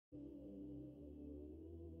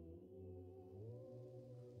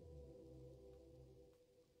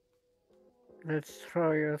Let's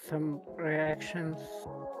throw you some reactions.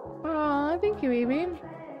 Oh, thank you, Evie.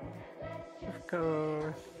 Of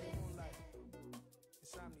course.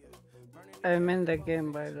 I'm in the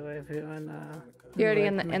game, by the way, if you wanna You already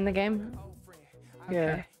invite me. in the game? Yeah.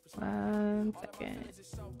 Okay. 1 second.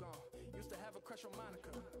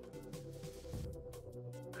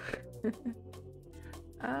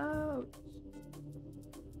 Oh.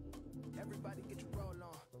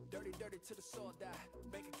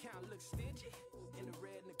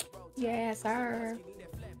 Yes, sir.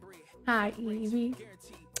 Hi, Evie.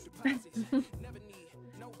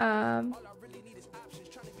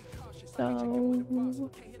 So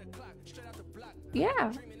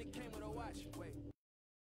yeah.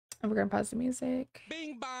 And we're gonna pause the music.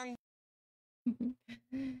 Bing bang.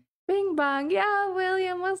 Bing bong. Yeah,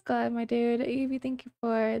 William was good, my dude. Evie, thank you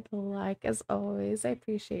for the like as always. I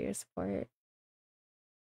appreciate your support.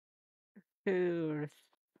 Cheers.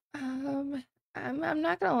 I'm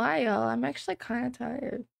not gonna lie, y'all. I'm actually kind of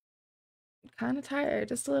tired. Kind of tired,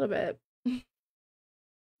 just a little bit.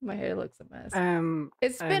 My hair looks a mess.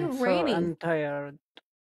 It's I'm been so raining. tired.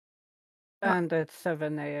 And it's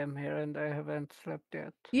 7 a.m. here and I haven't slept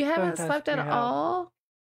yet. You haven't Don't ask slept at me how. all?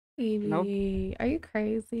 Nope. Evie, are you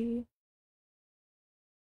crazy?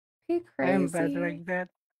 Are you I am bad crazy? like that.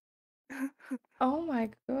 Oh my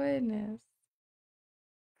goodness.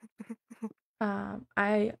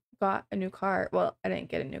 I got a new car. Well, I didn't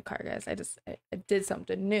get a new car, guys. I did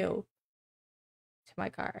something new to my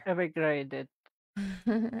car. Upgraded.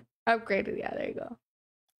 Upgraded, yeah, there you go.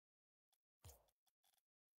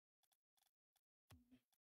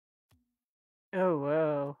 Oh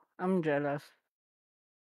wow. I'm jealous.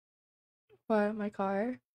 What, my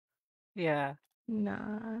car? Yeah.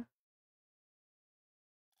 Nah.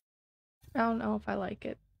 I don't know if I like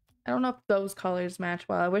it. I don't know if those colors match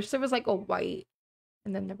well. I wish there was like a white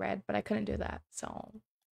and then the red, but I couldn't do that. So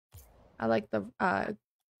I like the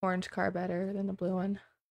orange car better than the blue one.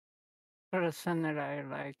 Personally, I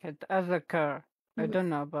like it. As a car. I Mm, don't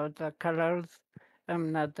know about the colors.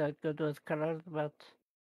 I'm not that good with colors, but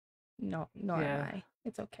no, nor am yeah. I.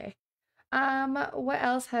 It's okay. What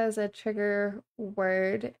else has a trigger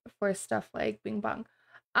word for stuff like bing bong?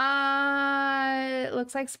 It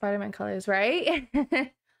looks like Spider-Man colors, right?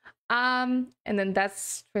 And then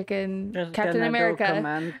that's freaking Just Captain gonna do America.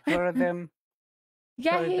 command for them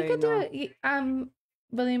Yeah, so he they could do know. it.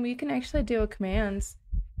 William, you can actually do a commands,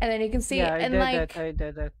 and then you can see Yeah, I and did it. like, I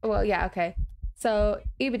did it. well, yeah, okay. So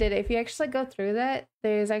Eva did it. If you actually go through that,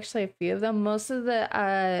 there's actually a few of them. Most of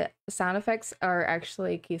the sound effects are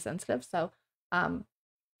actually key sensitive. So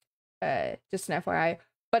just an FYI.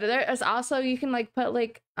 But there is also you can like put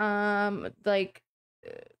like a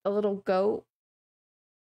little goat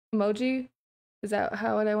emoji. Is that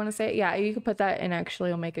how I want to say it? Yeah, you can put that and actually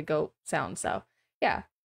it'll make a goat sound. So yeah.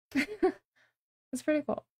 It's pretty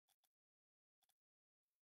cool.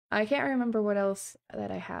 I can't remember what else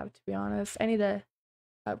that I have, to be honest. I need to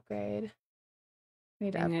upgrade. I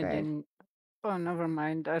need to I need upgrade. an. Oh, never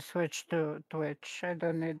mind. I switched to Twitch. I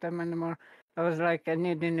don't need them anymore. I was like, I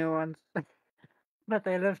need the new ones. But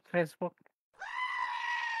I left Facebook.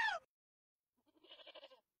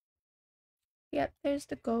 Yep, there's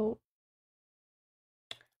the goat.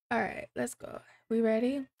 All right, let's go. We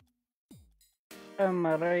ready? I'm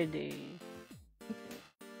ready.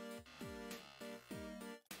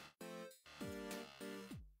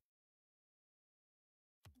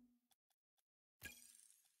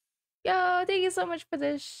 Yo, thank you so much for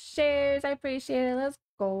the shares. I appreciate it. Let's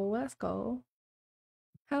go. Let's go.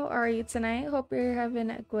 How are you tonight? Hope you're having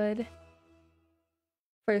a good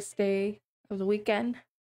first day of the weekend.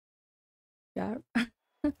 Yeah.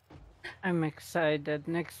 I'm excited.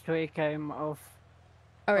 Next week I'm off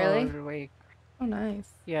Oh, all really? week. Oh, nice.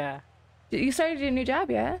 Yeah. You started your new job,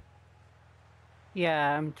 yeah?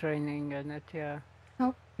 Yeah, I'm training on it, yeah.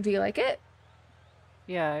 How do you like it?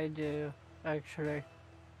 Yeah, I do, actually.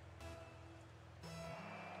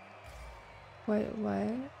 What?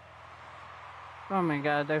 Oh my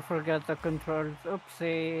god, I forgot the controls.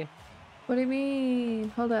 Oopsie. What do you mean?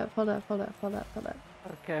 Hold up.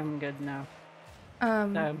 Okay, I'm good now.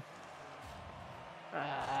 Um,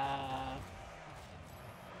 Ah.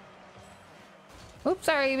 Oops,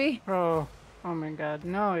 sorry, Evie. Oh my god.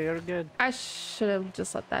 No, you're good. I should have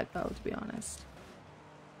just let that go, to be honest.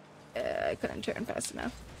 I couldn't turn fast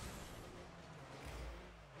enough.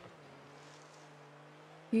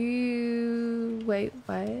 You... Wait,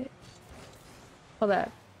 what? Hold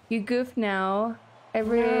up. You goof now.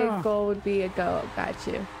 Every No. goal would be a go. Got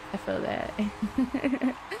you. I feel that.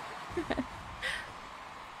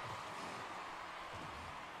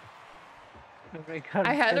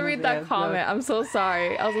 I had to read that comment. I'm so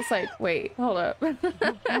sorry. I was just like, wait, hold up. Well,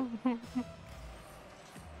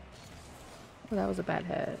 that was a bad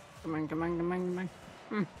hit. Come on, come on, come on, come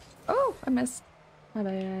on. Oh, I missed. My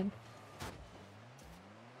bad.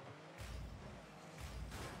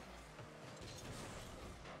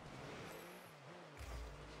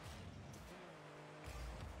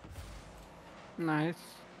 Nice.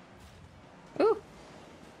 Ooh.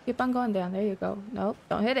 Keep on going down. There you go. Nope,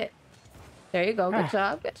 don't hit it. There you go. Good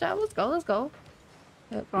job. Good job. Let's go. Let's go.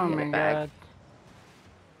 Yep, Oh my god.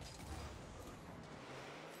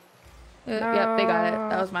 No. Yep, they got it.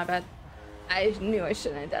 That was my bad. I knew I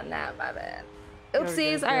shouldn't have done that. My bad.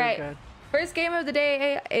 Oopsies. All right. Good. First game of the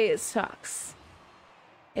day. It sucks.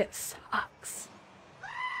 It sucks.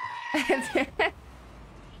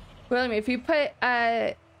 William, if you put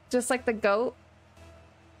just like the goat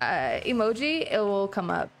emoji, it will come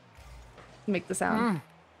up. Make the sound.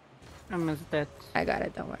 I missed that. I got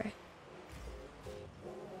it. Don't worry.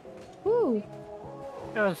 Woo.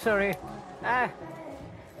 Oh, sorry. Ah.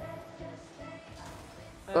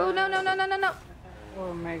 Oh no no no no no no.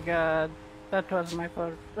 Oh my god. That was my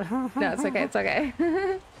fault. No, it's okay. It's okay.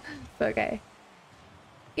 It's okay.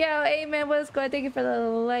 Yo, Amen, what's good? Thank you for the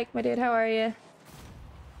like, my dude. How are you?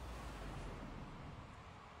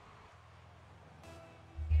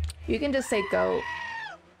 You can just say goat.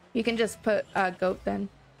 You can just put goat then.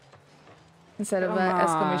 Instead of an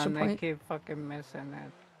exclamation point. I keep fucking missing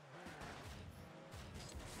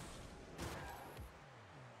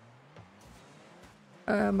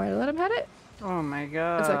it. Might let him have it? Oh my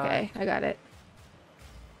god. It's okay. I got it.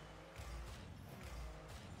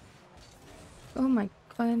 Oh my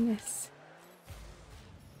goodness.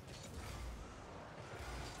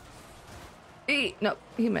 Nope,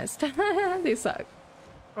 he missed. They suck.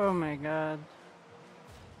 Oh my god.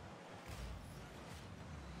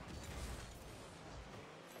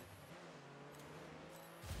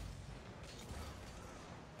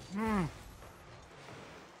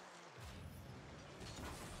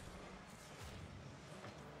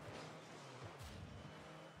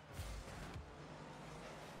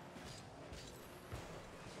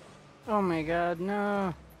 Oh my god,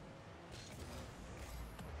 no.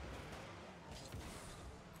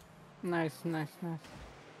 Nice, nice, nice.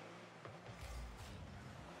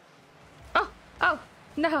 Oh,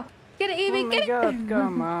 no. Get it, Evie, get it! Oh my god,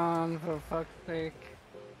 come on, for fuck's sake.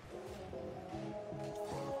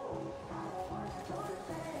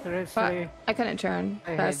 Seriously. I couldn't turn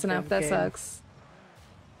fast enough, that sucks.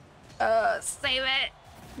 Save it!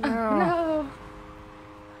 No.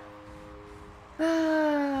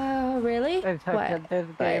 No. Really? What?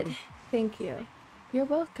 But thank you. You're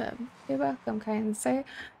welcome. You're welcome, kind sir.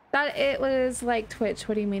 Thought it was like Twitch.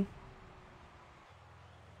 What do you mean?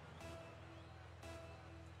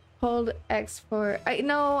 Hold X for... I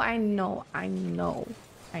know. I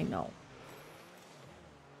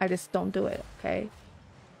just don't do it, okay?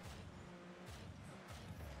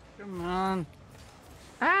 Come on.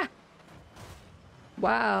 Ah!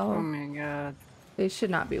 Wow. Oh my god. They should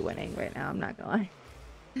not be winning right now, I'm not gonna lie.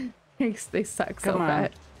 They suck so Come on.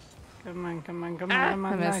 bad. Come on, come on, come on, come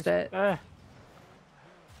on. I missed it.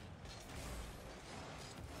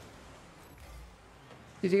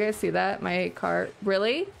 Did you guys see that? My cart.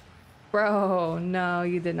 Really? Bro, no,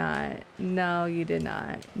 you did not. No, you did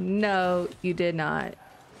not. No, you did not.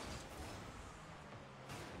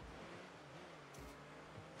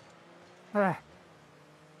 I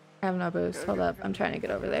have no boost. Hold up. I'm trying to get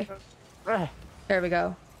over there. There we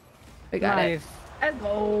go. We got it. Let's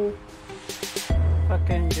go.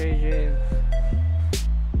 Fucking GG.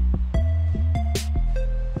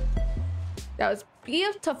 That was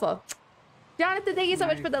beautiful. Jonathan, thank you so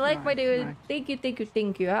much for the like, my dude. Nice. Thank you, thank you,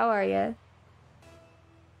 thank you. How are you?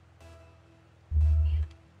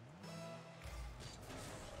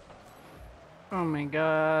 Oh my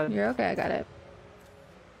god. You're okay, I got it.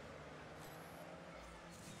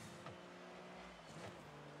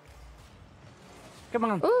 Come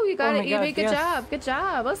on. Ooh, you got it, God, Evie. Good job. Good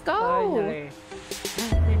job. Let's go. Finally.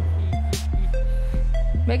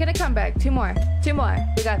 Making a comeback. Two more. Two more.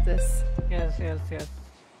 We got this. Yes, yes, yes.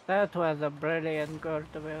 That was a brilliant goal,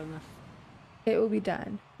 to be honest. It will be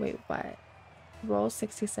done. Wait, what? Roll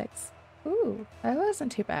 66. Ooh, that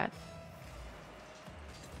wasn't too bad.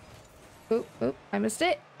 Oop, oop. I missed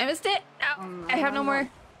it. I missed it. No, no, I have no no. more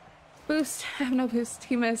boost. I have no boost.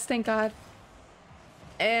 He missed. Thank God.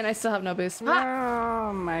 And I still have no boost. Ah!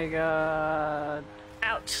 Oh my god.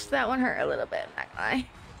 Ouch. That one hurt a little bit. I'm not gonna lie.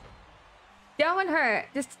 That one hurt.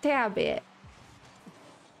 Just a tad bit.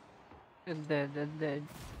 It did.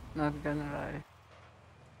 Not gonna lie.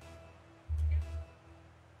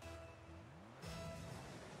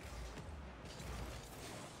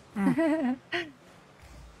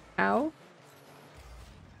 Ow.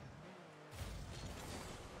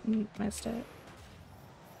 Missed it.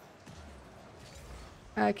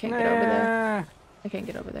 I can't get over there. Nah. I can't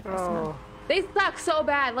get over there fast enough. Oh, They suck so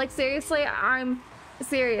bad. Like, seriously, I'm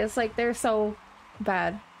serious. Like, they're so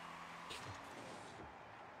bad.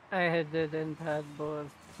 I didn't have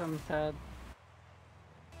both. I'm sad.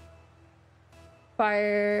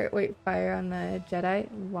 Fire. Wait, fire on the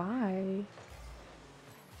Jedi? Why?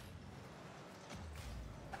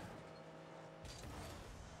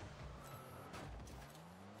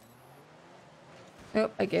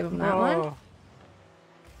 Nope, I gave him that one.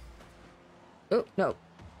 Oh, no.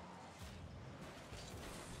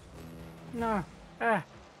 No. Ah.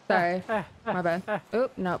 Sorry. My bad. Oh,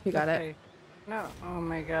 nope, he got it. No. Oh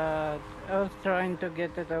my god. I was trying to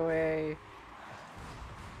get it away.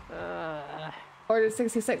 Order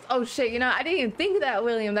 66. Oh shit, you know, I didn't even think of that,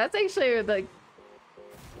 William. That's actually like,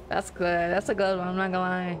 that's good. That's a good one, I'm not gonna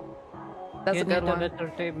lie. That's a good one. You need a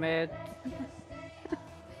better teammate.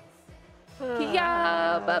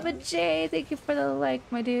 Yeah, Baba J, thank you for the like,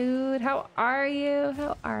 my dude. How are you?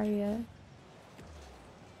 How are you?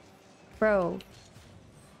 Bro,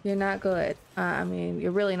 you're not good. I mean,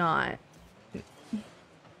 you're really not.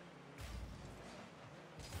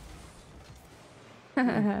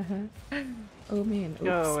 Oh man,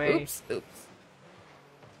 oops.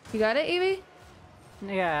 You got it, Evie?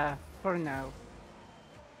 Yeah, for now.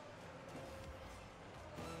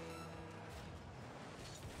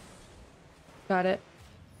 Got it.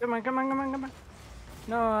 Come on.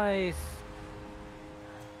 Nice.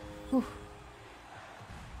 Whew.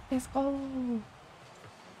 Let's go.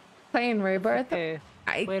 Playing Rebirth. Okay.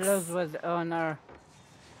 Willows was honor.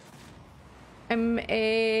 I'm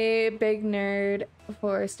a big nerd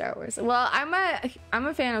for Star Wars. Well, I'm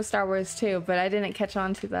a fan of Star Wars too, but I didn't catch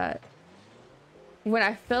on to that. When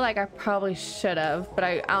I feel like I probably should have, but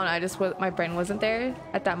I don't know, I just was, my brain wasn't there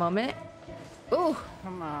at that moment. Ooh.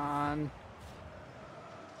 Come on.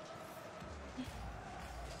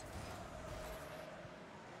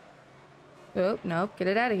 Oh, nope, get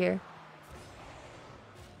it out of here.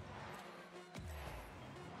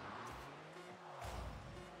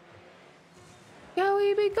 Go,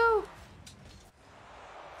 EB, go.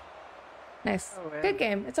 Nice. Oh, well. Good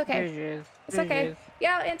game. It's okay. GG's. It's okay. Yo,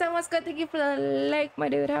 Anton, what's good? Thank you for the like, my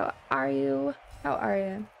dude. How are you? How are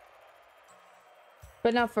you?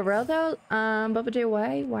 But no, for real though, Bubba J,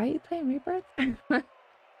 why are you playing Rebirth?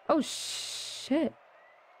 Oh shit.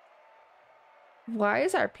 Why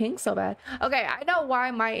is our ping so bad? Okay, I know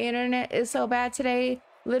why my internet is so bad today.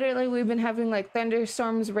 Literally, we've been having like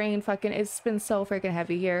thunderstorms, rain, fucking, it's been so freaking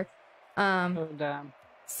heavy here. Oh, damn.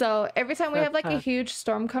 So every time we have like a huge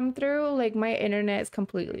storm come through, like my internet is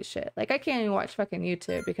completely shit. Like I can't even watch fucking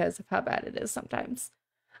YouTube because of how bad it is sometimes.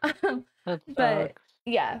 But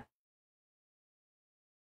yeah.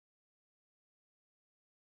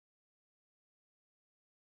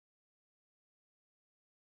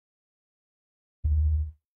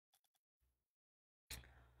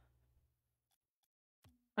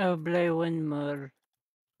 I'll play one more.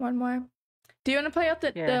 One more. Do you want to play out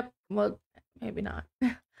the well, maybe not.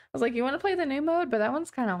 I was like, you want to play the new mode, but that one's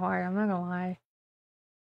kind of hard. I'm not gonna lie.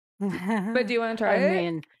 But do you want to try it? I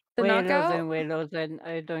mean, the knockout? Willows, and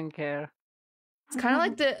I don't care. It's kind of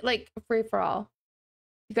like the free for all.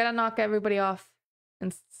 You gotta knock everybody off,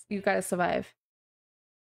 and you gotta survive.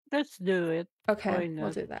 Let's do it. Okay,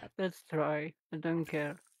 we'll do that. Let's try. I don't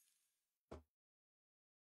care.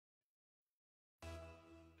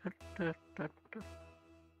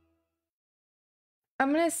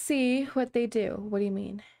 I'm gonna see what they do. What do you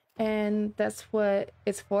mean? And that's what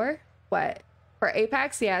it's for? What? For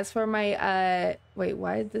Apex? Yeah, it's for my, wait,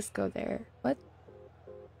 why did this go there? What?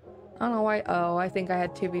 I don't know why. Oh, I think I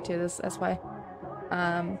had 2v2 that's why.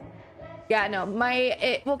 Yeah, no,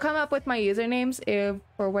 it will come up with my usernames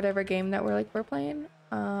for whatever game that we're playing.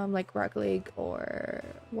 Like Rocket League or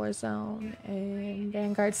Warzone and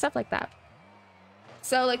Vanguard, stuff like that.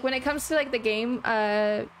 So like when it comes to like the game,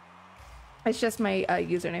 it's just my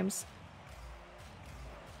usernames.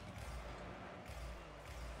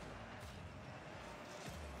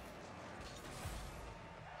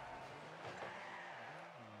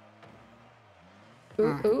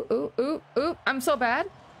 Ooh. I'm so bad.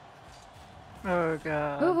 Oh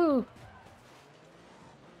god. Ooh.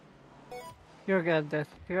 You got this.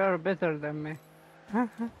 You are better than me.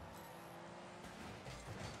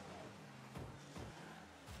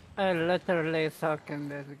 I literally suck in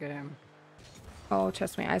this game. Oh,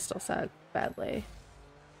 trust me, I still suck badly.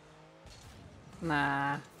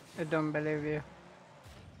 Nah, I don't believe you.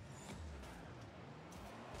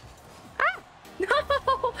 Ah!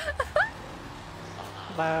 No!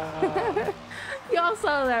 But Y'all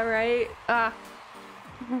saw that, right?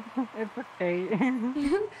 it's okay.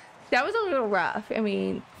 That was a little rough. I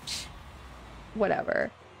mean,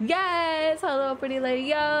 whatever. Yes, hello, pretty lady.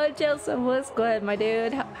 Yo, Joseph, what's good, my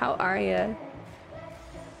dude? How are you?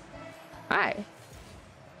 Hi.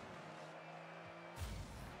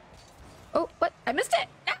 Oh, what? I missed it.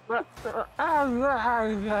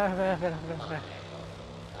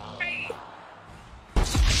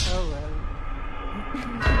 Oh well.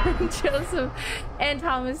 Joseph and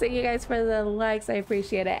Thomas, thank you guys for the likes. I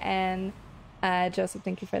appreciate it. And Joseph,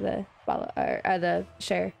 thank you for the follow or the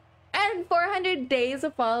share. And 400 days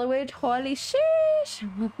of followage. Holy sheesh.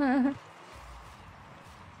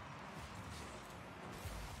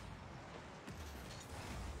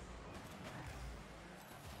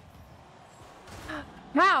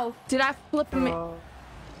 How did I flip me? All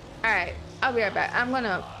right, I'll be right back. I'm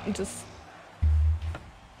gonna just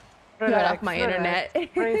cut off my internet.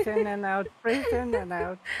 Praise in and out, praise in and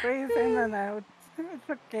out, praise in and out. It's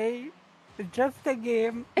okay. It's just a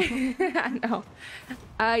game. I know.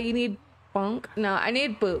 You need bunk? No, I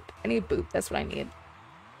need boop. I need boop. That's what I need.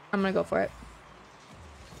 I'm gonna go for it.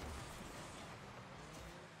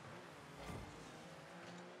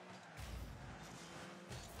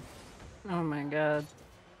 Oh my god.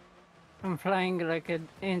 I'm flying like an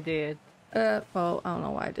idiot. Well, I don't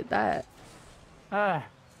know why I did that. Ah.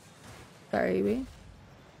 Sorry, B.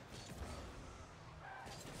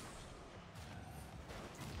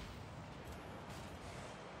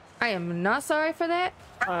 I am not sorry for that.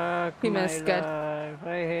 You missed. Good. I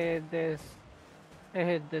hate this. I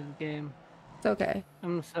hate this game. It's okay.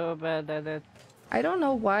 I'm so bad at it. I don't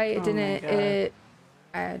know why it didn't. It.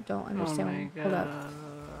 I don't Oh understand. my Hold god. up.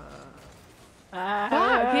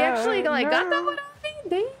 Fuck, he actually like got that one on me?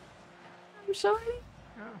 Damn. I'm sorry.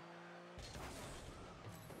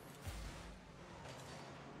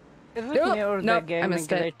 Is it me or the game is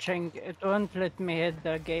glitching? It won't let me hit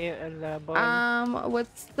the game, the ball.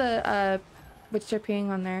 What's the what's your ping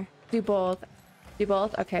on there? Do both. Do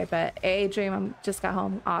both? Okay, but Dream, I just got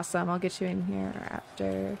home. Awesome. I'll get you in here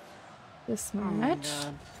after this match.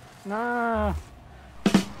 Oh no.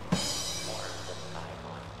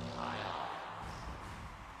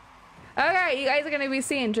 Okay, you guys are gonna be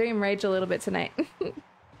seeing Dream rage a little bit tonight.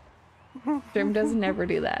 Dream does never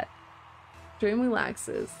do that. Dream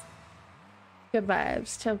relaxes. Good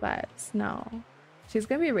vibes, chill vibes. No. She's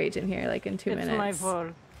gonna be raging here like in 2 minutes. It's my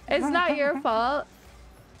fault. It's not your fault.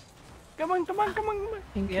 Come on, come on, come on, come on.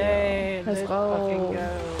 Thank Yay, you. Let's go.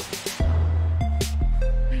 Go.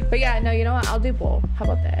 But yeah, no, you know what? I'll do both. How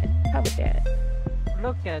about that? How about that?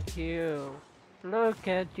 Look at you. Look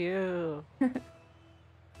at you.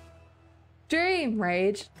 Dream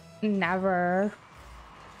rage. Never.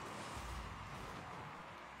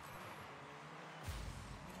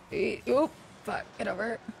 Oop. Fuck. Get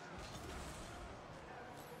over it.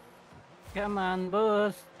 Come on,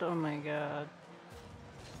 boost. Oh my god.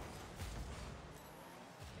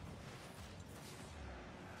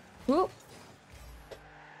 Oop.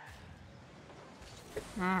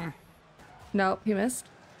 Nope, he missed.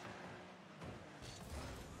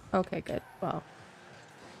 Okay, good. Well.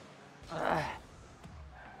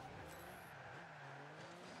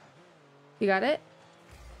 You got it?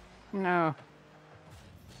 No.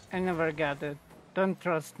 I never got it. Don't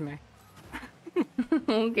trust me.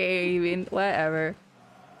 Okay, even whatever.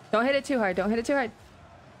 Don't hit it too hard. Don't hit it too hard.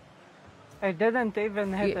 I didn't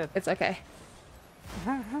even hit it. It's okay.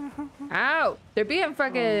 Ow! They're being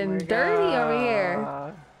fucking dirty over here.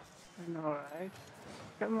 I know, right?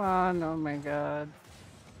 Come on, oh my god.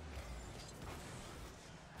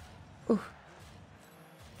 Ooh.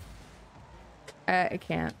 I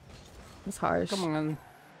can't. It's harsh. Come on.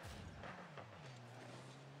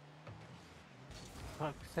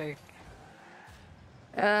 Fuck's sake.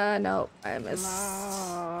 No, I missed.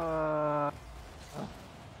 No.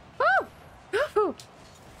 Oh!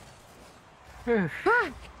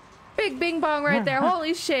 Fuck! Big bing bong right there.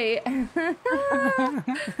 Holy shit. Ay,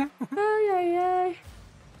 ay, ay.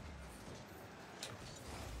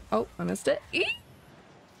 Oh, I missed it.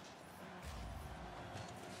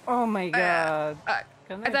 Oh my god.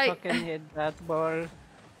 Can I thought... fucking hit that ball?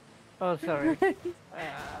 Oh, sorry.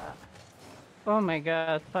 Oh my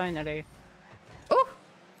god, finally. Oh!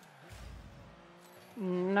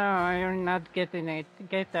 No, you're not getting it.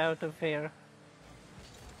 Get out of here.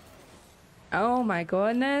 Oh my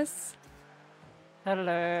goodness.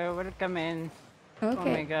 Hello, welcome in. Okay. Oh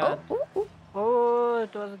my god. Oh,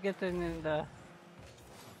 it was getting in the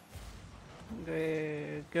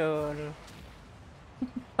goal.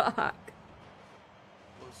 Fuck.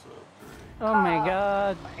 Oh my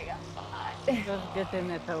god. just getting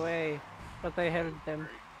it away, but I held them.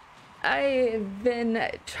 I've been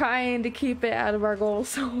trying to keep it out of our goal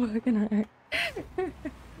so fucking hard.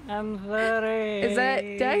 I'm sorry. Is that,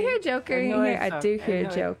 did I hear Joker I know in here? it I sucked. do I hear know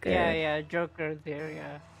it. Joker. Yeah, Joker's here,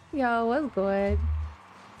 yeah. Yo, what's good?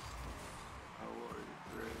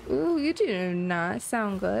 Ooh, you do not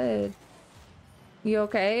sound good. You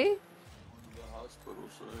okay? I'm in the hospital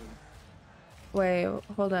soon. Wait,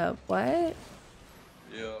 hold up. What?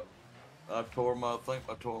 Yeah. I tore my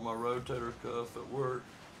rotator cuff at work.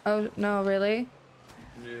 Oh, no, really?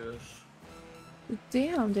 Yes.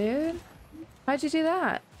 Damn, dude. How'd you do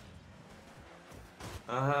that?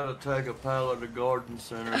 I had to take a pallet to garden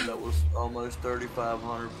center that was almost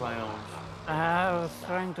 3,500 pounds. I was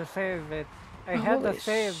trying to save it. I had Holy to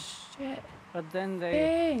save, shit. but then they...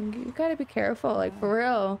 Dang, you gotta be careful, like, for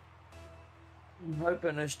real. I'm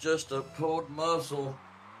hoping it's just a pulled muscle.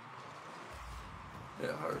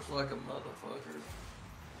 It hurts like a motherfucker.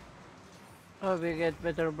 Hope you get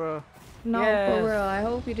better, bro. No, Yes. for real. I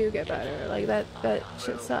hope you do get better. Like, that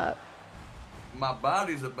shit sucks. My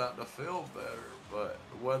body's about to feel better, but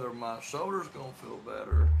whether my shoulder's gonna feel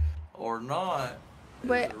better or not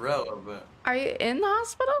is irrelevant. Are you in the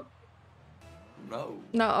hospital? No.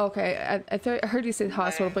 No, okay. I heard you say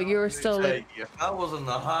hospital, but you were still like... If I was in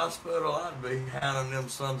the hospital, I'd be handing them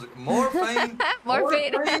sons of morphine.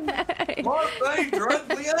 Morphine. Morphine, drug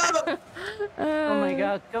me up. Oh my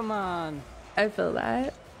god, come on. I feel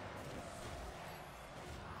that.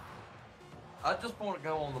 I just want to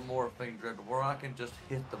go on the morphine drug where I can just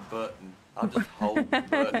hit the button. I'll just hold the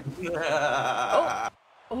button.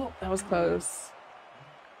 Oh, that was close.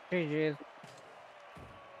 GG's.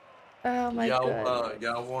 Oh my god.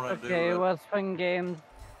 Y'all want to do Okay, it? it was fun game.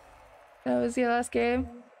 That was your last game?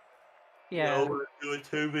 Yeah. Y'all want to do a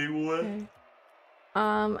 2v1?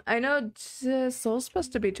 Okay. I know Soul's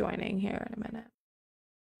supposed to be joining here in a minute.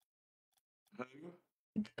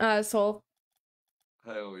 Who? Soul.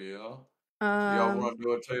 Hell yeah. Y'all want to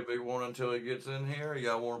do a 2v1 until he gets in here, or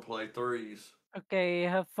y'all want to play threes? Okay,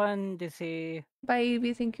 have fun, DC. Bye,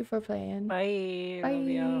 baby. Thank you for playing. Bye. Bye. Love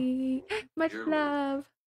you. Much You're love.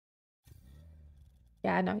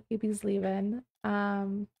 Yeah, no, EB's leaving.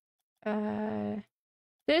 There's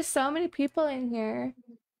so many people in here.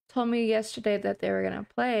 Told me yesterday that they were gonna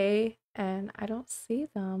play, and I don't see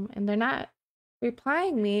them, and they're not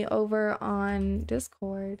replying me over on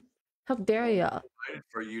Discord. How dare ya? Waited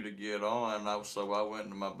for you to get on, so I went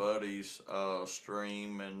to my buddy's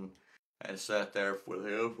stream and sat there with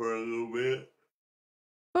him for a little bit.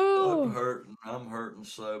 Oh, I'm hurting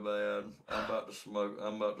so bad. I'm about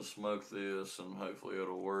to smoke this, and hopefully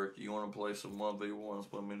it'll work. You want to play some 1v1s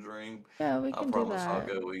with me, Dream? yeah, we can I do promise I'll that.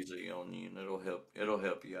 go easy on you, and it'll help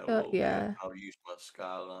you out a little Yeah. bit. I'll use my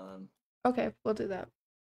skyline. Okay, we'll do that.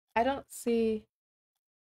 I don't see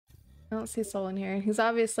Soul in here. He's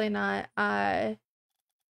obviously not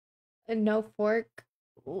no fork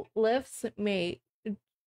lifts mate.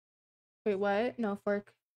 Wait, what? No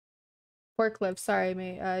forklift, sorry,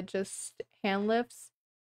 mate. Just hand lifts.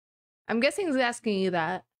 I'm guessing he's asking you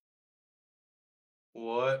that.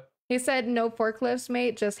 What? He said no forklifts,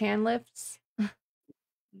 mate, just hand lifts.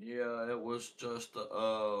 Yeah, it was just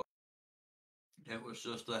a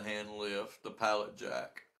hand lift, the pallet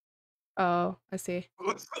jack. Oh, I see.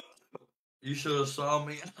 You should have saw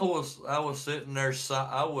me. I was sitting there.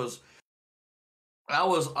 I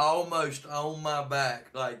was almost on my back.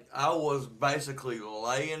 Like I was basically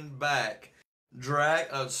laying back,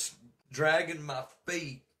 dragging my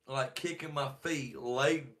feet, like kicking my feet,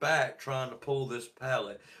 laid back, trying to pull this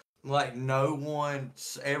pallet. Like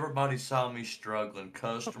everybody saw me struggling.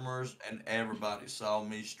 Customers and everybody saw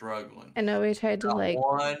me struggling. I know we tried to Not like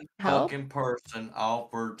one help. fucking person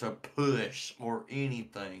offered to push or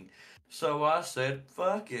anything. So I said,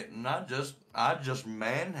 fuck it. And I just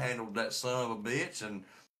manhandled that son of a bitch and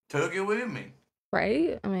took it with me.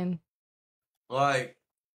 Right? I mean, like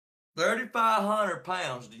 3,500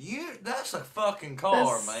 pounds. That's a fucking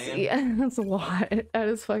car, man. Yeah, that's a lot. That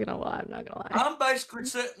is fucking a lot, I'm not gonna lie. I'm basically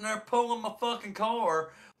sitting there pulling my fucking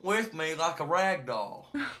car with me like a rag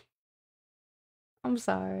doll. I'm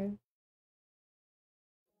sorry.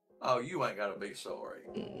 Oh, you ain't gotta be sorry.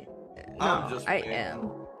 No, I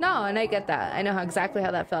am. No, and I get that. I know exactly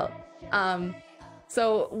how that felt.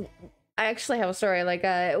 So I actually have a story. Like,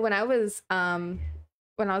 when I was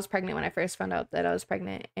pregnant, when I first found out that I was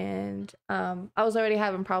pregnant, and I was already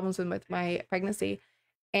having problems with my pregnancy,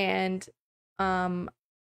 and damn,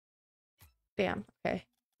 okay.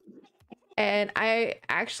 And our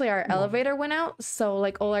elevator went out, so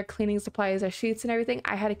like all our cleaning supplies, our sheets and everything,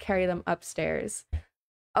 I had to carry them upstairs.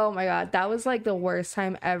 Oh my god, that was like the worst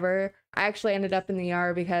time ever. I actually ended up in the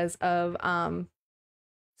ER because of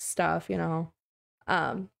stuff, you know,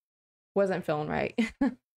 wasn't feeling right.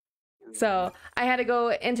 So I had to go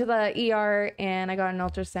into the ER and I got an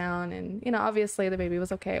ultrasound, and you know, obviously the baby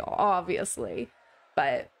was okay, obviously,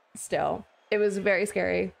 but still, it was very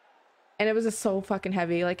scary, and it was just so fucking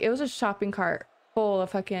heavy. Like, it was a shopping cart full of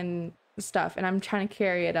fucking stuff, and I'm trying to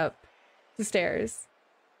carry it up the stairs.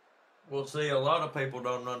 Well, see, a lot of people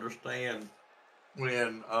don't understand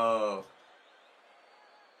when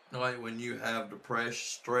like when you have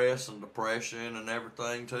stress and depression and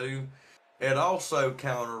everything too. It also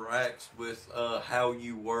counteracts with how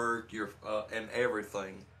you work your and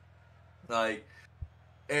everything. Like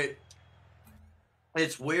it,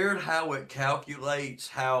 it's weird how it calculates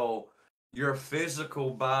how your physical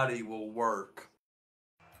body will work.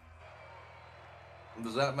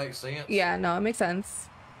 Does that make sense? Yeah, no, it makes sense.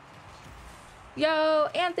 Yo,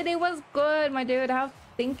 Anthony, what's good, my dude?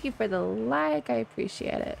 Thank you for the like. I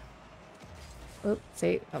appreciate it. Oops,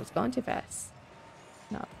 see, I was going too fast.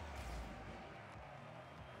 No.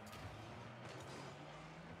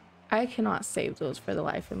 I cannot save those for the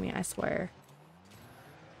life of me, I swear.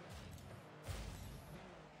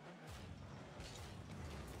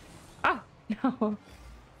 Oh, no.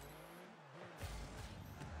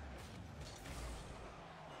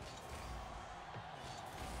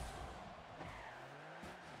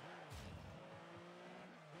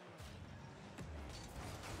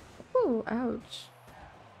 Ooh, ouch.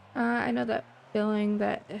 I know that feeling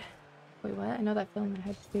that... Wait, what? I know that feeling that I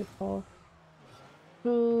had to be full.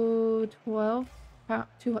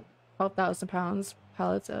 12,000 pounds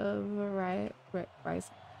pallets of rice.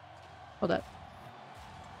 Hold up.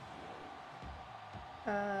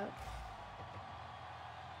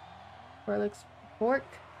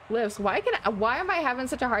 Forklifts. Why am I having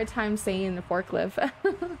such a hard time saying the forklift?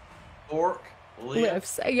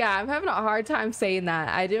 Forklifts. Yeah, I'm having a hard time saying that.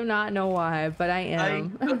 I do not know why, but I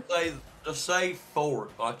am. Just say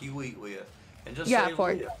fork like you eat with, and just yeah, say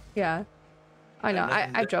fork. lift. Yeah, I know.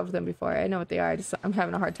 I drove them before. I know what they are. I'm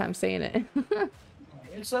having a hard time saying it.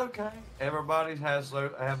 It's okay. Everybody has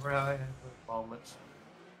those moments.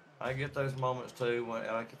 I get those moments too. When,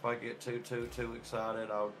 like, if I get too excited,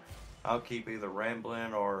 I'll keep either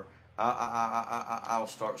rambling or I'll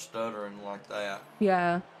start stuttering like that.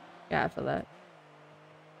 Yeah, I feel that.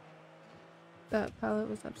 That pallet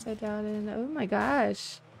was upside down, and oh my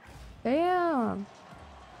gosh, damn.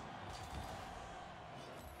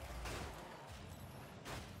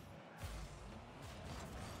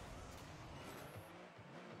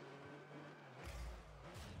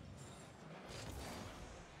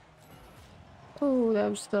 Oh, that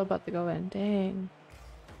was still about to go in. Dang.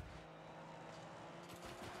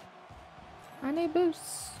 I need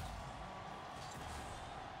boosts.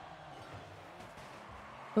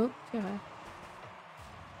 Oh, yeah.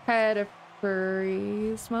 Had a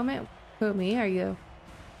freeze moment. Who, me or you?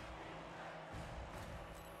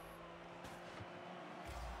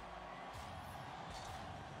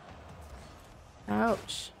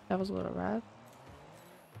 Ouch. That was a little rough.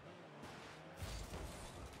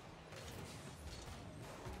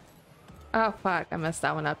 Oh, fuck. I messed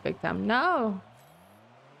that one up big time. No.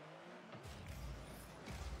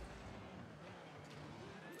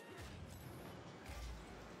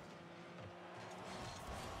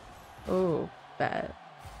 Oh, bad.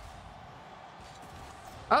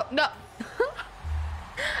 Oh, no.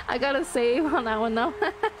 I got a save on that one, though.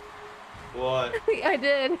 What? I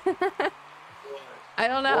did. I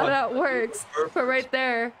don't know how that works. But right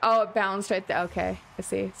there. Oh, it bounced right there. Okay, I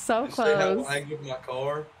see. So close. See how I angled my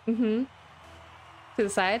car? Mm-hmm. To the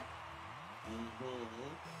side? Mm-hmm.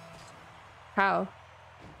 How?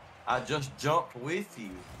 I just jumped with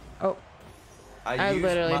you. Oh. I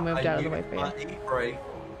literally moved out of the way for you. My e-brake,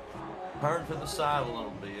 turned to the side a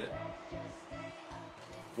little bit,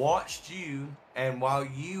 watched you, and while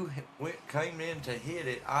you came in to hit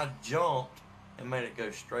it, I jumped and made it go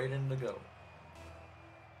straight in the goal.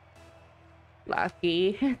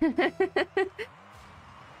 Lucky.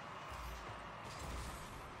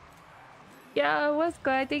 Yo, what's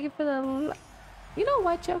good? Thank you for the... You know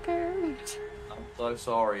what, Joker? I'm so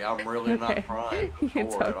sorry. I'm really not trying to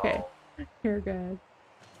It's okay. at all. You're good.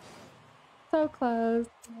 So close.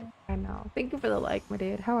 I know. Thank you for the like, my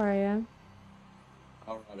dude. How are you?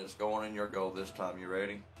 Alright, it's going in your goal this time. You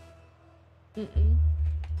ready? Mm-mm.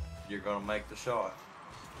 You're gonna make the shot.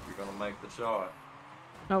 You're gonna make the shot.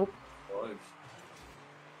 Nope. Close.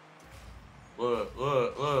 Look,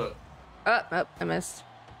 look, look. Oh, I missed.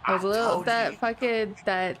 I was a little... That fucking...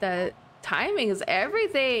 That timing is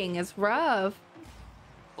everything. It's rough.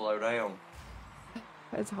 Slow down.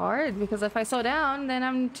 It's hard because if I slow down, then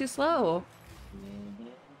I'm too slow.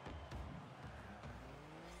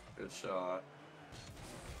 Good shot.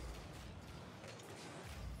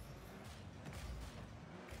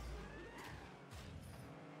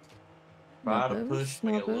 Try to push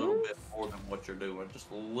me a little bit more than what you're doing,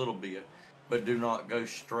 just a little bit. But do not go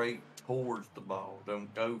straight towards the ball.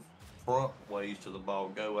 Don't go front ways to the ball.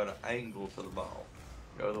 Go at an angle to the ball.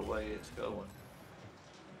 Go the way it's going.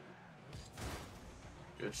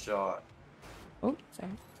 Good shot. Oh,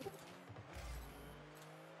 sorry.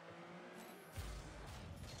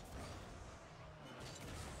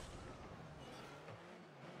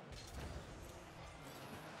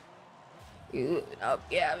 Oh,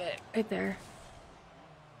 yeah, right there.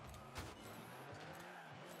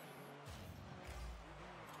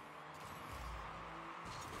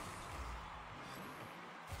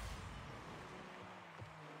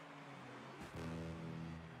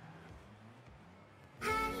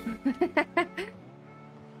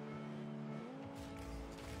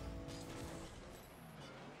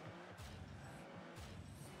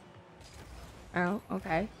 Oh,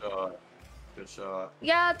 okay. Good shot.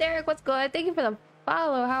 Yeah, Derek, what's good? Thank you for the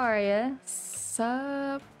follow. How are you?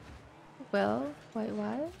 Sup? Well, wait,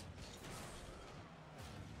 what?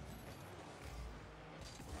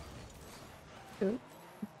 Ooh.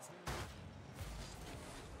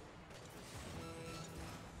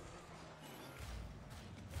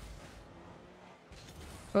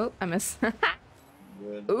 Oh, I missed.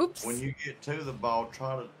 Oops. When you get to the ball,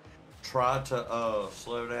 try to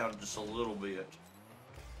slow down just a little bit.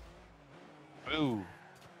 Ooh.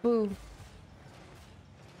 Ooh.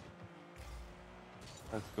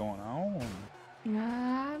 What's going on?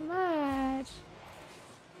 Not much.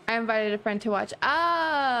 I invited a friend to watch.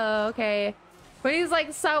 Oh, okay. But he's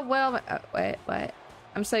like, so well. Wait, what?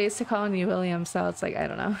 I'm so used to calling you William, so it's like, I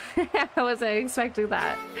don't know. I wasn't expecting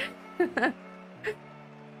that.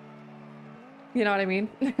 You know what I mean?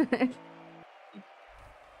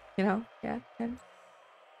 You know? Yeah.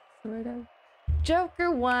 Sort of. Joker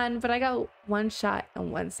won, but I got one shot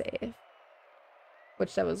and one save.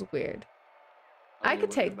 Which that was weird. I could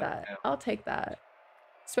take that. I'll take that.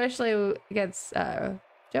 Especially against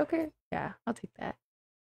Joker. Yeah, I'll take that.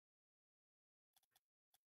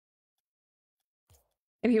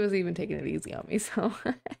 And he was even taking it easy on me, so.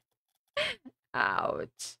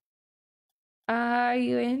 Ouch. Are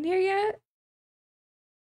you in here yet?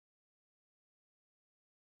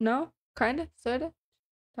 No? Kinda? Sorta?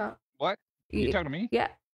 Talk. What? You talking to me? Yeah.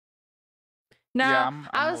 No, Yeah,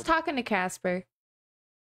 I was talking to Casper.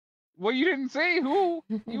 Well, you didn't say who.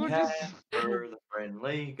 You were just Casper, the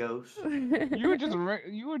friendly ghost.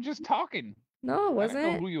 you were just talking. No, it wasn't. I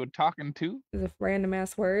didn't know who you were talking to. The random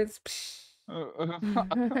ass words.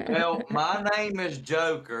 Well, my name is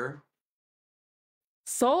Joker.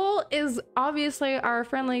 Soul is obviously our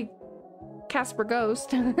friendly Casper ghost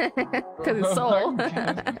because it's Soul.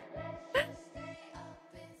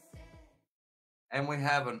 And we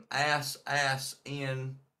have an ass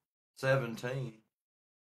in 17.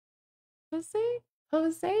 Jose,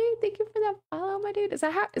 thank you for that follow, my dude. Is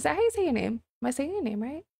that how you say your name? Am I saying your name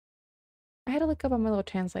right? I had to look up on my little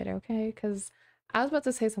translator, okay? Because I was about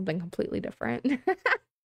to say something completely different. Let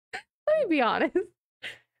me be honest.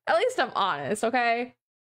 At least I'm honest, okay?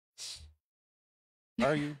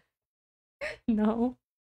 Are you? No.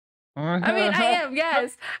 I mean, I am,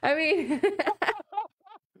 yes. I mean...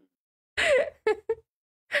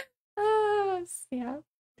 yeah.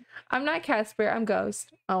 I'm not Casper, I'm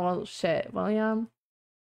Ghost. Oh, well, shit, William.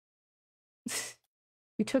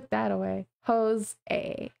 You took that away.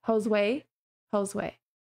 Joseway.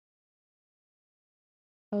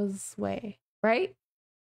 Right?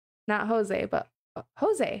 Not Jose, but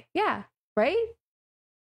Jose. Yeah, right?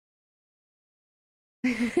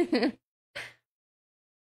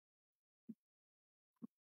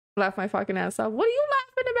 Laugh my fucking ass off. What are you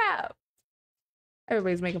laughing about?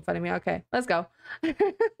 Everybody's making fun of me. Okay, let's go.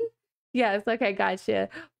 Yes, okay, gotcha.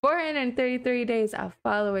 433 days of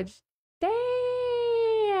followers.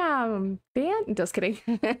 Damn. Just kidding.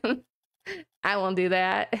 I won't do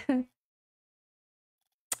that.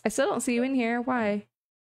 I still don't see you in here. Why?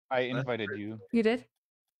 I invited you. You did?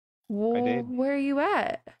 Well, I did. Where are you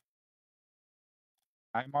at?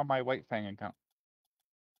 I'm on my White Fang account.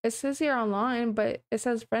 It says you're online, but it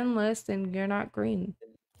says friend list and you're not green.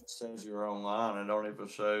 It says you're online and don't even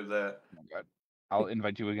show that. Oh my God. I'll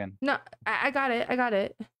invite you again. No, I got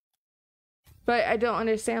it. But I don't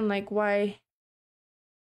understand, like, why.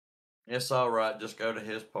 It's all right. Just go to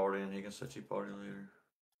his party and he can set you party leader.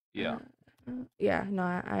 Yeah. Yeah, no,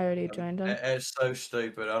 I already joined him. It's so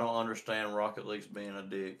stupid. I don't understand Rocket League's being a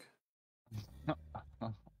dick.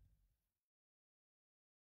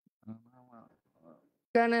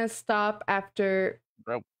 gonna stop after.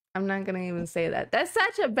 Bro. I'm not gonna even say that. That's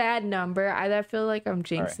such a bad number. I feel like I'm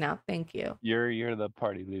jinxed now. Thank you. You're the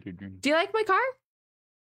party leader, Dream. Do you like my car?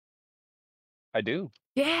 I do.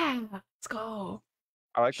 Yeah. Let's go.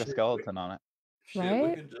 I like the Shit, skeleton on it. Shit, we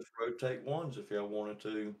Right? can just rotate ones if y'all wanted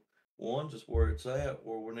to. Ones is where it's at,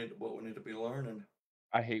 where what we need to be learning.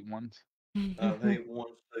 I hate ones. I hate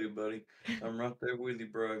ones too, buddy. I'm right there with you,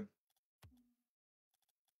 bro.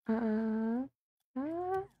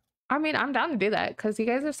 I mean, I'm down to do that because you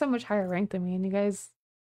guys are so much higher ranked than me, and you guys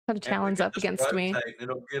have a And we challenge can up just against me. rotate, and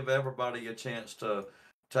it'll give everybody a chance to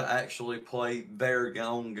actually play their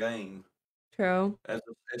own game. True.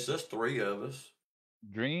 It's just 3 of us.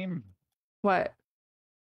 Dream. What?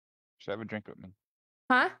 Should have a drink with me.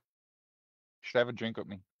 Huh? Should have a drink with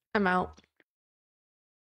me. I'm out.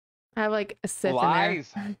 I have like a sip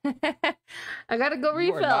Lies. in there. I gotta go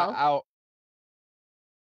You are not refill. out.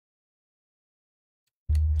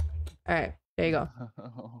 All right, there you go.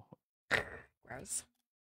 Gross.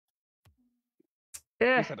 You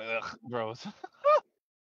Ugh. said, ugh, gross.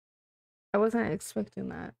 I wasn't expecting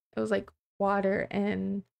that. It was like water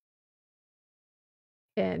and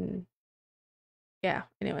yeah.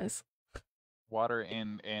 Anyways, Water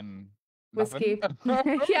and whiskey.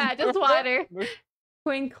 nothing? Yeah, just water.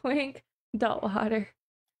 Wink, wink. Adult water.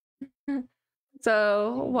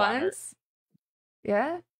 So Water. once,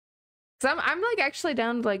 yeah. So I'm like actually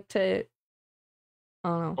down like to, I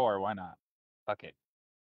don't know. Or why not? Fuck it.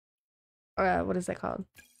 What is that called?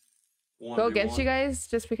 Go against 1v1. you guys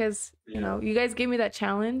just because you Yeah. know you guys gave me that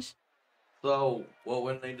challenge. So what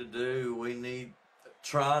we need to do, we need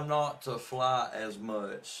try not to fly as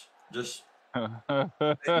much. Just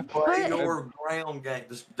play your ground game.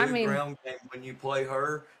 Just do I mean- ground game when you play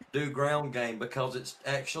her. Do ground game because it's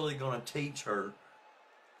actually going to teach her.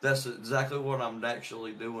 That's exactly what I'm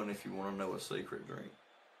actually doing. If you want to know a secret, Dream.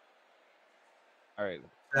 All right.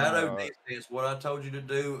 Shadow defense. What I told you to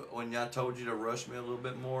do when I told you to rush me a little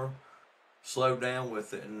bit more, slow down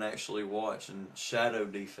with it and actually watch and shadow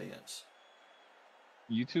defense.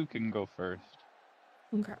 You two can go first.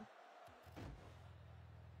 Okay.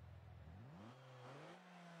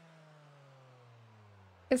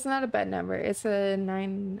 It's not a bad number. It's a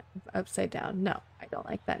 9 upside down. No, I don't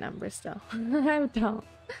like that number still. I don't.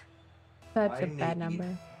 That's a bad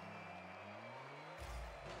number.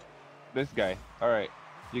 This guy. All right.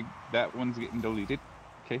 That one's getting deleted.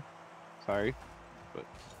 Okay. Sorry, but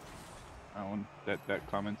that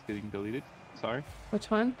comment's getting deleted. Sorry. Which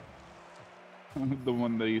one? The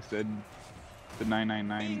one that you said, the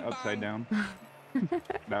 999 upside down.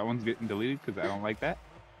 That one's getting deleted because I don't like that.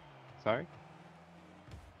 Sorry.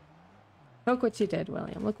 Look what you did,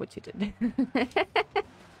 William. Look what you did.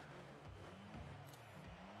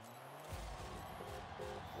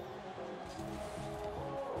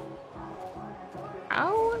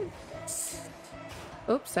 Ow.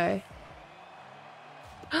 Oops, sorry.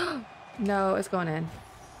 No, it's going in.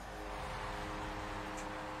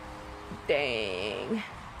 Dang.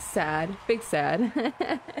 Sad. Big sad.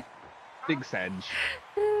 Big Sedge.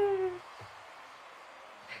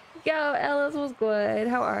 Yo, Ellis was good.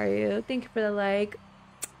 How are you? Thank you for the like.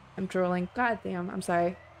 I'm drooling. God damn. I'm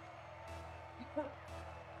sorry.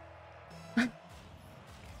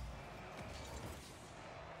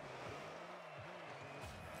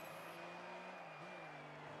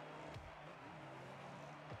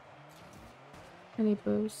 Any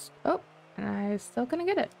boost? Oh, and I still gonna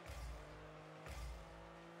get it.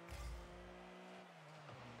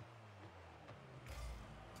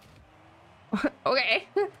 Okay.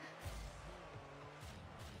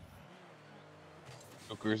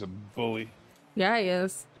 Joker's a bully. Yeah, he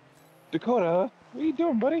is. Dakota, what are you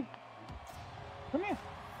doing, buddy? Come here.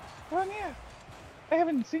 Come here. I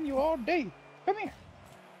haven't seen you all day. Come here.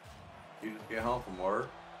 You just get home from work.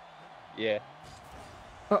 Yeah.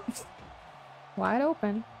 Oh. Wide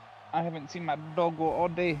open. I haven't seen my doggo all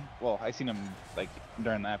day. Well, I seen him like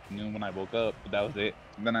during the afternoon when I woke up, but that was it.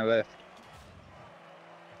 Then I left.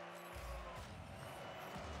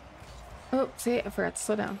 Oh, see, I forgot to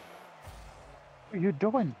slow down. What are you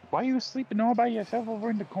doing? Why are you sleeping all by yourself over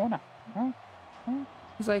in the corner? Huh?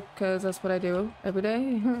 It's like, cause that's what I do every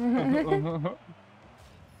day.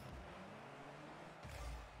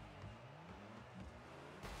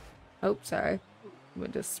 Oh, sorry. We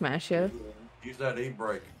just smash you. Use that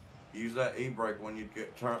e-brake. Use that e-brake when you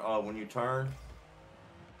turn.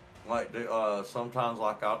 Like sometimes,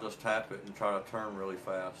 like I'll just tap it and try to turn really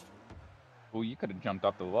fast. Well, you could have jumped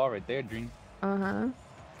off the wall right there, Dream. Uh-huh.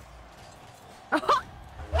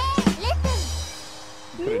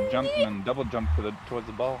 You could have jumped and then double jumped towards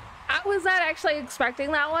the ball. Ow! I was not actually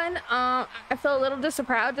expecting that one. I feel a little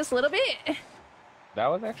disappointed, just a little bit. That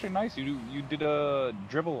was actually nice. You did a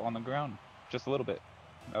dribble on the ground, just a little bit.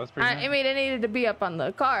 That was pretty nice. I mean, it needed to be up on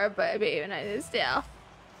the car, but I mean, it's still,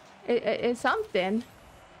 it's something.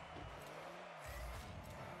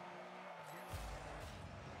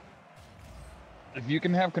 If you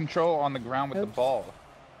can have control on the ground with the ball,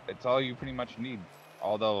 it's all you pretty much need.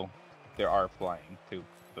 Although there are flying too,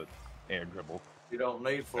 but air dribble. You don't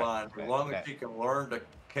need flying. As long as you can learn to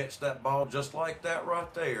catch that ball just like that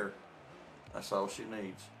right there, that's all she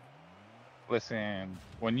needs. Listen,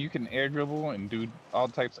 when you can air dribble and do all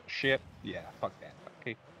types of shit, yeah, fuck that.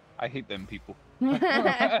 Okay, I hate them people.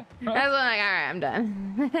 That's when I'm like, all right, I'm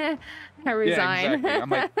done. I resign. Yeah, exactly. I'm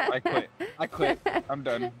like, I quit. I'm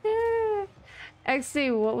done.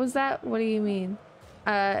 XC, what was that? What do you mean?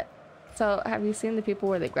 So have you seen the people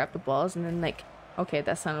where they grab the balls and then like, okay,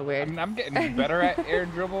 that sounded weird. I mean, I'm getting better at air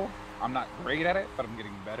dribble. I'm not great at it, but I'm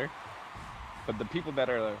getting better. But the people that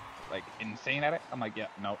are like insane at it, I'm like, yeah,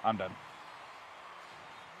 no, I'm done.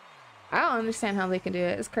 I don't understand how they can do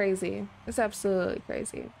it. It's crazy. It's absolutely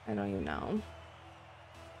crazy. I don't even know.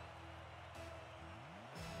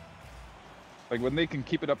 Like when they can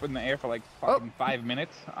keep it up in the air for like fucking 5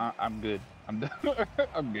 minutes, I'm good. I'm done.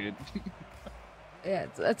 I'm good. Yeah,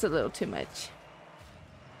 that's a little too much.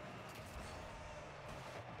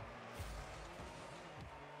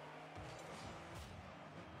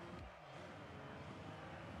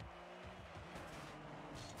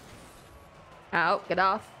 Ow, get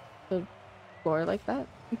off the floor like that.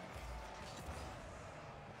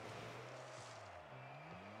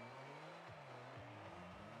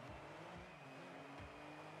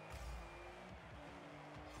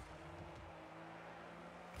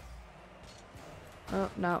 Oh,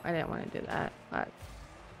 no, I didn't want to do that.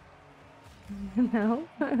 No.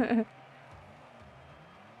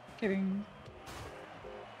 Kidding.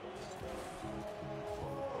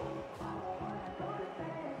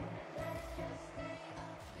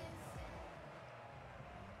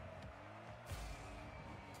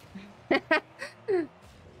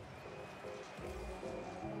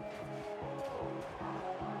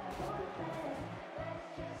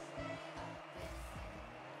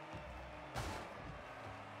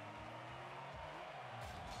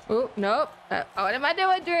 Oh, nope. What am I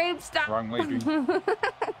doing, Dream? Stop. Wrong way, Dream.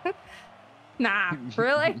 Nah,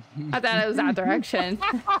 really? I thought it was that direction.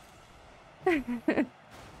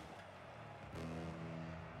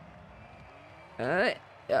 Are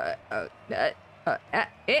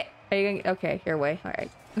you gonna? Okay, your way. All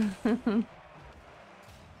right.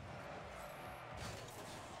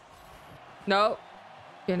 No,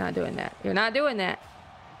 you're not doing that. You're not doing that.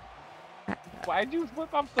 Why'd you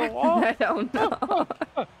flip off the wall? I don't know.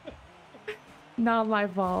 Not my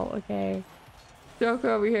fault, okay?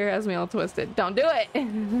 Joker over here has me all twisted. Don't do it!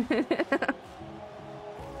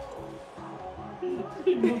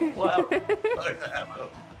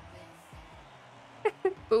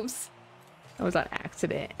 Oops. That was on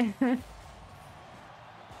accident. If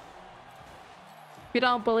you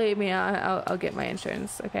don't believe me, I'll get my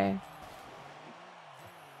insurance, okay?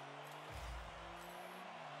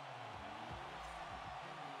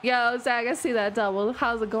 Yo, Zach, I see that double.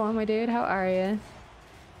 How's it going, my dude? How are you?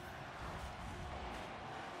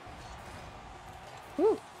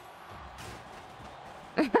 Woo.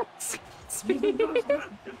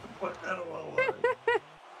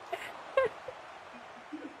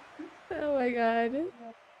 Oh my god.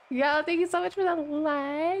 Yo, thank you so much for the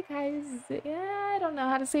like. Yeah, I don't know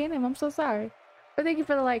how to say your name. I'm so sorry. But thank you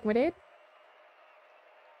for the like, my dude.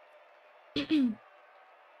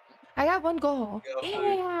 I got one goal.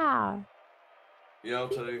 Yeah. Yo,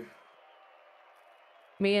 too.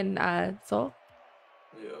 Me and Soul.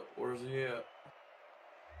 Yeah, where's he at?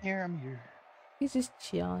 Here, I'm here. He's just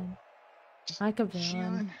chilling. Like a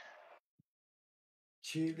villain.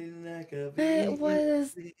 Chilling like a It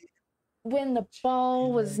was when the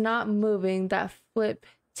ball was not moving that flip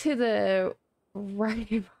to the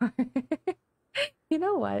right. You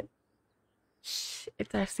know what? Shh,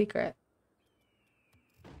 it's our secret.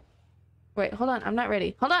 Wait, hold on. I'm not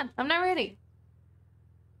ready. Hold on. I'm not ready.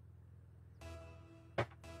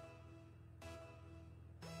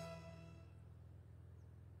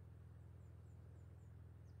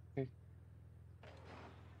 Okay.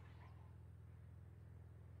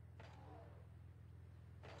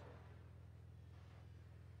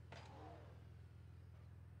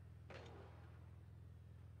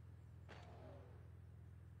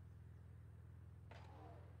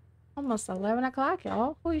 Almost 11 o'clock,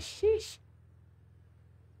 y'all. Holy sheesh.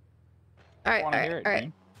 Alright, alright,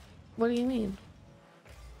 alright. What do you mean?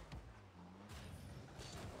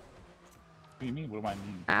 do you mean? What do I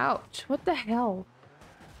mean? Ouch. What the hell?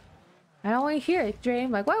 I don't want to hear it,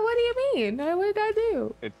 Dream. Like, what do you mean? What did I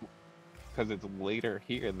do? It's because it's later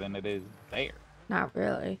here than it is there. Not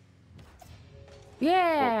really.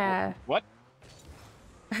 Yeah. What?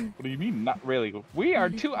 What do you mean? Not really. We are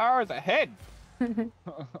 2 hours ahead.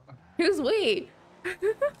 Who's we?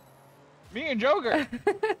 Me and Joker.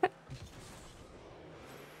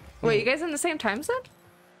 Wait, you guys in the same time zone?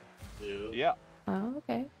 Yeah. Oh,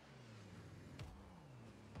 okay.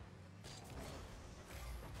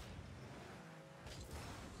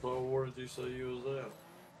 So where did you say you was at?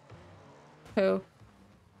 Who?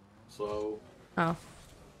 So Oh.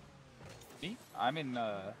 Me? I'm in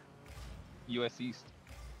U.S. East,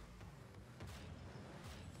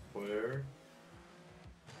 where?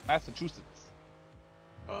 Massachusetts.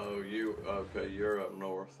 Oh, you okay? You're up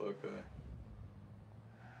north. Okay.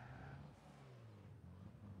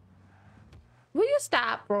 Will you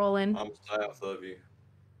stop rolling? I'm south of you.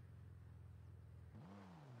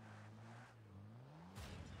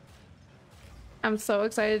 I'm so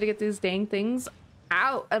excited to get these dang things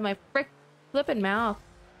out of my flipping mouth.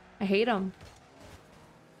 I hate them.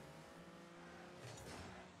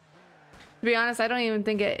 To be honest, I don't even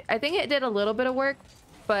think it... I think it did a little bit of work,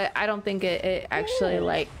 but I don't think it actually,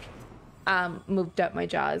 like, moved up my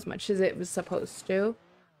jaw as much as it was supposed to.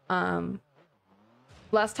 My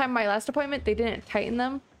last appointment, they didn't tighten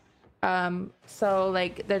them. So,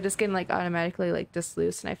 like, they're just getting, like, automatically, like, just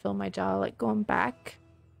loose, and I feel my jaw, like, going back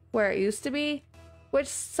where it used to be, which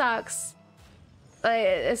sucks. Like,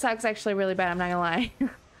 it sucks actually really bad, I'm not gonna lie.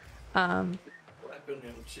 Slapping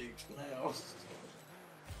them cheeks now.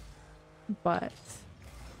 But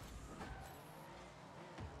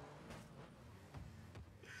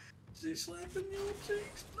She's slapping your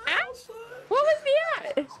cheeks now, Ow! son. what was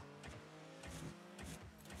that?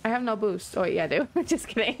 I have no boost. Oh, yeah, I do. Just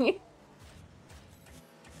kidding.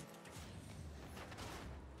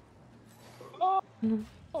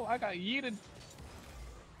 Oh, I got yeeted.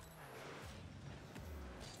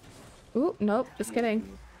 Ooh, nope. Just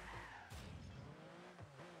kidding.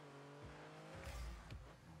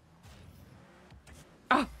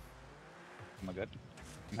 Oh, Oh my god.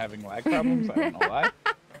 I'm having lag problems. I don't know why.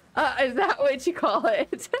 is that what you call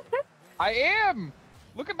it? I am!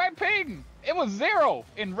 Look at my ping! It was 0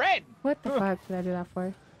 in red! What the fuck did I do that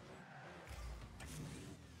for?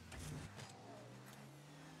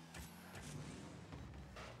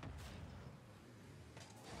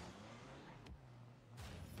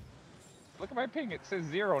 Look at my ping, it says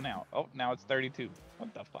 0 now. Oh, now it's 32.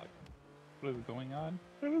 What the fuck? What is going on?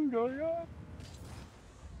 What is going on?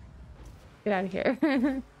 Get out of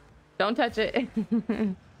here. Don't touch it.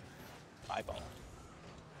 Eyeball.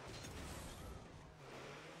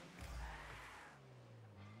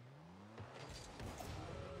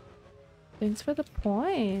 Thanks for the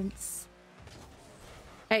points.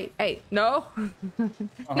 Hey, no.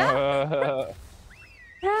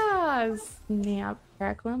 Ah, snap,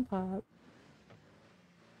 crackle, and pop.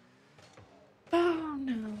 Oh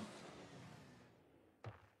no.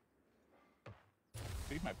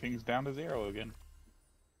 See, my ping's down to 0 again.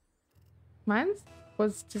 Mine's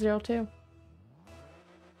was to 0 too.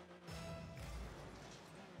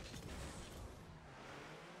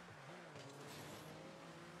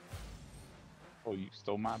 Oh, you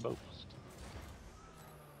stole my boast.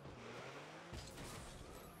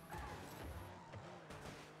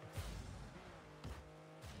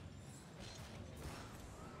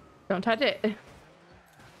 Don't touch it.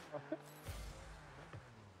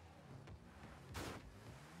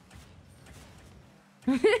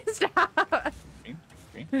 Stop.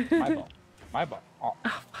 Green. My ball. My ball. Oh,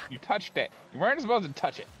 you touched it. You weren't supposed to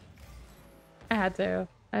touch it. I had to.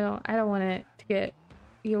 I don't want it to get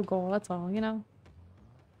field goal. That's all, you know.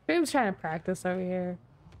 Dream's trying to practice over here.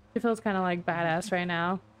 She feels kind of like badass right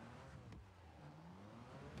now.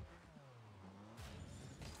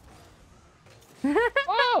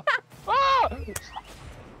 Oh! Oh!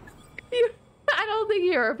 I don't think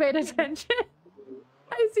you ever paid attention.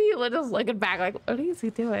 I see you just looking back like, what is he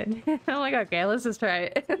doing? I'm like, okay, let's just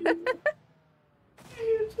try it.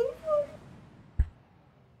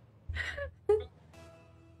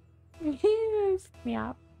 Yes.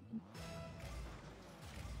 Yeah.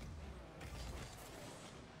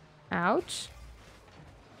 Ouch.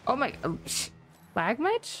 Oh my, lag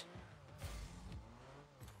much?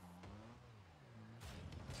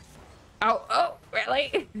 Oh,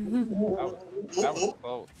 really? That was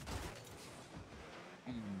close.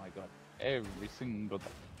 Oh my god. Every single time.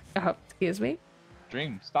 Oh, excuse me.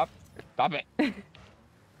 Dream, stop. Stop it.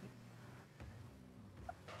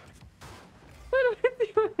 What am I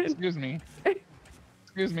doing? Excuse me.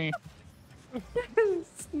 Excuse me.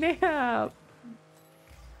 Snap.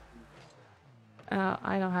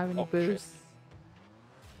 I don't have any Oh, shit. boosts.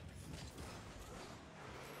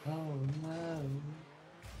 Oh no.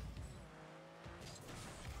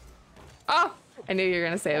 Oh, I knew you were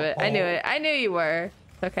gonna save it. I knew it. I knew you were.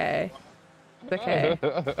 It's okay. It's okay.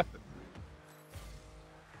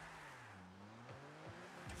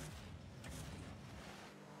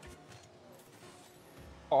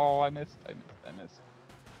 Oh, I missed.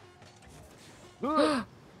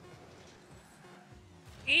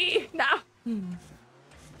 No.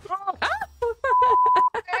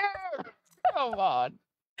 Come on.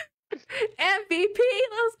 MVP,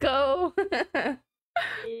 let's go.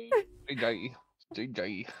 JJ.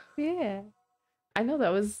 JJ. Yeah. I know that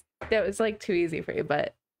was like too easy for you,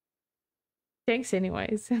 but thanks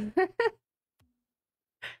anyways.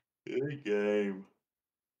 Good game.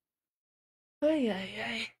 Ay, ay,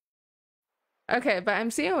 ay. Okay, but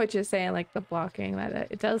I'm seeing what you're saying, like the blocking,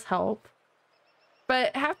 that it does help.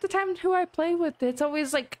 But half the time who I play with, it's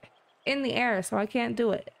always like in the air, so I can't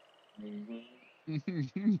do it.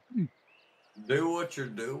 Do what you're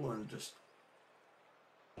doing. Just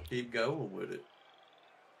keep going with it.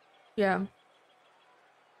 Yeah.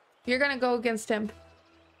 You're gonna go against him.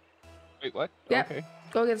 Wait, what? Yep. Okay.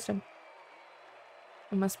 Go against him.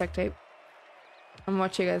 I'm gonna spectate. I'm gonna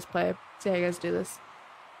watch you guys play. See how you guys do this.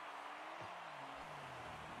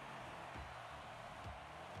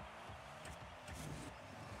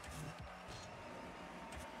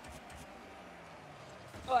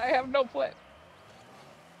 Oh, I have no flip.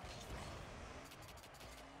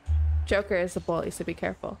 Joker is a bully, so be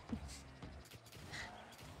careful.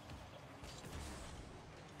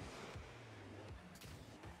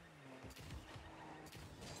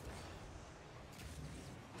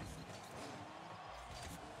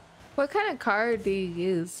 What kind of card do you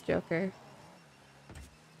use, Joker?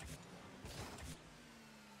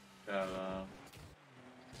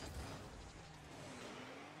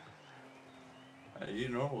 You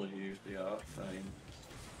normally use the octane.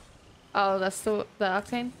 Oh, that's the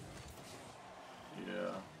octane?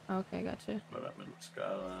 Yeah, Okay, gotcha. but I'm in the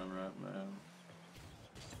skyline right now.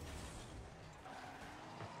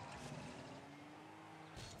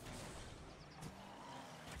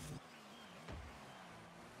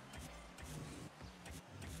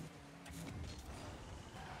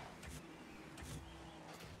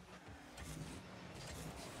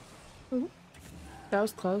 Ooh. That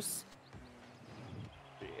was close.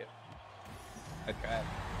 Yeah. I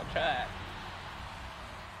tried.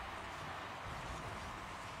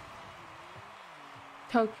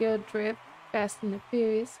 Tokyo Drift, Fast and the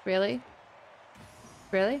Furious. Really?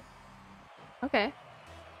 Really? Okay.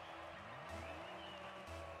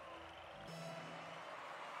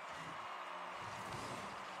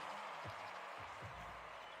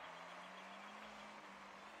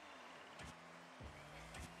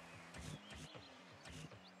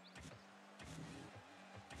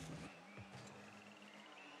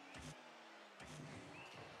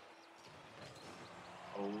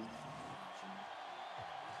 Oh.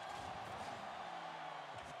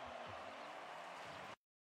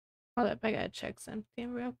 Hold up, I gotta check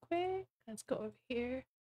something real quick. Let's go over here.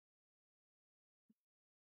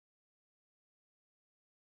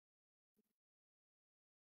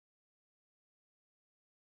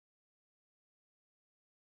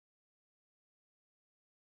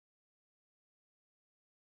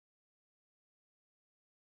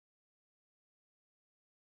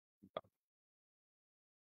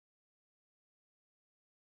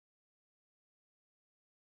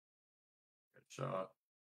 Good shot.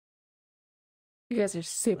 You guys are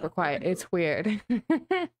super quiet. It's weird.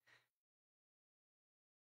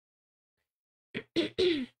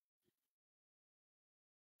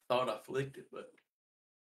 Thought I flicked it, but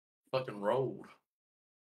fucking rolled.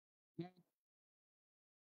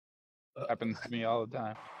 Happens to me all the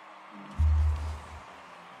time.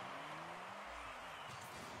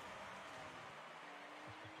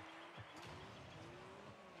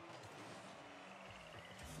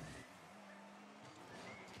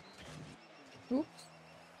 Oops.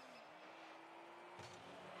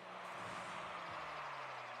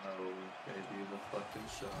 Oh, gave you the fucking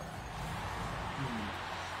shot.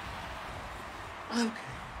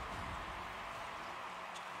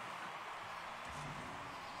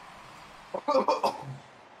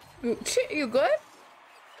 Okay. You good?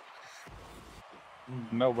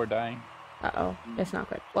 No, we're dying. Uh-oh. It's not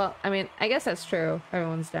good. Well, I mean, I guess that's true.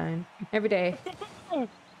 Everyone's dying. Every day.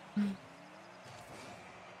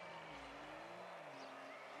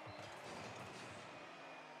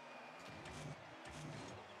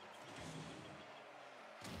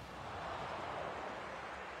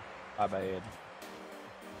 My bad.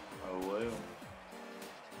 Oh well.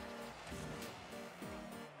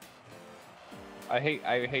 I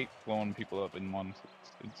hate blowing people up in ones.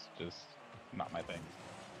 It's just not my thing.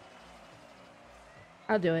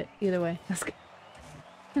 I'll do it either way. That's good.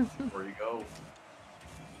 Where you go?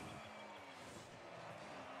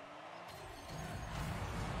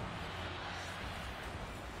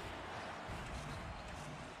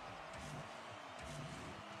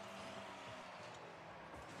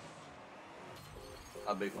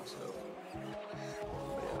 I beat myself.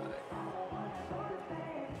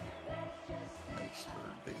 Mr.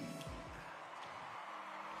 B.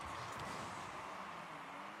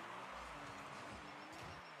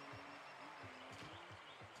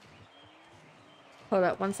 Hold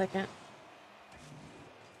up 1 second.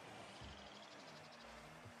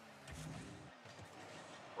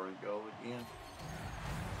 Where you go again?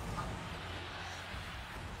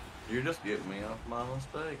 You're just getting me off my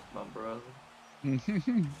mistakes, my brother.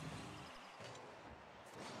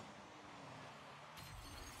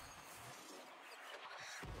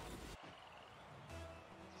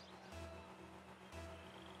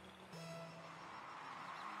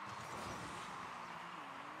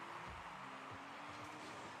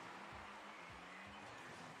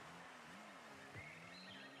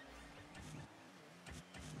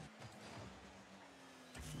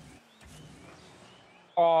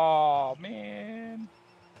 Oh man.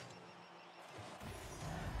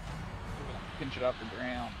 Pinch it off the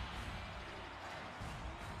ground.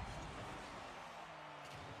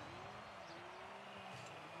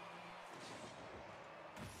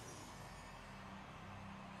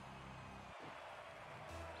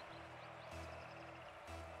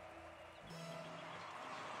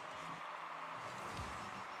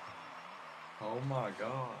 Oh my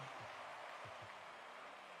god.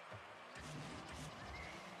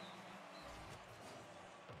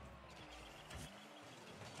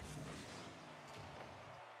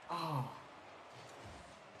 Oh.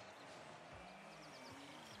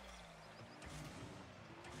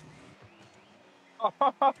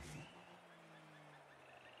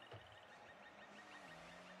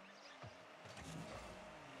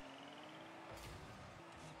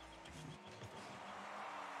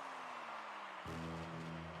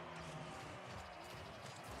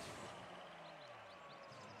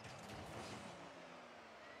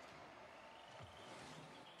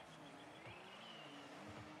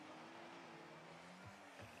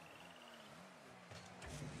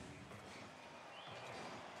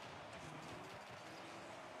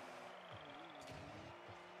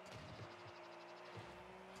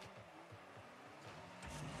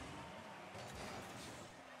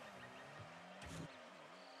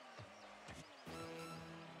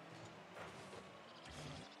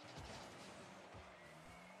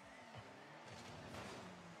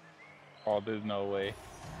 Oh, there's no way.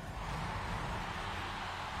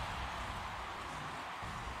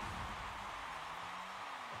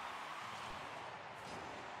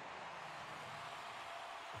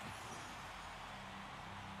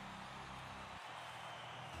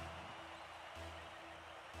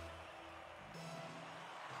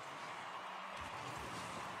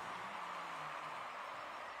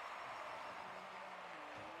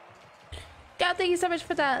 God, thank you so much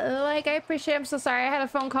for that. Like, I appreciate it. I'm so sorry. I had a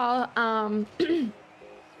phone call. My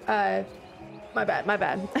bad, my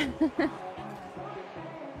bad.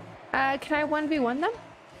 Can I 1v1 them?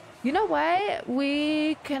 You know what?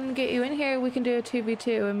 We can get you in here. We can do a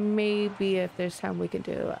 2v2, and maybe if there's time, we can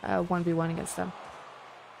do a 1v1 against them.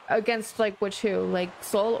 Against, like, which who? Like,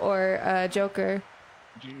 Soul or Joker?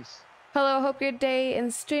 Jeez. Hello, hope your day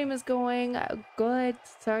and stream is going good.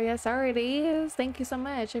 Sorry, yes, it is. Thank you so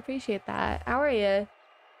much. I appreciate that. How are you?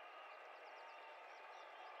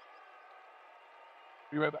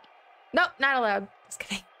 Be right back. Nope, not allowed. Just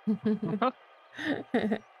kidding.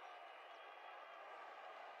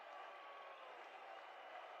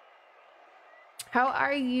 How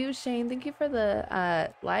are you, Shane? Thank you for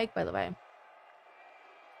the like, by the way.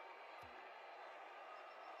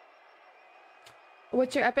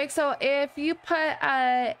 What's your epic? So if you put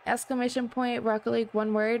exclamation point Rocket League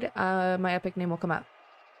one word, my epic name will come up.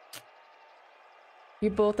 You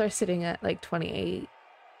both are sitting at like 28.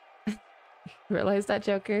 Realize that,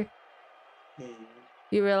 Joker?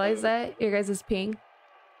 You realize that? Your guys is ping?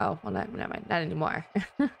 Oh, well, never mind. Not anymore.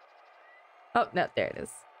 Oh, no, there it is.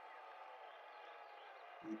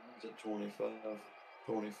 Is it 25,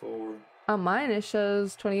 24? On mine, it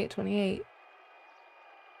shows 28, 28.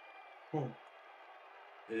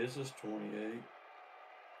 This is 28.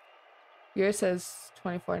 Yours says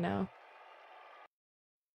 24 now.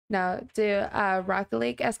 Now, do Rocket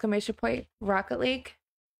League, exclamation point, Rocket League.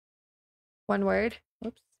 One word.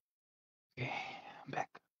 Whoops. Okay, I'm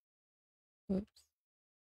back. Whoops.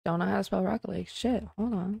 Don't know how to spell Rocket League. Shit.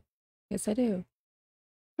 Hold on. Yes, I do.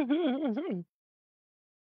 I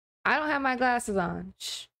don't have my glasses on.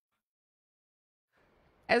 Shh.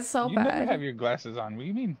 It's so You never bad. have your glasses on. What do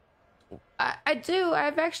you mean? I do.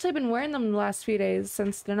 I've actually been wearing them the last few days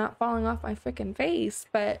since they're not falling off my freaking face.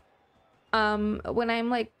 But when I'm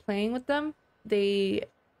like playing with them, they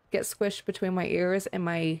get squished between my ears and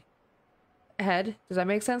my head. Does that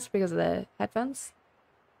make sense? Because of the headphones?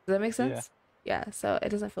 Does that make sense? Yeah, so it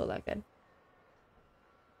doesn't feel that good.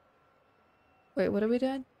 Wait, what are we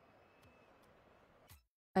doing?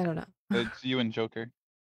 I don't know. It's you and Joker.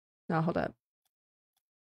 No, hold up.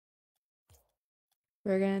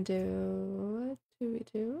 We're gonna do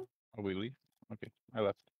 2v2. Oh, we leave? Okay, I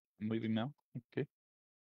left. I'm leaving now. Okay.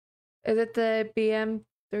 Is it the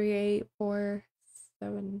BM3847?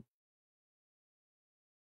 Is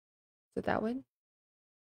it that one?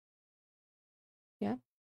 Yeah.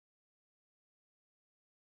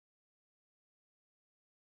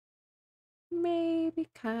 Maybe,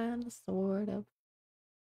 kind of, sort of.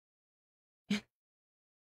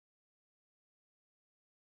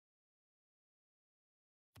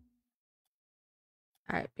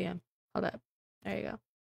 All right, BM. Hold up. There you go.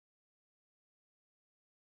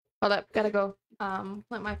 Hold up. Gotta go.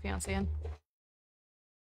 Let my fiance in.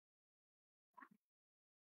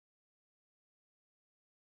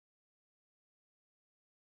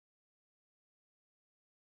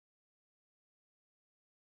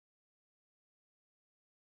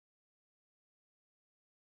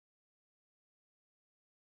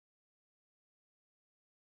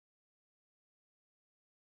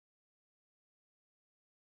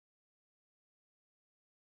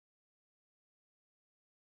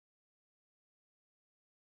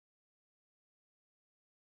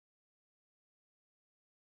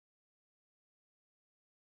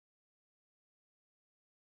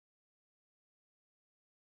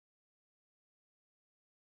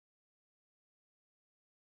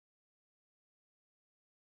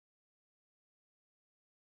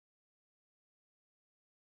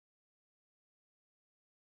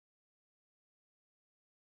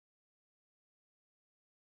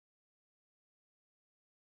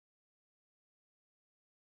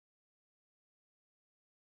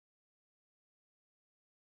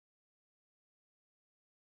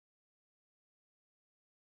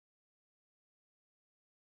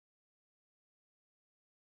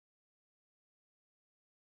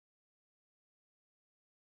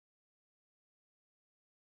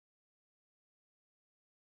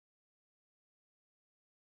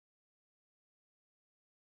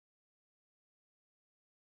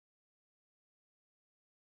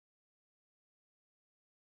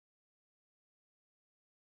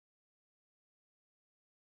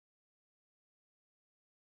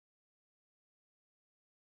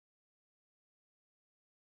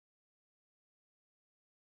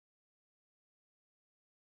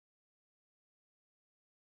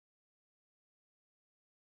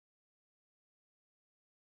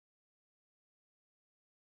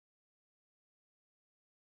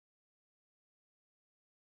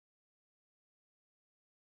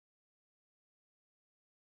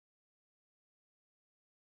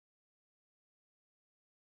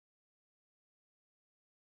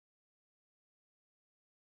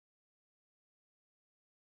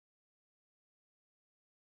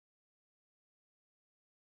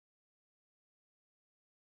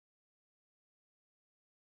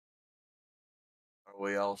 Are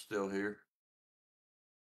we all still here?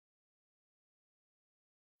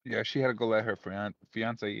 Yeah, she had to go let her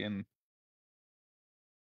fiance in.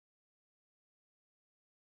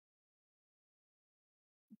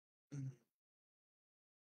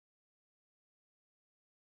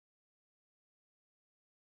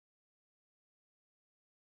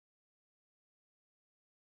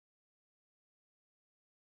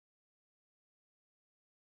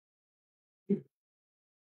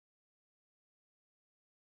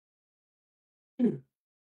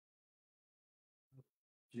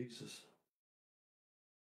 Jesus.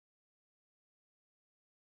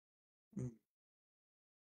 Mm.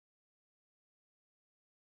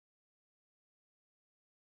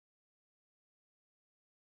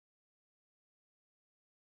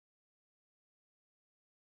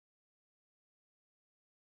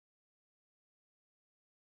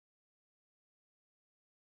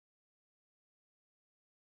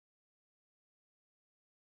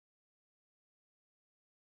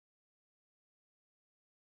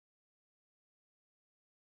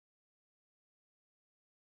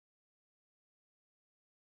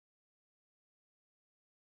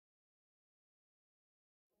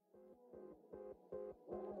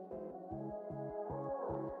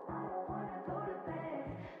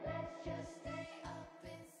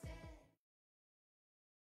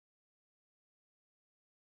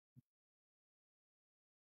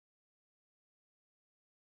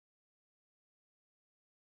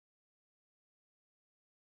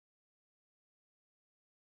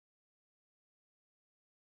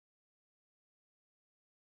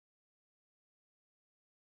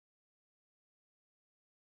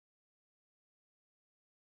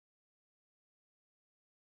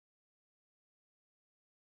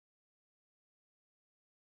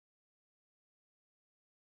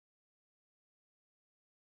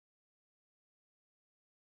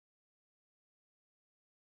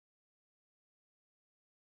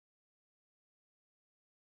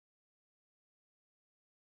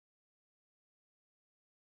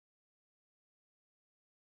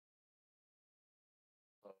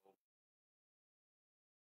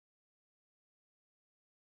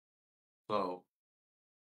 So,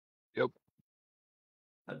 Yep.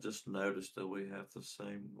 I just noticed that we have the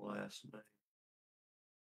same last name.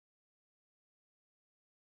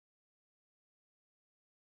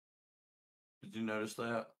 Did you notice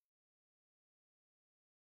that?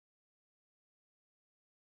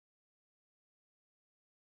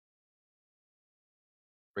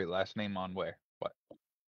 Wait, last name on where? What?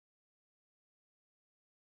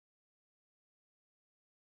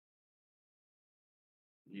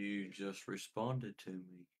 You just responded to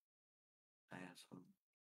me, asshole.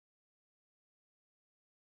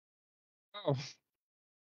 Oh.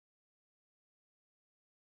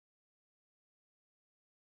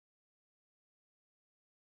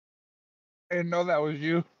 I didn't know that was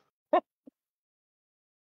you.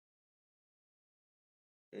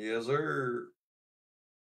 Yes, sir.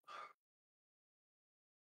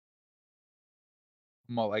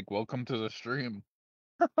 I'm all like, welcome to the stream.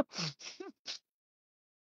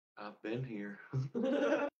 I've been here.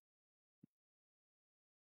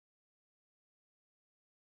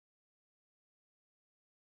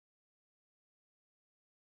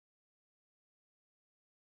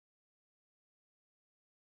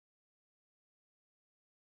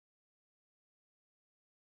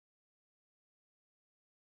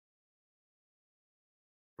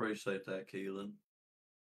 Appreciate that, Keelan.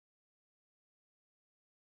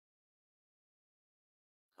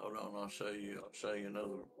 Hold on, I'll show you another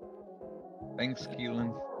one. Thanks,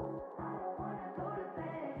 Keelan.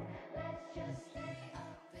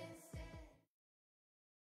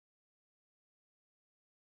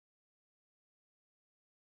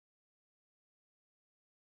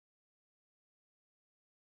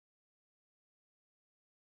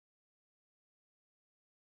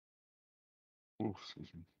 Oh, excuse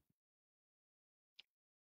me.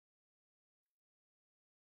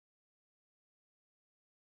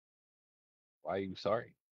 Why are you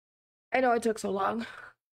sorry? I know it took so long.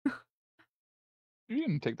 You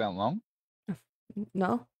didn't take that long.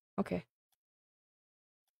 No? Okay.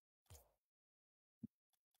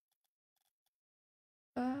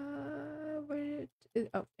 Where did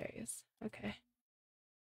oh, there he is. Okay.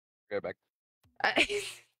 Get back.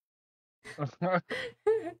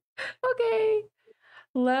 Okay.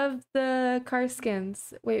 Love the car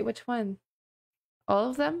skins. Wait, which one?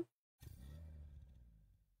 All of them?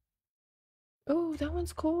 Oh, that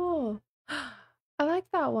one's cool. I like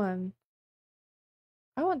that one.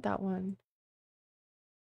 I want that one.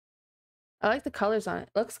 I like the colors on it.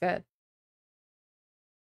 Looks good.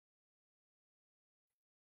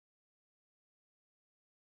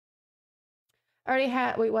 I already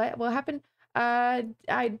had. Wait, what? What happened? I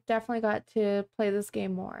definitely got to play this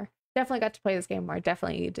game more. Definitely got to play this game more.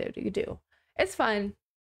 Definitely you do. You do. It's fun,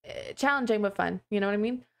 challenging but fun. You know what I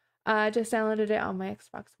mean? I just downloaded it on my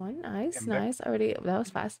Xbox One. Nice, Back. nice. Already, that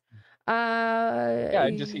was fast. Yeah,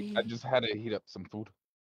 I just had to heat up some food.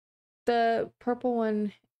 The purple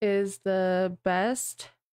one is the best.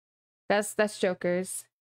 That's Joker's.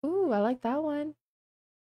 Ooh, I like that one.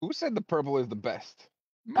 Who said the purple is the best?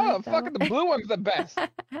 I like that Motherfucker, one. the blue one's the best.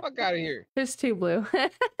 Fuck out of here. There's two blue.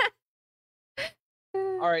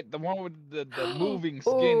 All right, the one with the moving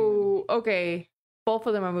skin. Oh, okay. Both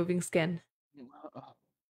of them are moving skin.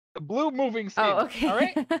 The blue moving skin. Oh, okay. All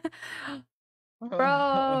right.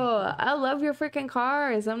 Bro, I love your freaking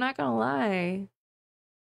cars. I'm not gonna lie.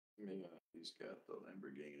 Yeah, he's got the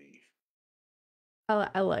Lamborghini.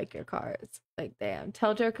 I like your cars. Like, damn.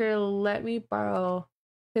 Tell Joker, let me borrow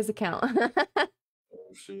his account.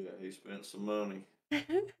 Oh shit, he spent some money.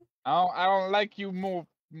 I don't like you more.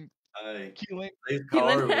 Hey, Keelan. these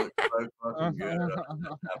cars look so fucking good. I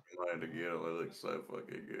have money to get them. They look so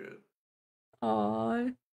fucking good. Aw,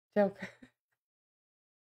 Joker.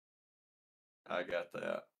 I got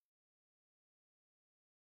that.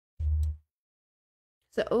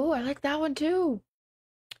 So, oh, I like that one too.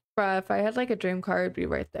 Bruh, if I had like a dream car, it'd be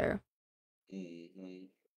right there. Mm-hmm.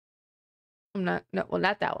 I'm not, no, well,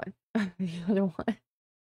 not that one. The other one.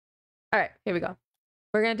 All right, here we go.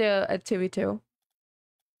 We're gonna do a 2v2.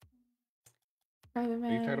 Are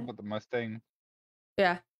you talking about the Mustang?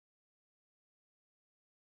 Yeah.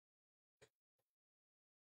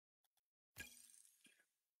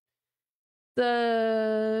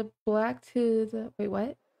 The black to the, wait,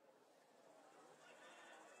 what?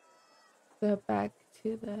 The back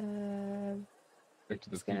to the, Back to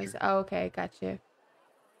the just gonna Future. say, oh, okay, got you.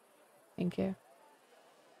 Thank you.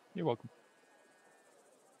 You're welcome.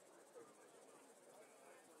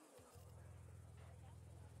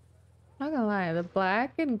 Not gonna lie, the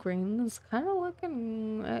black and green is kind of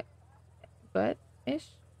looking good-ish.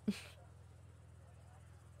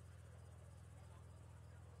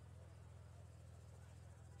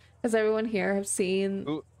 Has everyone here have seen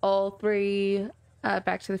Ooh. all three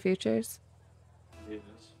Back to the Futures? Yes.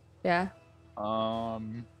 Yeah.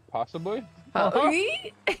 Possibly. Oh,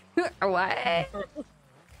 what?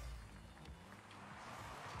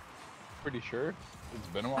 Pretty sure. It's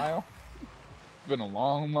been a while. It's been a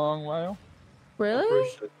long, long while. Really?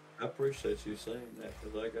 I appreciate you saying that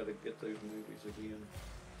because I got to get those movies again.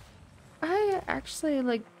 I actually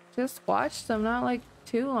like just watched them not like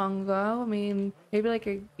too long ago. I mean, maybe like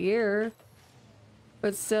a year.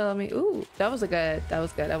 But still, I mean, ooh, that was good. I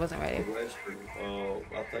wasn't ready. The Western,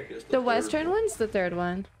 I think it's The third Western one. one's the third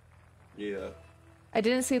one. Yeah. I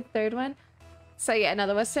didn't see the third one. So yeah, no,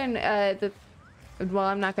 the Western, well,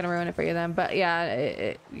 I'm not gonna ruin it for you then, but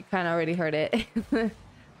yeah, you kind of already heard it.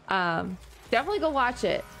 Definitely go watch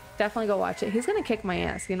it. Definitely go watch it. He's gonna kick my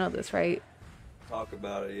ass. You know this, right? Talk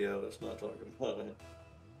about it. Yeah, let's not talk about it.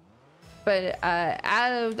 But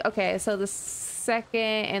okay, so the second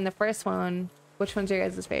and the first one, which one's your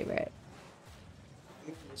guys' favorite?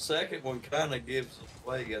 The second one kind of gives us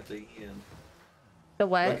away at the end The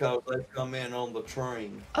what? because they come in on the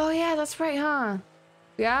train. Oh yeah, that's right, huh?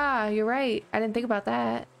 Yeah, you're right. I didn't think about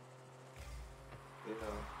that. Yeah.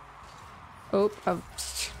 Oh, all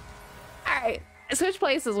right. Switch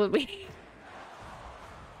places with me.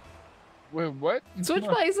 Wait, what? Switch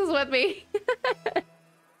places with me.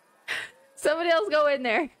 Somebody else go in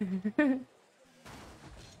there.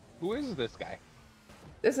 Who is this guy?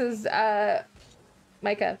 This is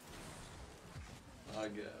Micah. I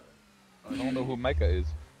got it. I don't know who Micah is.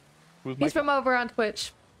 Who's Micah? He's from over on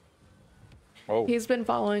Twitch. Oh, He's been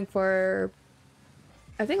following for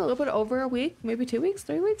I think a little bit over a week, maybe 2 weeks,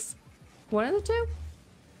 3 weeks. One of the two.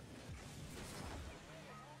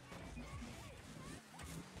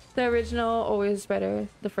 The original always better.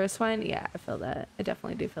 The first one, yeah, I feel that. I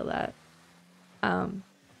definitely do feel that.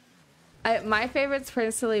 My favorites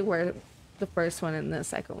personally were the first one and the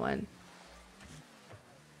second one.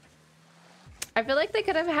 I feel like they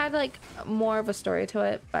could have had like more of a story to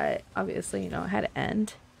it, but obviously, you know, it had to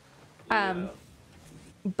end. Yeah.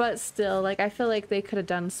 But still, like I feel like they could have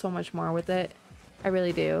done so much more with it. I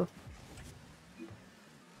really do.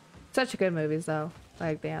 Such good movies though.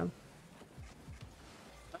 Like damn.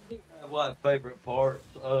 I think I have like favorite parts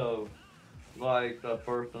of like the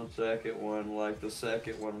first and second one. Like the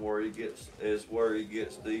second one where he gets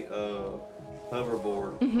the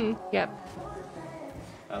hoverboard. Mm-hmm. Yep.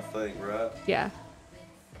 I think, right? Yeah.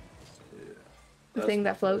 Yeah. The That's thing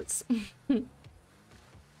my that floats.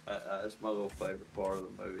 That's my little favorite part of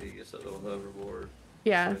the movie. He gets that little hoverboard.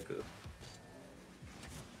 Yeah. So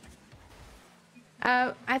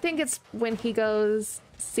cool. I think it's when he goes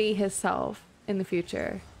see himself in the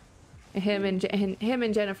future. Him and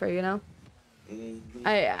Jennifer, you know. Mhm.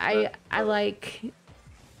 I like.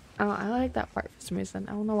 Oh, I like that part for some reason.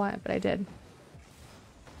 I don't know why, but I did.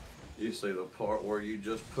 You see the part where you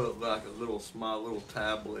just put like a little small little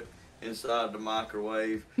tablet inside the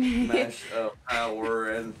microwave, mash up power,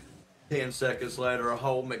 and 10 seconds later a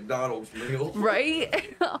whole McDonald's meal.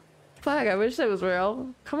 Right? Fuck! I wish it was real.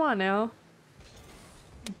 Come on now.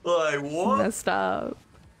 Like what? Messed up.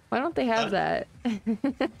 Why don't they have that?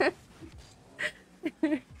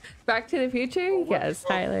 Back to the Future? Yes,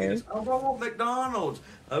 Tyler. I don't want McDonald's.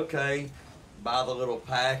 Okay, buy the little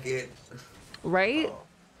packet. Right? Oh,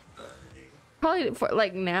 Probably for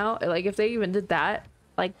like now, like if they even did that,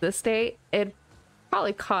 like this day, it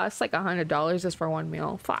probably costs like $100 just for one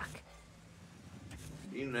meal. Fuck.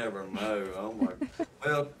 you never know. Oh my.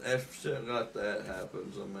 Well, if shit like that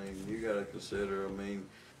happens, I mean, you gotta consider. I mean,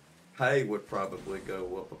 pay would probably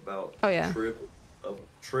go up about Oh, yeah.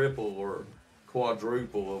 triple or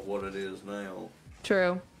quadruple of what it is now.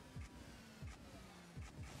 True.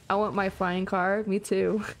 I want my flying car. Me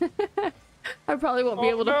too. I probably won't be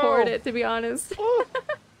able to no. afford it, to be honest.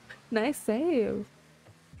 Nice save.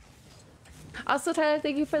 Also, Tyler,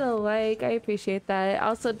 thank you for the like. I appreciate that.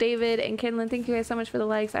 Also, David and Kinlan, thank you guys so much for the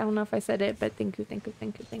likes. I don't know if I said it, but thank you, thank you,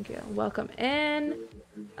 thank you, thank you. Welcome in.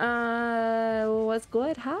 What's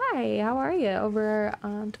good? Hi, how are you? Over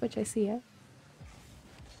on Twitch, I see you.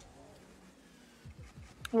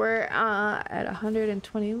 We're at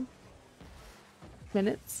 120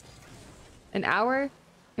 minutes. An hour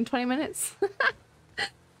and 20 minutes.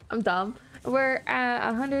 I'm dumb. We're at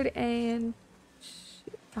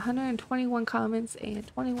 121 comments and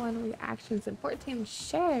 21 reactions and 14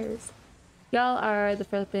 shares. Y'all are the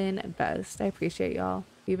flippin' best. I appreciate y'all,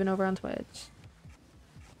 even over on Twitch.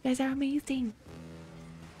 You guys are amazing.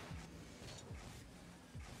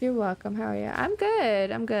 You're welcome. How are you? I'm good.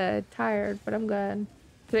 I'm good. Tired, but I'm good.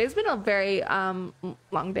 Today's been a very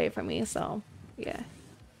long day for me, so yeah.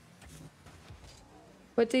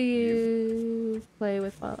 What do you play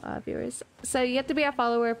with viewers? So you have to be a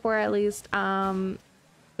follower for at least ooh,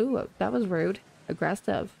 that was rude.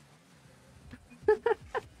 Aggressive.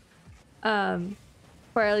 For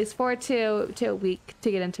at least 4 to a week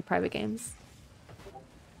to get into private games.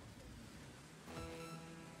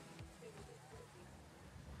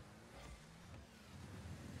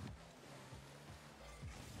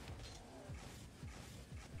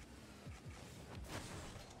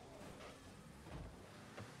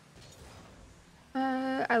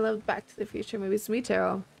 I love Back to the Future movies. Me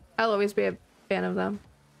too. I'll always be a fan of them.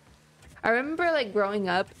 I remember like growing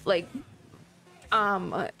up, like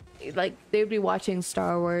they'd be watching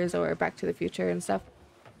Star Wars or Back to the Future and stuff.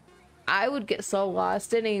 I would get so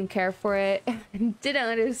lost, didn't even care for it, didn't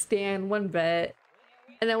understand one bit.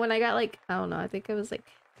 And then when I got like, I don't know, I think it was like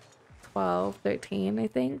 12, 13, I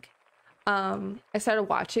think. I started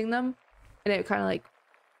watching them and it kind of like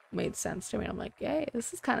made sense to me. I'm like, yay,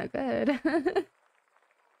 this is kind of good.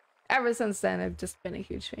 Ever since then, I've just been a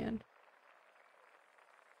huge fan.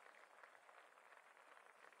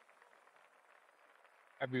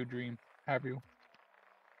 Have you dreamed? Have you?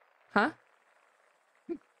 Huh?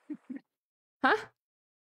 Huh?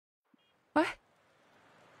 What?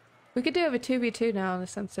 We could do a 2v2 now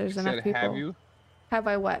since there's enough Said, people. have you Have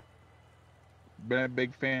I what? been a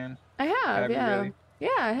big fan? I have, Have you yeah. really? Yeah,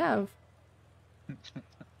 I have.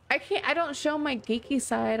 I don't show my geeky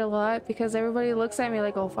side a lot because everybody looks at me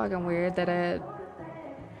like, oh, fucking weird that they're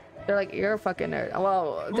like, you're a fucking nerd.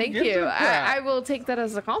 Well, thank gives you. a crap? I will take that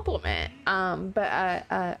as a compliment. But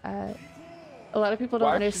a lot of people don't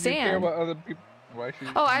Why understand. should you care what other people? Why should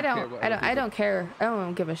Oh, you I care don't. what I other don't. I people- don't care. I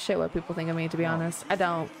don't give a shit what people think of me. To be honest, I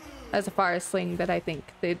don't. As far as sling that I think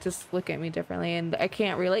they just look at me differently, and I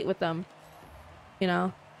can't relate with them. You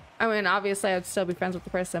know, I mean, obviously, I'd still be friends with the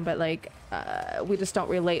person, but like, we just don't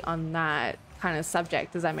relate on that kind of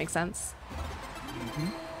subject. Does that make sense? Mm-hmm.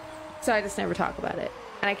 So I just never talk about it,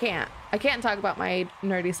 and I can't. I can't talk about my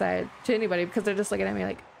nerdy side to anybody because they're just looking at me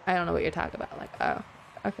like, I don't know what you're talking about. Like, oh,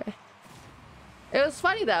 okay. It was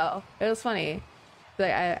funny though. It was funny.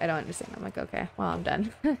 Like, I don't understand. I'm like, okay, well, I'm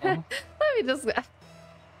done. Uh-huh.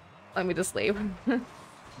 Let me just leave.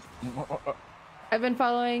 I've been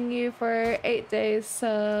following you for 8 days,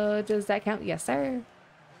 so does that count? Yes, sir.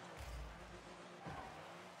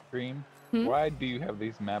 Dream. Hmm? Why do you have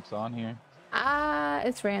these maps on here?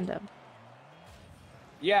 It's random.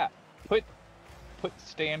 Yeah, put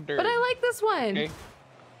standard. But I like this one. Okay?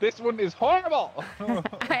 This one is horrible.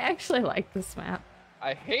 I actually like this map.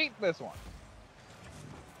 I hate this one.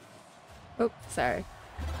 Oh, sorry.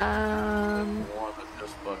 One that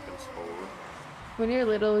just fucking scored. When you're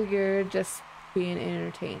little, you're just being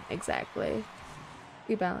entertained. Exactly.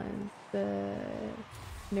 You balance the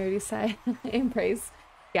nerdy side in praise.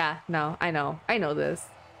 Yeah, no, I know this.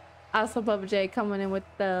 Also, Bubba J coming in with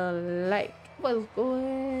the like. Was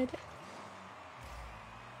good.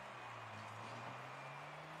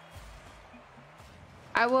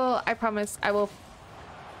 I promise, I will.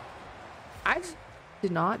 I just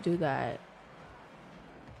did not do that.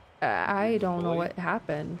 I don't know Bully? what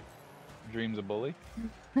happened. Dream's a bully.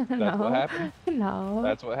 No. That's what happened. No.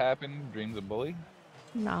 That's what happened. Dream's a bully.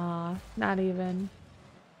 Nah, not even.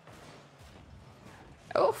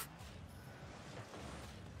 Oof.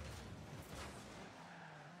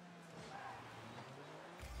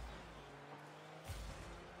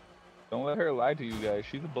 Don't let her lie to you guys.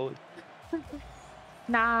 She's a bully.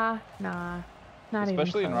 Nah, not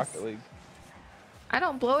Especially even in close. Rocket League. I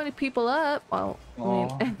don't blow any people up. Well, I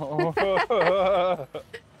mean, Oh.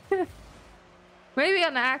 maybe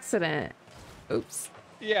on accident. Oops.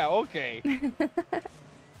 Yeah, okay.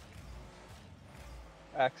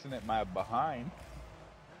 Accident my behind.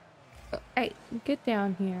 Hey, get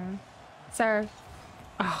down here, sir.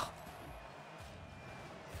 Oh.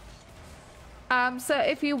 So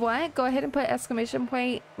if you want, go ahead and put exclamation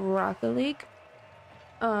point Rocket League.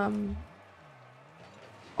 All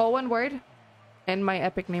one word, and my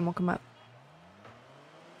epic name will come up.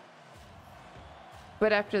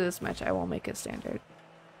 But after this match, I will make it standard.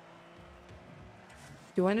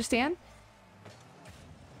 Do you understand?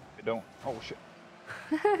 I don't. Oh shit.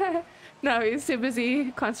 No, he's too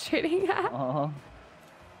busy concentrating. Not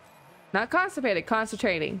constipated,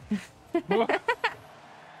 concentrating.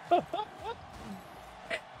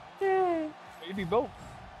 Maybe both.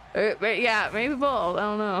 Yeah, maybe both. I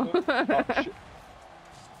don't know. Oh shit.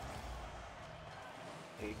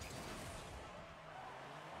 Egg.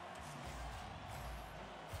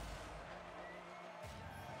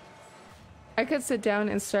 I could sit down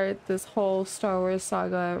and start this whole Star Wars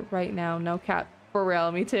saga right now. No cap. For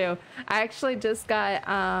real, me too. I actually just got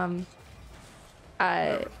I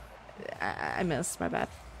missed, my bad.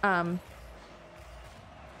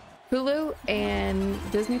 Hulu and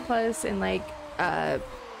Disney Plus and like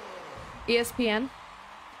ESPN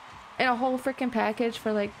and a whole freaking package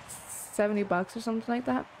for like $70 or something like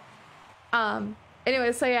that.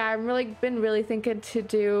 Anyway, so yeah, I'm been really thinking to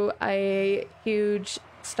do a huge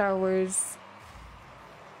Star Wars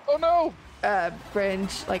Oh no!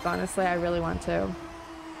 binge. Like, honestly, I really want to.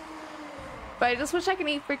 But I just wish I could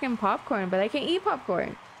eat freaking popcorn, but I can't eat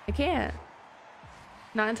popcorn. I can't.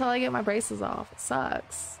 Not until I get my braces off. It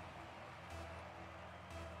sucks.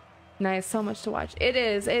 Nice, so much to watch. It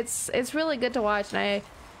is. It's really good to watch, and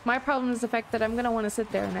my problem is the fact that I'm gonna want to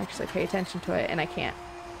sit there and actually pay attention to it, and I can't.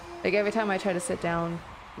 Like, every time I try to sit down,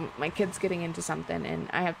 my kid's getting into something, and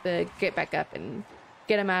I have to get back up and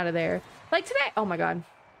get him out of there. Like today, oh my god.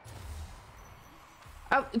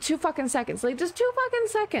 2 fucking seconds. Like, just 2 fucking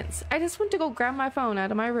seconds. I just went to go grab my phone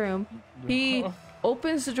out of my room. He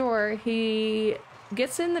opens the drawer. He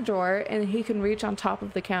gets in the drawer, and he can reach on top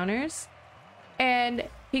of the counters. And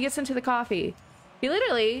he gets into the coffee. He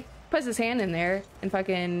literally puts his hand in there and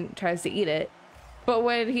fucking tries to eat it. But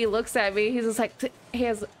when he looks at me, he's just like, he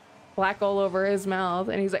has black all over his mouth.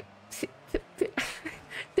 And he's like,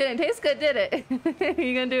 didn't taste good, did it?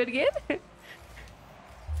 You gonna do it again?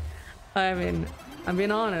 I mean, I'm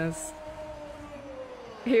being honest.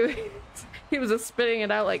 He was just spitting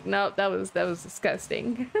it out like, nope, that was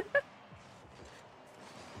disgusting.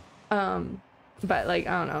 But like,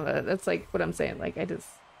 I don't know, that's like what I'm saying. Like, I just,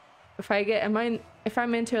 if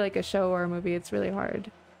I'm into like a show or a movie, it's really hard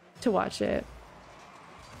to watch it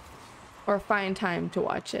or find time to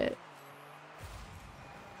watch it.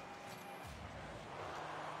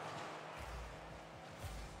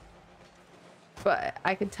 But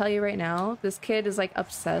I can tell you right now, this kid is like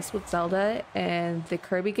obsessed with Zelda and the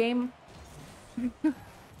Kirby game.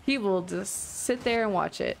 He will just sit there and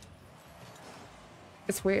watch it.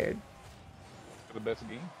 It's weird. The best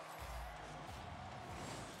game.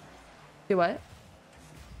 Do what?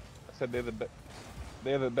 I said they're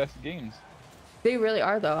the best games. They really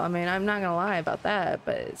are, though. I mean, I'm not gonna lie about that,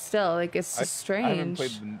 but still, like, it's just strange.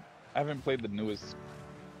 I haven't played the newest.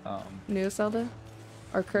 New Zelda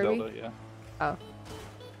or Kirby? Zelda, yeah. Oh.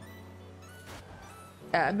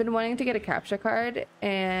 Yeah, I've been wanting to get a capture card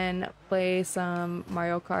and play some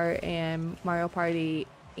Mario Kart and Mario Party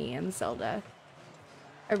and Zelda.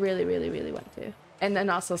 I really, really, really want to. And then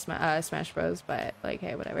also Smash Bros, but like,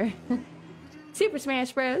 hey, whatever. Super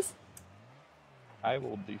Smash Bros. I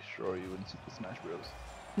will destroy you in Super Smash Bros.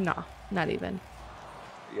 No, not even.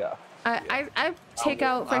 Yeah. I take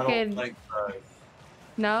out freaking. So.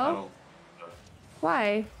 No?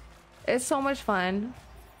 Why? It's so much fun.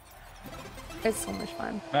 It's so much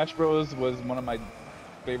fun. Smash Bros was one of my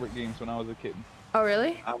favorite games when I was a kid. Oh,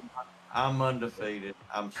 really? I'm undefeated.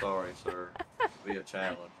 I'm sorry, sir. Be a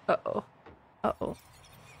challenge. Uh-oh. Uh-oh.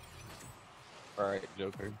 Alright,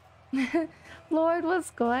 Joker. Lord, what's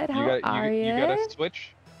good? How are you? You got a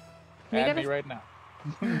Switch? Add me right now.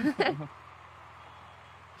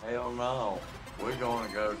 Hell no. We're going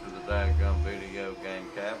to go to the dadgum video game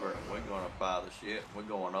cavern and we're going to buy the shit. We're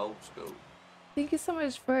going old school. Thank you so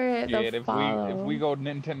much for the follow. If we go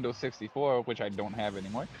Nintendo 64, which I don't have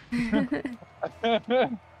anymore.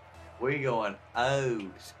 We going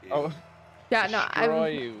old school. Oh, yeah, no, I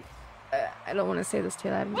don't want to say this too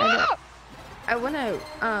loud. I want to,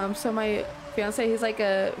 so my fiance, he's like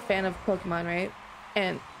a fan of Pokemon, right?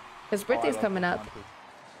 And his birthday's coming up.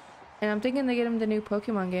 And I'm thinking to get him the new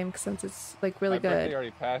Pokemon game since it's like really good. My birthday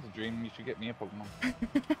already passed, Dream. You should get me a Pokemon.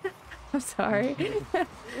 I'm sorry.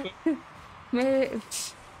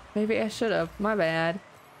 Maybe I should have. My bad.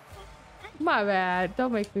 My bad.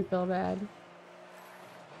 Don't make me feel bad.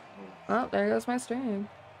 Oh, there goes my stream.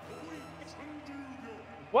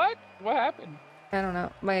 What? What happened? I don't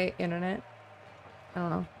know. My internet. I don't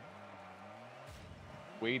know.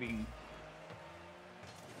 Waiting.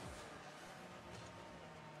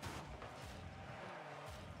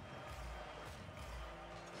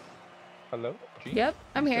 Hello? G? Yep,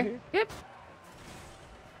 I'm You still here. Yep.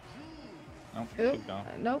 Nope, Oop. she's gone.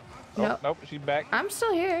 Nope. Oh, Nope. nope, she's back. I'm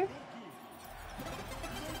still here.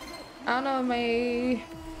 I don't know, my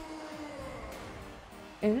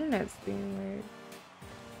internet's being weird.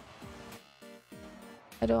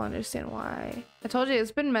 I don't understand why. I told you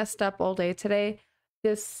it's been messed up all day today.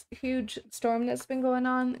 This huge storm that's been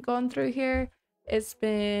going through here, it's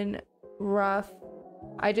been rough.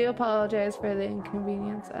 I do apologize for the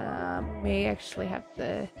inconvenience. May actually have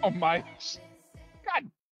to. Oh my.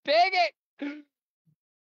 God dang it!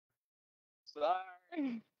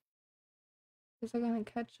 Sorry. Is it gonna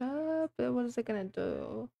catch up? What is it gonna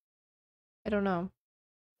do? I don't know.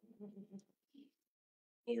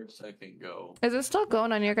 Second goal. Is it still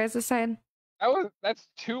going on your guys' side? That's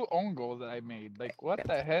 2 own goals that I made. Like, what Good.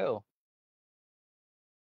 the hell?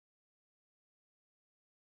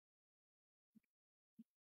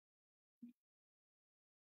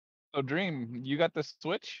 So Dream, you got the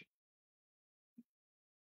Switch?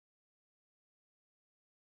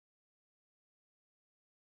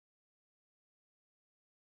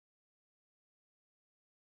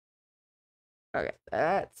 Okay,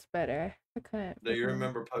 that's better. I couldn't. Do you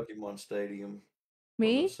remember Pokemon Stadium?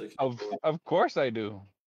 Me? Of course I do.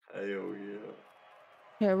 Hell yeah.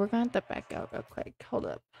 Here, we're gonna have to back out real quick. Hold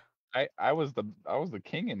up. I was the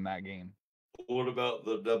king in that game. What about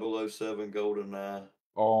the 007 GoldenEye?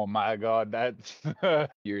 Oh my god, that's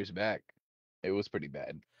years back. It was pretty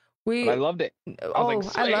bad. We. But I loved it. Oh,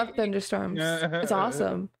 like, I love "Sweet." thunderstorms. It's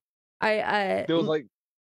awesome. I. There was like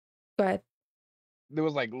Go ahead. there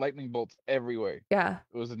was like lightning bolts everywhere. Yeah.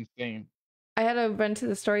 It was insane. I had to run to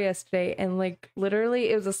the store yesterday, and like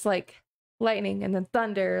literally, it was just like lightning and then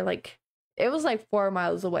thunder. Like it was like 4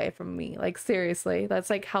 miles away from me. Like seriously, that's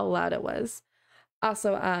like how loud it was.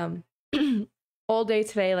 Also, all day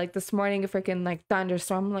today, like this morning, a freaking like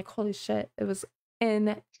thunderstorm. I'm like, holy shit! It was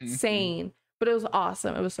insane, but it was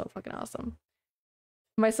awesome. It was so fucking awesome.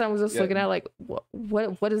 My son was just looking at it like,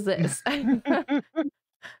 what is this? I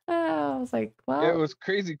was like, well, It was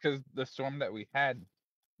crazy because the storm that we had,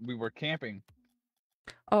 we were camping.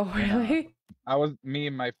 oh really? Me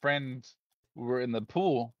and my friends were in the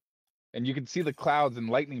pool, and you could see the clouds and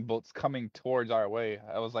lightning bolts coming towards our way.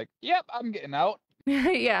 I was like, "Yep, I'm getting out."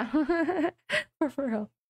 Yeah, for real.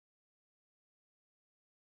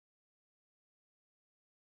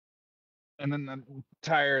 And then the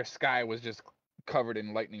entire sky was just covered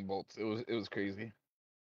in lightning bolts. It was crazy.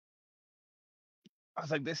 I was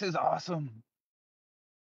like, "This is awesome."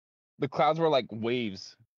 The clouds were like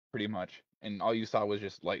waves, pretty much, and all you saw was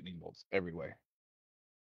just lightning bolts everywhere.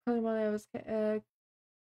 Probably while I was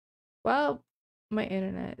well, my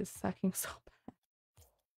internet is sucking so bad.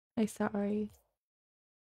 I'm sorry.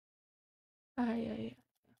 Yeah.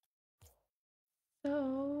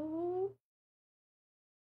 So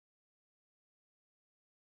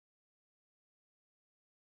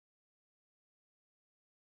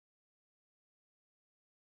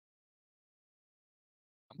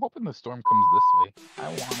I'm hoping the storm comes this way. I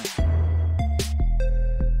want it.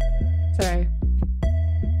 sorry.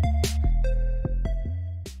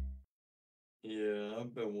 Yeah,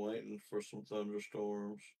 I've been waiting for some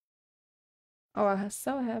thunderstorms. Oh,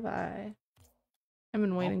 so have I. I've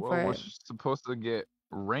been waiting well, for we're it. supposed to get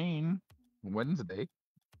rain Wednesday.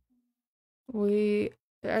 We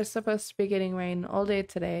are supposed to be getting rain all day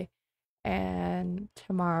today and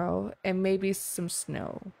tomorrow, and maybe some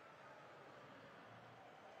snow.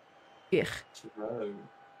 Ugh. Snow.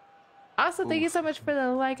 Also, thank you so much for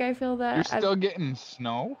the like. I feel that You're still getting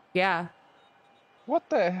snow? yeah. What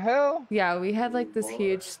the hell? Yeah, we had like this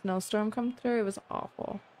huge snowstorm come through. It was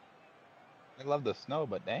awful. I love the snow,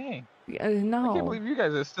 but dang. Yeah, I can't no, believe you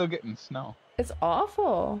guys are still getting snow. it's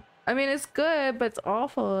awful. I mean, it's good, but it's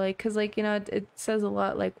awful. Like, cause like you know, it says a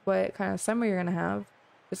lot like what kind of summer you're gonna have.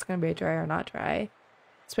 If it's gonna be dry or not dry,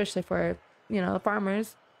 especially for the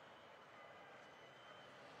farmers.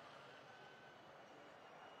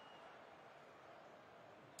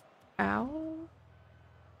 Ow.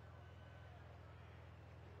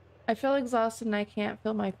 I feel exhausted and I can't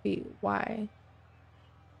feel my feet. Why?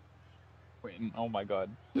 Wait, oh my god,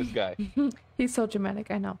 this guy. He's so dramatic,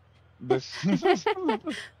 I know. This.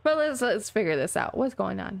 But let's figure this out. What's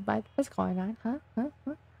going on, bud? What's going on? Huh?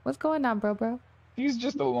 What's going on, bro? He's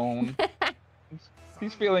just alone.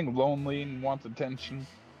 He's feeling lonely and wants attention.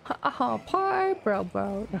 Oh, poor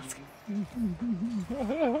bro.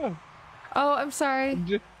 Oh, I'm sorry.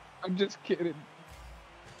 I'm just kidding.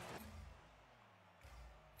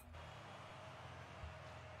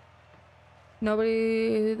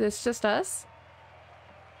 Nobody. It's just us.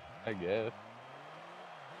 I guess.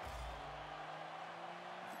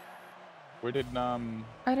 Where did I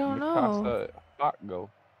don't know. Mikasa Hot go?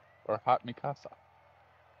 Or Hot Mikasa?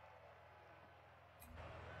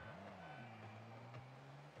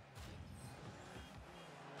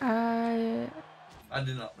 I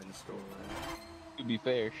did not mean to scroll that. To be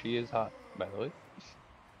fair, she is hot, by the way.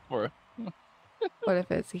 For What if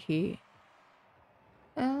it's he?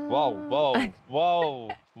 whoa,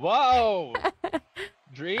 whoa!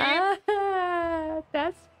 Dream?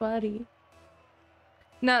 That's funny.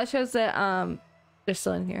 No, it shows that they're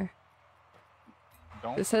still in here.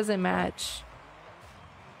 This doesn't match.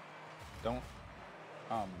 Don't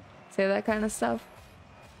Say that kind of stuff.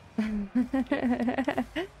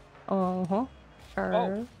 Uh-huh.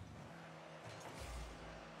 Sure.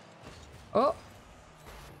 Oh.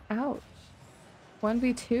 Ouch.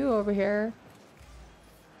 1v2 over here.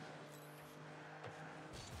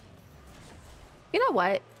 You know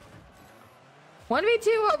what?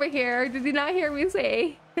 1v2 over here. Did you not hear me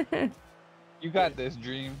say? You got this,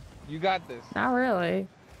 Dream. You got this. Not really.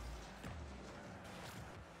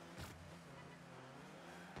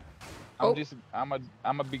 I'm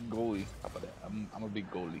a big goalie. How about that? I'm a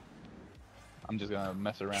big goalie. I'm just gonna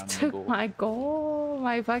mess around in the goal. My goal,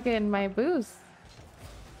 my boost.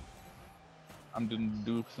 I'm gonna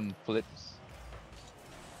do some flips.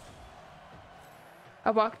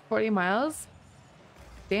 I walked 40 miles.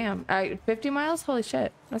 Damn, 50 miles? Holy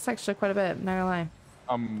shit. That's actually quite a bit, not gonna lie.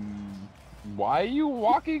 Why are you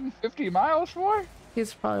walking 50 miles for?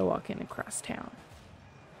 He's probably walking across town.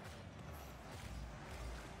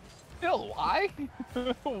 Still, why?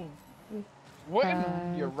 What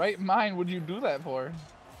in your right mind would you do that for?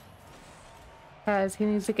 Because he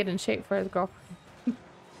needs to get in shape for his girlfriend.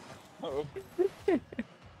 Uh-oh.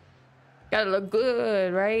 Gotta look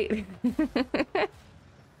good, right?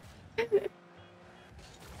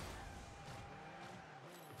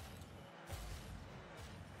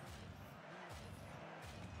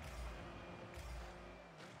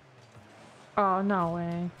 Oh, no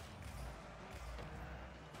way.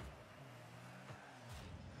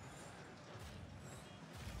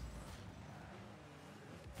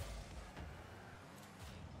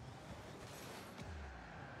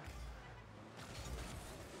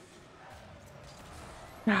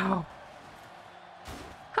 No.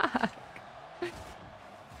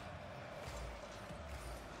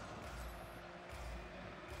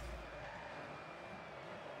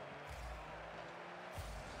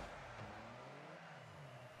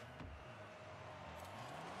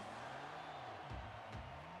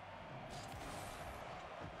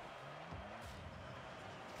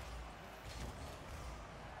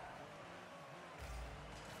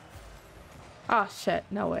 Oh shit,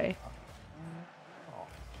 no way. Oh,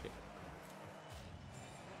 shit.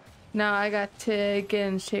 No, I got to get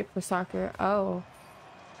in shape for soccer. Oh.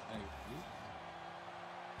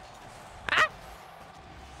 Ah!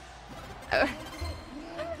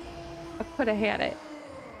 I could have had it.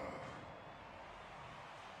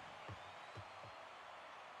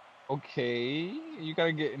 Okay, you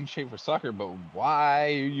gotta get in shape for soccer, but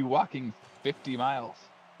why are you walking 50 miles?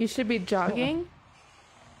 You should be jogging.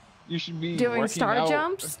 You should be doing working star out.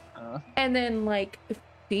 jumps and then like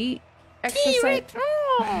feet exercise.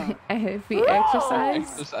 Feet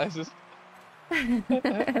exercise. Exercises.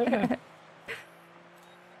 I'm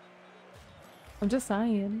just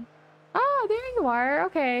saying. Oh, there you are.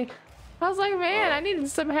 Okay. I was like, man, I needed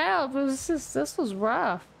some help. It was just, this was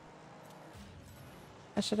rough.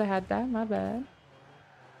 I should have had that. My bad.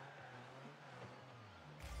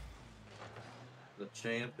 The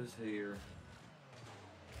champ is here.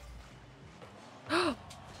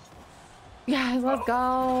 Yeah, let's go.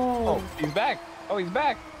 Oh, he's back. Oh, he's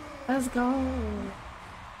back. Let's go.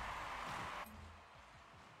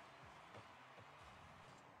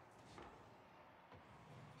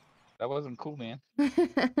 That wasn't cool, man.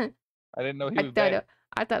 I didn't know he was back.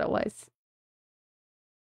 I thought it was.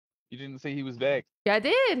 You didn't say he was back. Yeah, I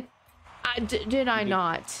did. Did I did.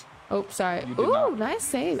 not? Oh, sorry. You did Ooh, not. nice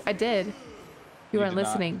save. I did. You weren't did not.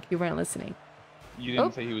 listening. You weren't listening. You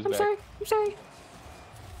didn't say he was I'm back. sorry. I'm sorry.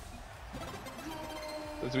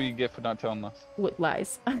 That's what you get for not telling us. With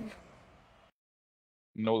lies.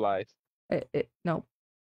 No lies. No.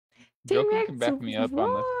 Joker T-Rex can back me up on this.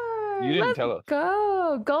 roar. You didn't Let's tell us.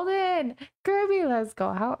 Go. Golden. Kirby, let's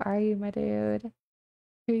go. How are you, my dude?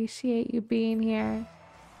 Appreciate you being here.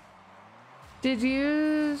 Did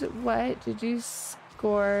you... What? Did you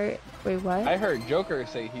score. Wait, what? I heard Joker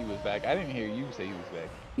say he was back. I didn't hear you say he was back.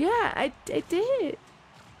 Yeah, I did.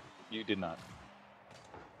 You did not.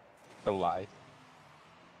 A lie.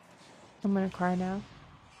 I'm gonna cry now.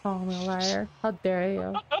 Oh, I'm a liar. How dare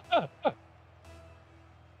you?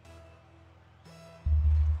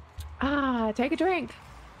 Ah, take a drink.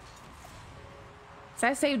 So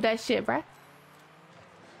I saved that shit, bruh.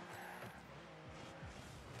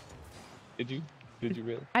 Did you? Did you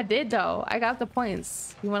really? I did though. I got the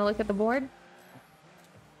points. You want to look at the board?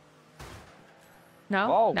 No,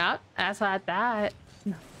 Whoa. no, that's what I thought.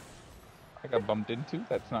 I got bumped into.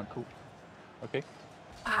 That's not cool. Okay.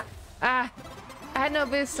 I had no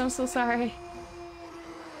boost. I'm so sorry.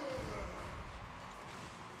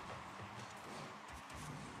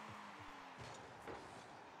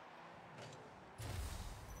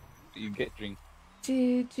 You get drink.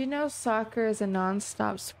 Did you know soccer is a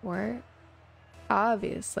non-stop sport?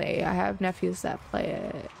 Obviously, I have nephews that play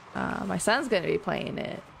it. My son's gonna be playing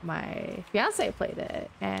it. My fiance played it,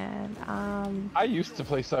 and I used to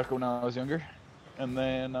play soccer when I was younger, and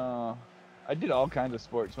then I did all kinds of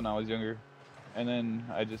sports when I was younger, and then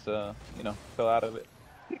I just you know, fell out of it.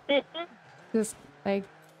 just like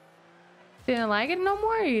didn't like it no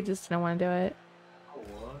more. Or you just didn't want to do it.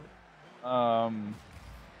 What?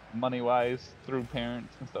 Money wise, through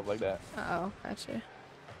parents and stuff like that. Oh, gotcha.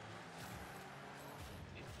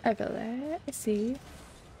 I feel that. I see.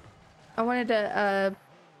 I wanted to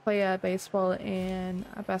play baseball and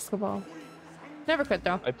basketball. Never could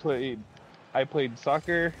though. I played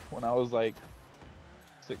soccer when I was like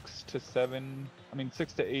 6 to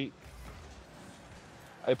 8.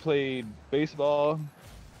 I played baseball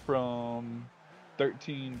from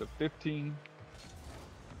 13 to 15.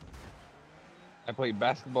 I played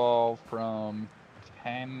basketball from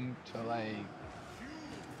 10 to like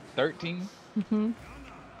 13. Mm-hmm.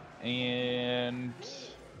 And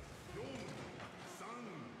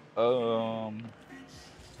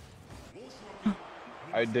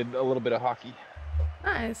I did a little bit of hockey,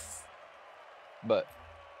 Nice. but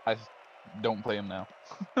I don't play them now.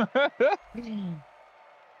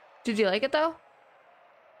 Did you like it though?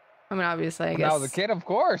 I mean, obviously, I When guess. I was a kid, of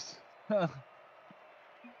course.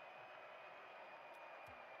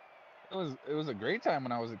 It was a great time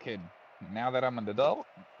when I was a kid. Now that I'm an adult,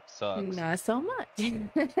 it sucks. Not so much.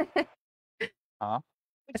 Huh?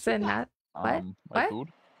 I said not. What? My What? food?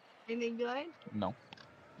 Anything good? No.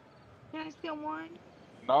 Can I steal one?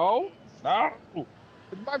 No. No.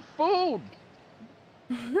 It's my food.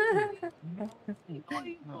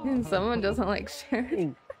 Someone doesn't like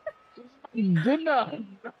sharing. Dinner.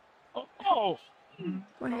 Oh.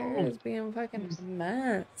 My hair is being fucking a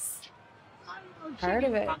mess. I Tired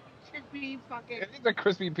of it. Should be fucking. It is a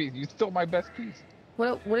crispy piece. You stole my best piece.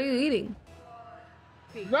 What are you eating?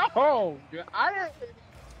 No. I didn't.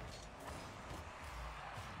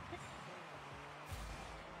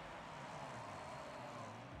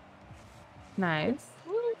 Nice.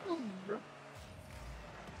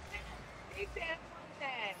 Take that one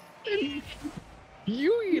that.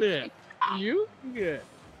 You eat it. You eat it.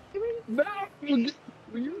 No. You.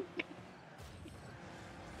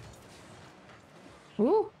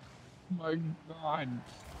 Ooh. My God.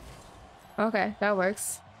 Okay, that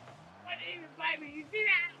works. Why didn't you invite me? You see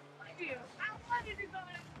that? I you. I wanted to go.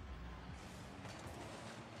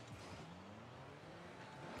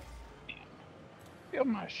 Feel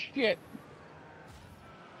my shit.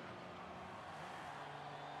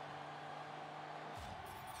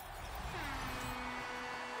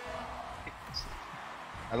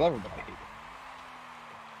 I love it, but I hate it.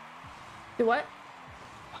 Do what?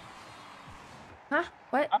 Huh?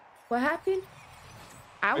 What? Huh? What happened?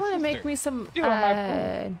 I My want to make sister me some. stealing my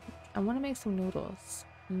food. I want to make some noodles.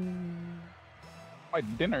 My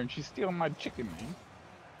dinner and she's stealing my chicken, man.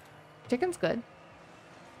 Chicken's good.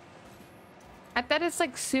 I thought it's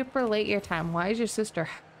like super late your time. Why is your sister?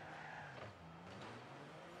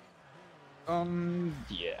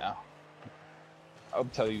 Yeah. I'll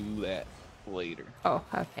tell you that later. Oh,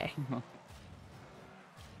 okay.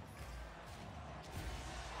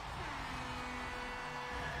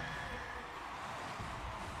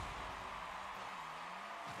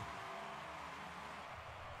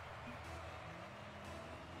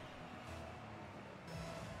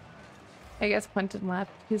 I guess Quentin left.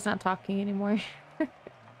 He's not talking anymore.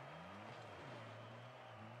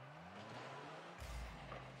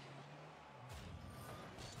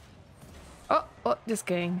 Oh, just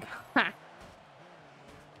kidding. Ha.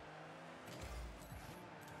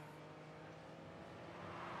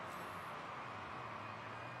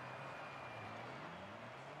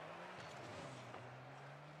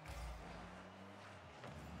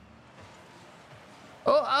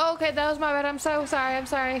 Oh, okay, that was my bad. I'm so sorry. I'm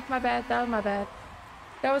sorry. My bad. That was my bad.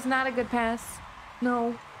 That was not a good pass.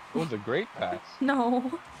 No. It was a great pass.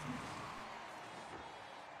 No.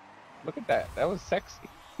 Look at that. That was sexy.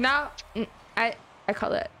 No. I call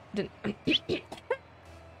that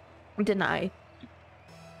denied.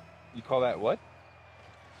 You call that what?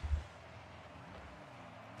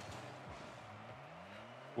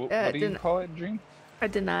 What do you call it, Dream? I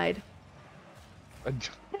denied.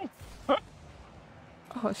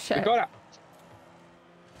 Oh shit. Dakota.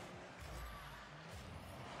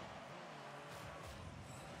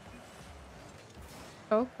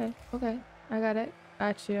 Okay, okay. I got it.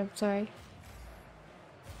 Got you. I'm sorry.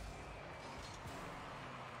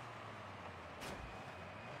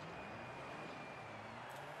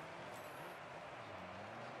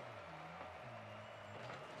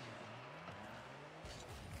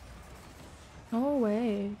 No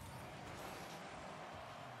way.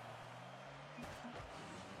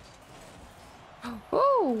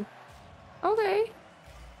 Oh, okay.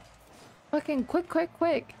 Fucking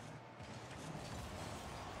quick.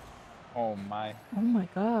 Oh my. Oh my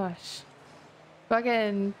gosh.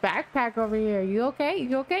 Fucking backpack over here. You okay?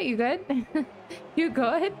 You okay? You good? You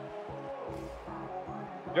good?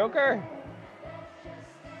 Joker.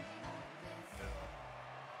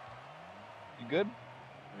 You good?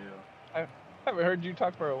 Yeah. I haven't heard you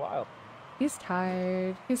talk for a while. He's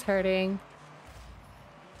tired. He's hurting.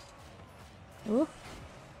 Ooh.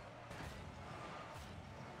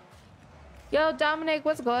 Yo, Dominic,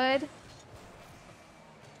 what's good?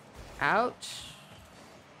 Ouch.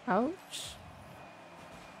 Ouch.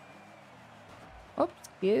 Oh,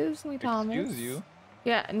 excuse me, Thomas. Excuse you?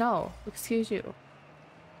 Yeah, no, excuse you.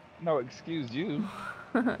 No, excuse you.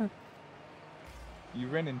 You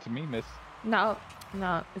ran into me, miss. No,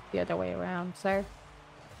 no, it's the other way around, sir.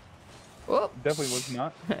 Whoop. Definitely was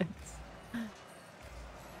not.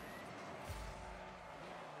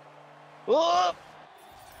 Oh!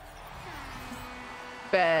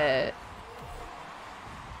 Bet.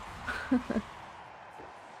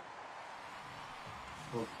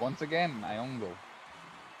 Once again, I own go.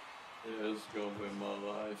 Yeah, it's gonna be my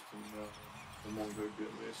life tonight. I'm gonna go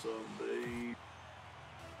get me something to eat.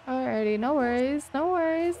 Alrighty, no worries, no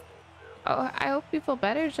worries. Oh, I hope you feel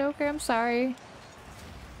better, Joker. I'm sorry.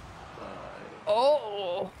 Bye.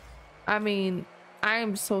 Oh, I mean,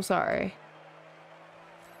 I'm so sorry.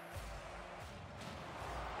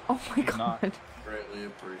 Oh my You're not. god. Greatly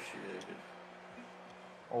appreciated.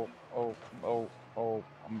 Oh.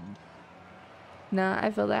 Nah,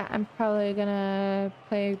 I feel that. I'm probably gonna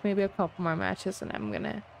play maybe a couple more matches and I'm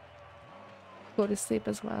gonna go to sleep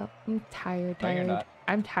as well. I'm tired. No, you're not.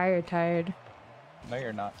 I'm tired. No,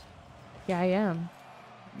 you're not. Yeah, I am.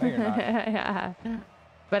 No, you're not. Yeah.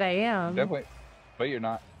 But I am. Definitely. But you're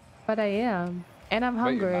not. But I am. And I'm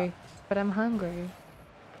But you're hungry. not. But I'm hungry.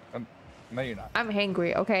 No, you're not. I'm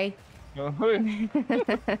hangry, okay? No,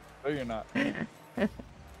 you're not.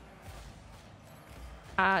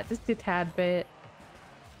 Just a tad bit.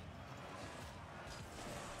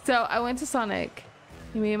 So I went to Sonic.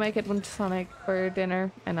 Me and my kid went to Sonic for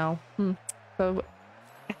dinner. I know. So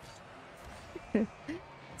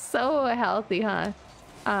so healthy, huh?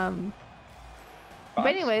 But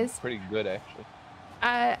anyways, Pretty good actually.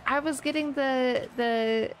 I was getting the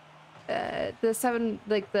 7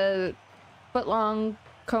 like the foot long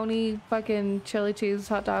coney fucking chili cheese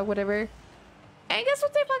hot dog whatever. And guess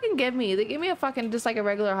what they fucking give me? They give me a fucking just like a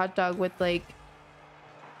regular hot dog with like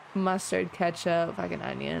mustard, ketchup, fucking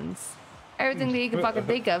onions, everything that you can fucking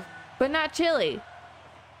think of, but not chili.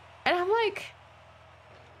 And I'm like,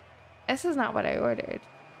 this is not what I ordered.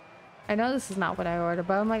 I know this is not what I ordered,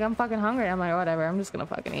 but I'm like, I'm fucking hungry. I'm like, whatever, I'm just gonna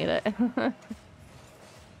fucking eat it.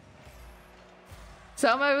 So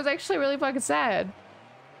I was actually really fucking sad.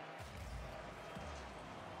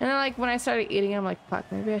 And then like when I started eating, I'm like,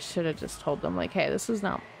 fuck, maybe I should have just told them like, hey, this is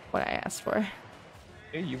not what I asked for.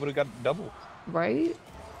 Hey, you would have got double. Right?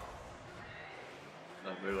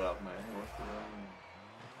 I'd be like, man, what's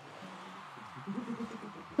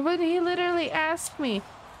wrong? But he literally asked me,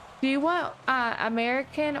 do you want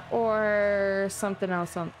American or something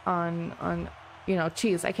else on you know,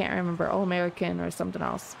 cheese? I can't remember, All American or something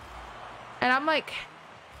else. And I'm like,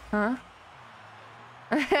 huh?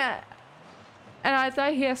 And I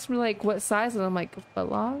thought he asked me like what size, and I'm like, foot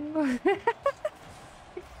long?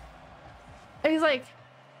 And he's like,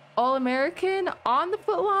 All American on the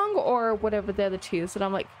foot long or whatever the other cheese? And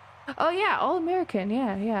I'm like, oh yeah, All American,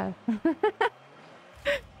 yeah.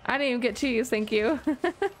 I didn't even get cheese, thank you.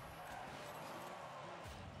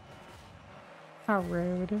 How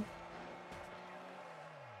rude.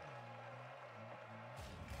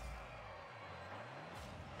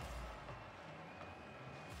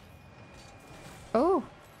 Oh.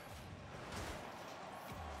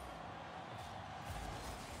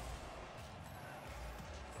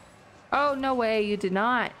 Oh, no way, you did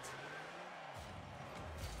not.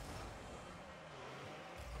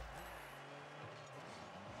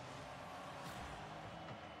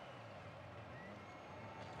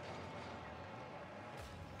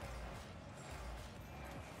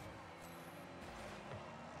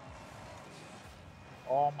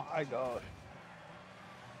 Oh my gosh.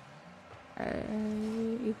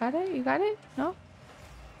 You got it? You got it? No?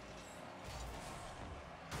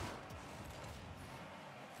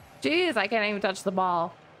 Jeez, I can't even touch the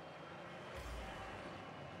ball.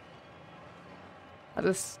 I'll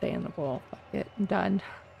just stay in the pool. Fuck it, I'm done.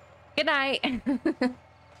 Good night.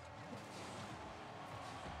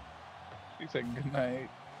 She said good night.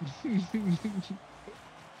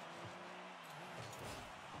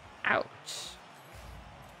 Ouch.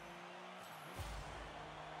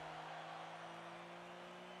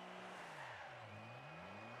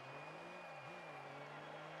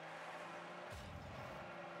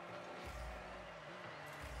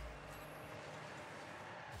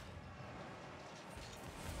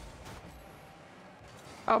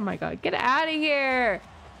 Oh my god, get out of here!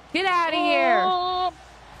 Get out of here!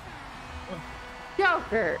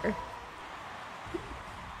 Joker!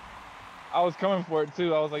 I was coming for it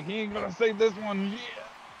too. I was like, he ain't gonna save this one.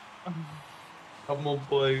 Yeah. I'm gonna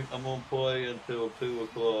play until 2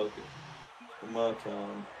 o'clock my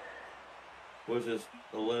time. Which is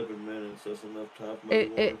 11 minutes. That's enough time for maybe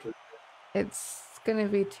 1 or 2. It's gonna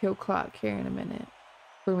be 2 o'clock here in a minute.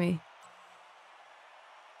 For me.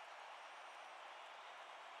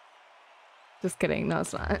 Just kidding, no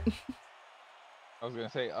it's not. I was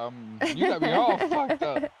gonna say, you got me all fucked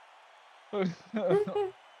up. I'll do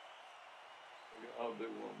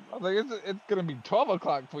I one. was like, it's gonna be 12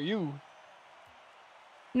 o'clock for you.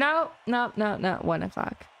 No, 1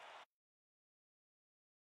 o'clock.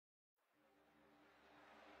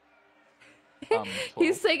 He's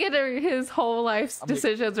 12. thinking of his whole life's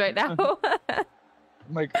decisions right now.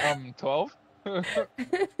 I'm like, 12?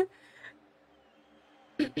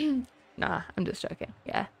 Nah, I'm just joking.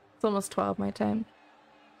 Yeah, it's almost 12 my time.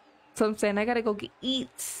 So I'm saying I gotta go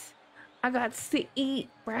eat. I got to eat,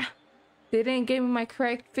 bruh. They didn't give me my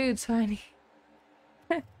correct food, so I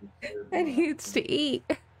need to eat.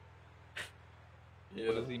 Yeah.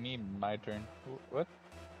 What does he mean, my turn? What?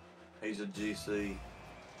 He's a GC.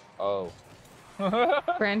 Oh.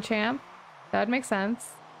 Grand champ? That would make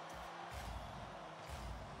sense.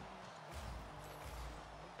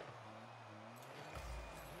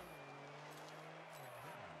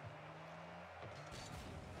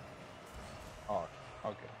 Oh,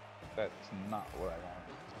 okay. That's not what I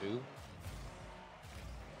wanted to do.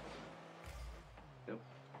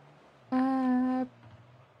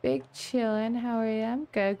 Big chillin'. How are you? I'm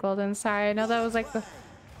good, Golden. Sorry, I know that was like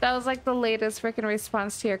the latest freaking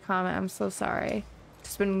response to your comment. I'm so sorry.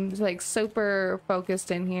 Just been like super focused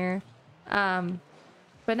in here.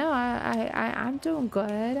 But no, I'm doing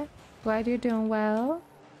good. Glad you're doing well.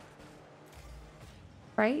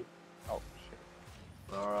 Right? Oh,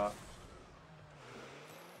 shit. Alright.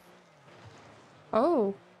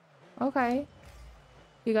 Oh. Okay.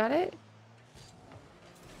 You got it?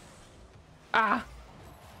 Ah.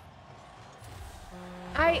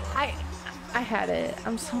 I had it.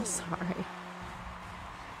 I'm so sorry.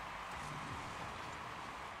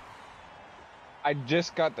 I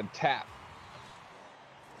just got the tap.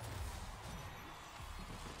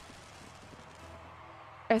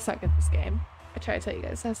 I suck at this game. I try to tell you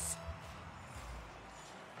guys this.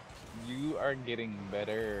 You are getting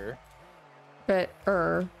better. But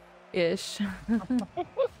ish.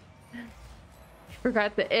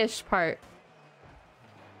 Forgot the ish part.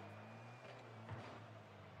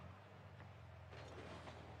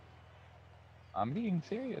 I'm being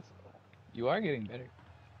serious. You are getting better.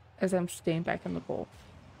 As I'm staying back in the pool.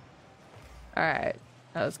 Alright.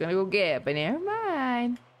 I was gonna go get it, but never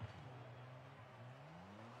mind.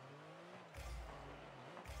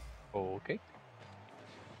 Okay.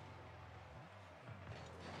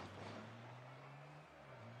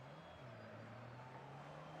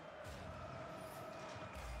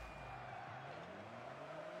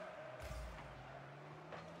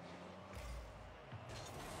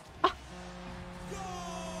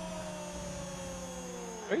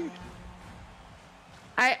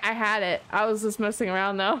 I had it. I was just messing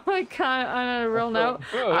around though. Like on a real note.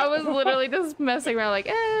 I was literally just messing around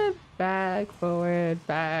like back, forward.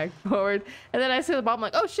 And then I see the ball, I'm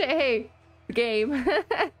like, oh shit, hey, the game.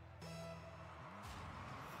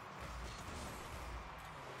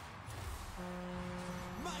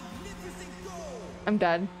 I'm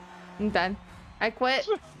done. I quit.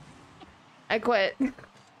 I quit.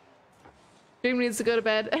 Dream needs to go to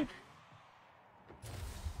bed.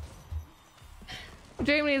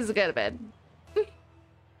 Dream needs to go to bed.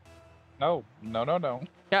 No, no, no, no.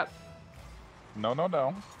 Yep. No, no,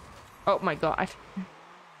 no. Oh my god.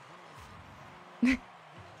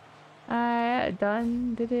 I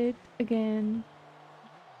did it again.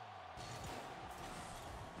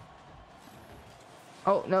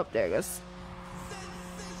 Oh, nope, there it goes.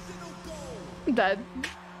 I'm dead.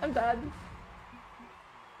 I'm dead.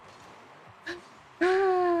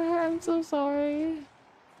 I'm so sorry.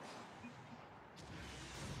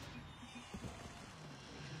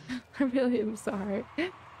 I really am sorry.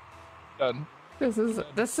 Done.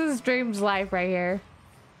 This is Dream's life right here.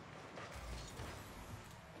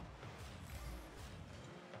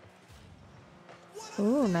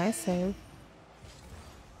 Ooh, nice save.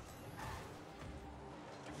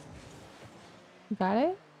 Got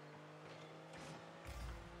it?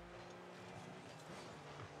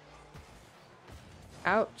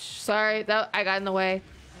 Ouch. Sorry, that I got in the way.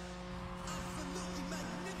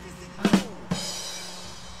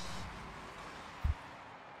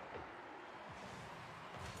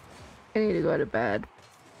 I need to go to bed.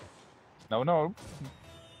 No, no.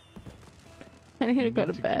 I need You to go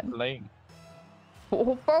to keep bed. playing. For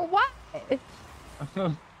what?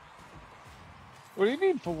 What do you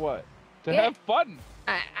mean for what? To Yeah. have fun.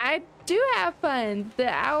 I do have fun. The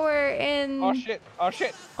hour and Oh shit! Oh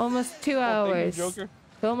shit! almost 2 Oh, hours. thank you, Joker.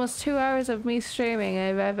 Almost 2 hours of me streaming.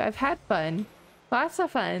 I've had fun. Lots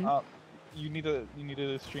of fun. You need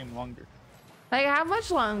to stream longer. Like how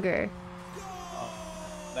much longer?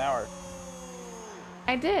 An hour.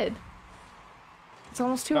 I did. It's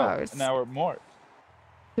almost 2 No, hours. An hour more.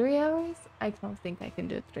 3 hours? I don't think I can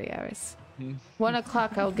do it 3 hours. Hmm. 1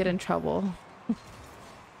 o'clock I'll get in trouble.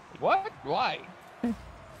 What? Why?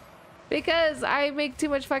 Because I make too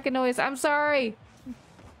much fucking noise. I'm sorry.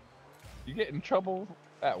 You get in trouble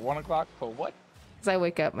at 1 o'clock for what? Because I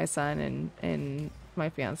wake up my son and my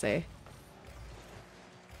fiance.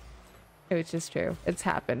 Which is true. It's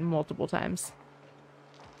happened multiple times.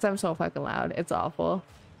 Because I'm so fucking loud. It's awful.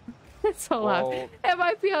 It's so loud. Well- And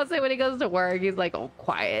my fiance, when he goes to work, he's like all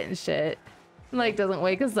quiet and shit. And, like doesn't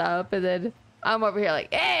wake us up. And then I'm over here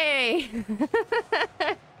like, hey!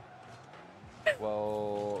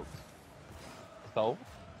 Well, so?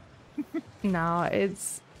 No,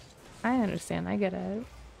 it's... I understand. I get it.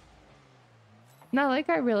 No, like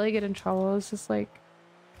I really get in trouble. It's just like...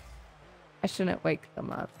 I shouldn't wake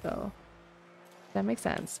them up, though. That makes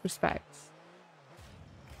sense. Respect.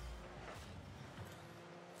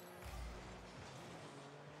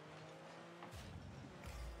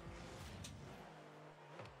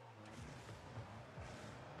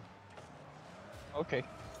 Okay.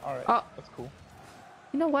 All right. Oh. That's cool.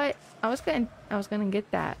 You know what? I was gonna get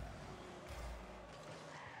that.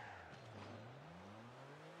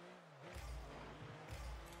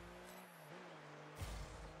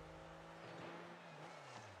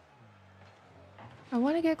 I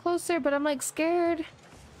want to get closer, but I'm like scared.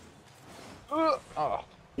 Oh.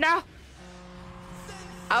 No!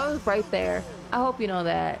 I was right there. I hope you know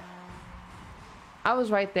that. I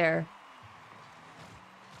was right there.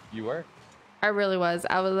 You were, I really was.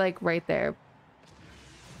 I was like right there.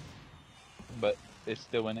 but it's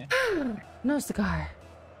still in it. No cigar.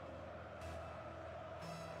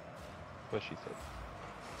 What she said.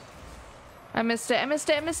 I missed it. I missed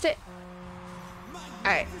it. I missed it.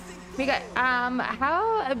 All right. We got how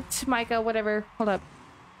Micah, whatever. Hold up.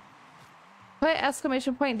 Put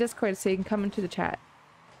exclamation point in Discord so you can come into the chat.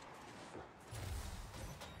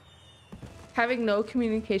 Having no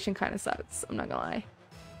communication kind of sucks. I'm not gonna lie.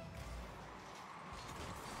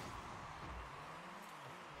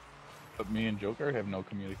 But me and Joker have no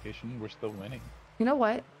communication. We're still winning. You know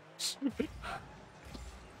what? 60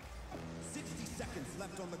 seconds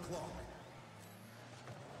left on the clock.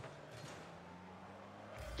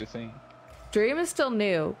 Just saying. Dream is still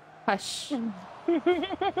new. Hush.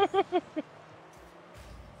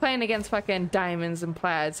 Playing against fucking diamonds and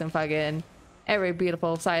plaids and fucking every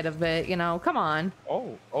beautiful side of it, you know? Come on.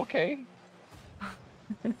 Oh, okay.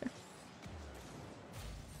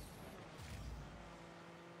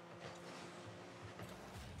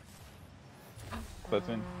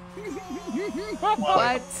 Listen.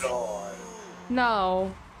 What? God.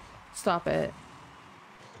 No. Stop it.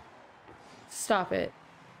 Stop it.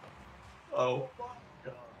 Oh my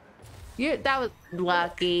God. That was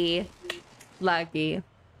lucky. Lucky.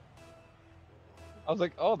 I was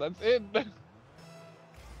like, oh, that's it.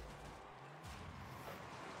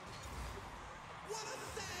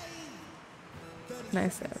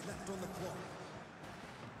 Nice save. Left on the clock.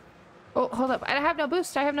 Oh, hold up. I have no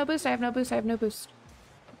boost. I have no boost. I have no boost. I have no boost.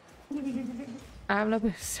 I have no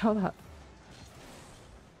boost. Hold up.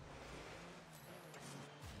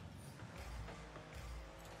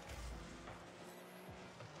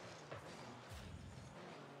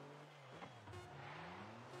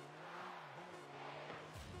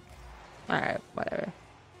 Alright, whatever.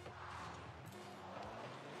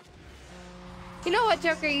 You know what,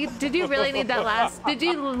 Joker? Did you really need that last? Did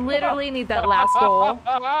you literally need that last goal?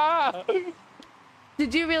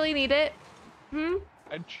 Did you really need it? Hmm?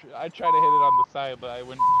 I tried to hit it on the side, but I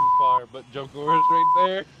went too far. But Joker was right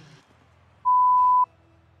there.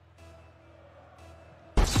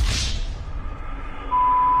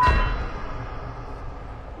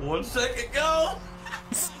 One second, go.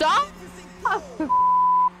 Stop!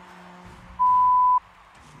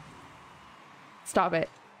 Stop it.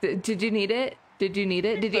 Did you need it? Did you need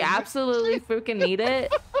it? Did you absolutely freaking need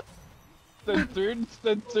it?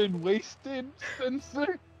 Censored, wasted,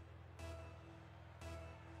 censored.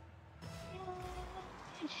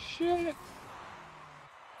 Oh, shit.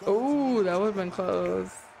 Oh, that would have been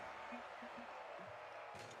close.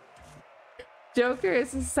 Joker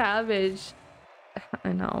is a savage.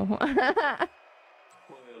 I know.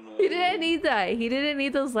 He didn't need that. He didn't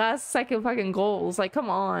need those last second fucking goals. Like, come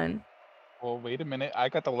on. Well, wait a minute. I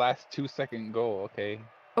got the last 2-second goal, okay?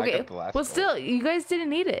 I Okay, got the last well, goal. still, you guys didn't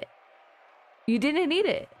need it. You didn't need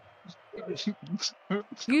it.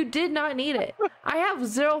 You did not need it. I have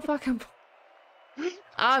 0 fucking...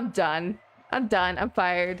 I'm done. I'm done. I'm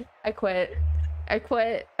fired. I quit. I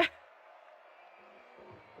quit.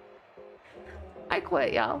 I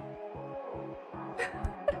quit, y'all.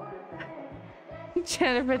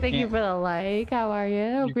 Jennifer, thank you for the like. How are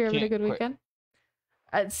you? Hope you're having a good weekend.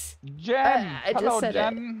 It's Jen! I just Hello, said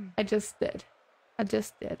Jen! it. I just did. I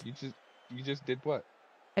just did. You just did what?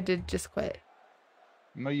 I did just quit.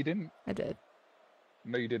 No, you didn't. I did.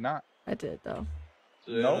 No, you did not. I did though.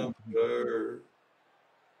 No. Jennifer.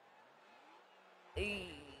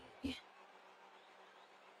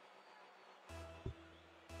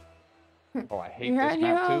 Oh, I hate You're this on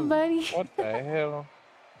your map own, too. buddy. What the hell?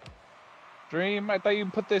 Dream, I thought you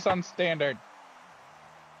put this on standard.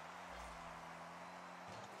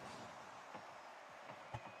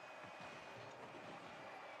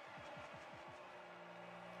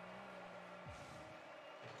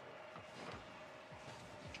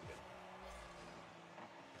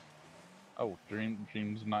 Oh,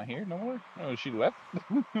 Dream's not here no more? Oh, she left?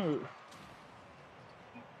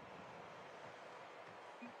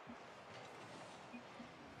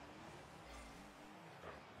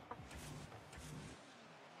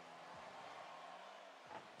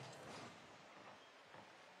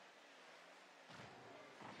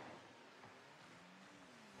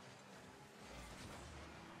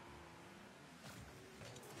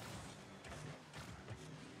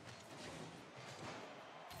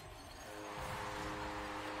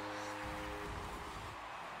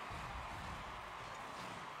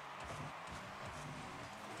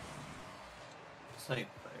 This ain't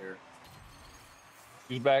fair.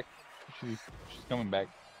 She's back. She's coming back.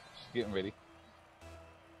 She's getting ready.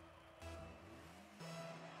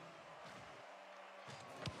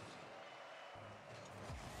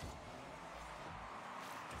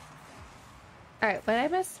 All right, what did I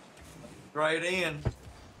miss? Straight in.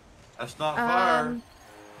 That's not fair.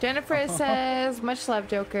 Jennifer says, much love,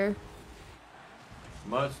 Joker.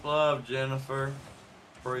 Much love, Jennifer.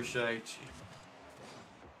 Appreciate you.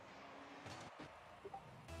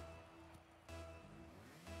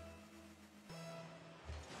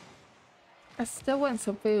 I still want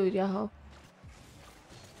some food, y'all.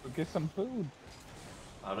 Go get some food.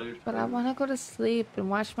 I do. But I want to go to sleep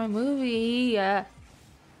and watch my movie.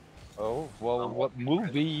 Oh, well, what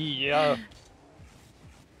movie?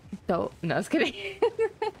 Don't. No, I was kidding.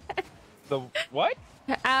 The what?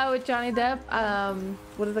 With Johnny Depp.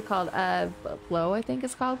 What is it called? Blow, I think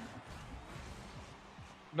it's called.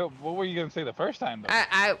 No, what were you gonna say the first time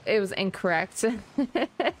though? It was incorrect.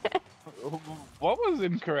 What was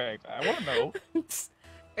incorrect? I want to know.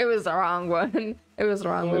 It was the wrong one. It was the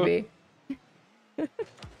wrong movie.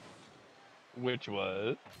 Which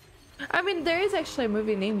was? I mean, there is actually a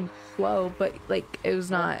movie named Blow, but like it was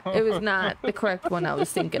not the correct one I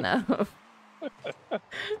was thinking of.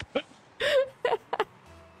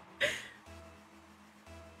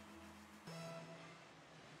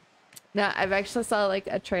 Now, I've actually saw like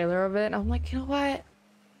a trailer of it and I'm like, you know what?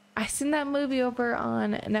 I seen that movie over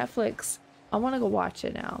on Netflix. I want to go watch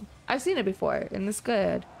it now. I've seen it before and it's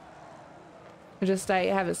good. Just I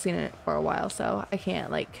haven't seen it for a while, so I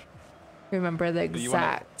can't like remember the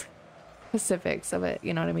exact specifics of it.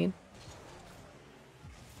 You know what I mean?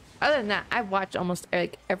 Other than that, I've watched almost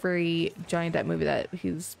like every Johnny Depp movie that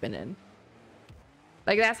he's been in.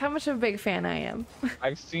 Like that's how much of a big fan I am.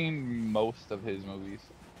 I've seen most of his movies.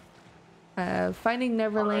 Finding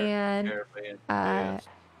Neverland, Caribbean,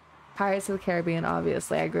 Pirates of the Caribbean.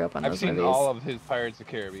 Obviously, I grew up on I've those seen movies. all of his Pirates of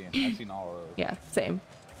the Caribbean. I've seen all of those. Yeah, same.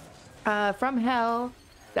 From Hell,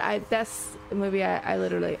 that's the movie I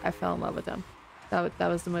literally fell in love with them. That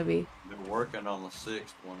was the movie. They're working on the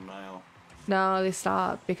 6th one now. No, they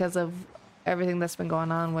stopped because of everything that's been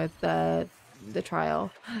going on with the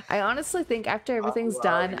trial. I honestly think after everything's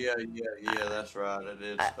done, Yeah, that's right. It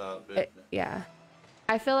did stop, didn't it? yeah.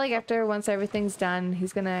 I feel like once everything's done,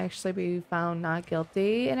 he's gonna actually be found not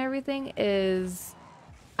guilty and everything is,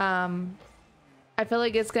 I feel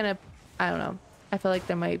like it's gonna, I don't know. I feel like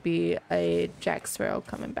there might be a Jack Sparrow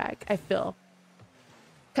coming back. I feel.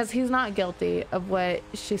 Because he's not guilty of what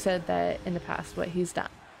she said that in the past, what he's done.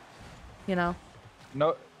 You know?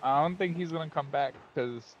 No, I don't think he's gonna come back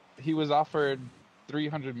because he was offered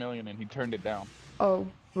 300 million and he turned it down. Oh,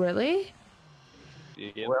 really?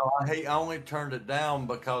 Yeah. Well, he only turned it down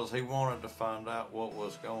because he wanted to find out what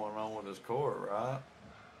was going on with his court, right?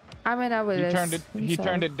 I mean, I would. He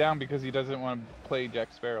turned it down because he doesn't want to play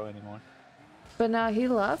Jack Sparrow anymore. But now he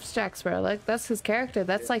loves Jack Sparrow. Like that's his character.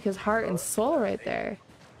 That's like his heart and soul right there.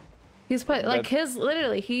 He's put like his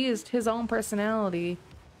literally. He used his own personality,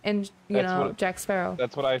 and Jack Sparrow.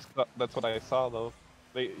 That's what I saw though.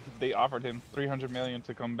 They offered him 300 million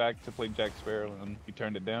to come back to play Jack Sparrow, and he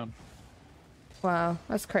turned it down. Wow,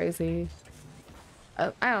 that's crazy.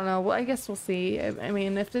 I don't know. Well, I guess we'll see. I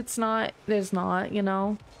mean, if it's not, there's not. You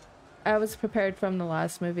know, I was prepared from the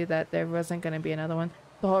last movie that there wasn't going to be another one.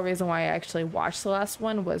 The whole reason why I actually watched the last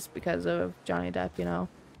one was because of Johnny Depp. You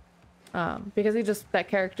know, because that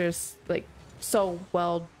character's like so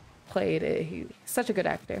well played. He's such a good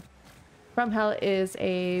actor. From Hell is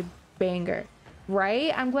a banger.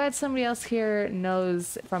 Right? I'm glad somebody else here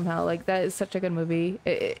knows From Hell. Like, that is such a good movie.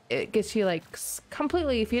 It gets you, like,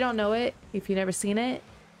 completely, if you don't know it, if you've never seen it,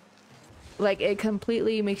 like, it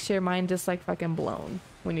completely makes your mind just, like, fucking blown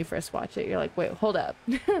when you first watch it. You're like, wait, hold up.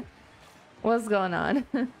 What's going on?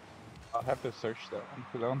 I'll have to search that one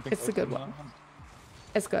because I don't think It's a I've good seen one. that one.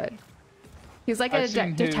 It's good. He's like I've a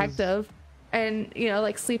seen detective. And,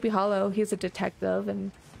 like, Sleepy Hollow, he's a detective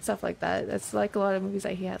and stuff like that. That's, like, a lot of movies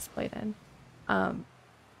that he has played in.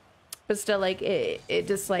 But still, like, it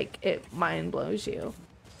just, like, it mind blows you.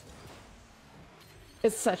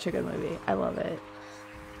 It's such a good movie. I love it.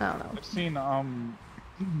 I don't know. I've seen,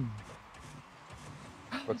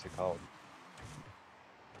 what's it called?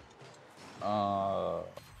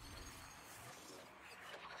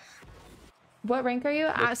 What rank are you?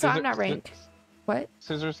 So I'm not ranked. What?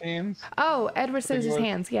 Scissors Hands? Oh, Edward think it Scissorhands. was.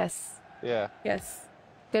 Hands. Yes. Yeah. Yes.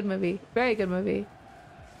 Good movie. Very good movie.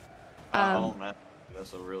 I own that.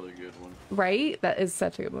 That's a really good one. Right? That is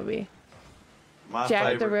such a good movie. My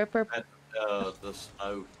Jack the favorite, Ripper. the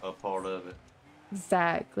snow part of it.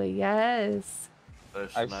 Exactly. Yes. The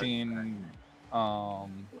I've snow seen,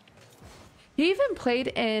 He even played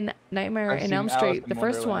in Nightmare I've in seen Elm Alice Street, in the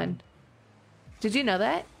first Wonderland. one. Did you know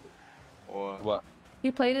that? Or, what? He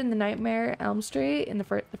played in the Nightmare Elm Street in the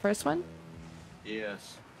first one.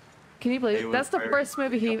 yes. Can you He believe was that's the very first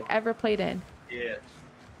movie he young. ever played in? Yes.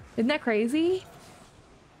 Isn't that crazy?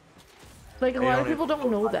 Like a He lot of don't people even don't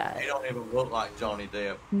look know like- that. He don't even look like Johnny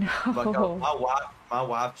Depp. Because No. my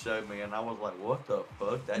wife showed me, and I was like, "What the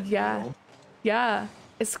fuck? That's Yeah. him?" Yeah.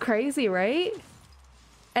 It's crazy, right?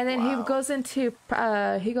 And then he Wow. goes into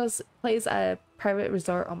plays a private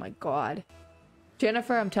resort. Oh my god.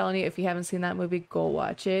 Jennifer, I'm telling you, if you haven't seen that movie, go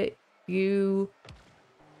watch it. You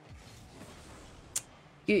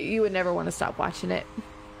would never want to stop watching it.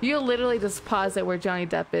 You'll literally just pause it where Johnny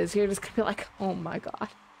Depp is. You're just gonna be like, oh my god.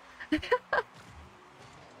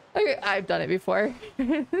 Okay, I've done it before.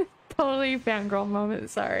 Totally fangirl moment,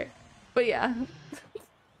 sorry. But yeah.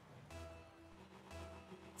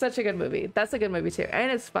 Such a good movie. That's a good movie too. And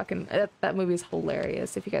it's fucking, that movie is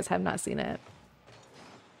hilarious if you guys have not seen it.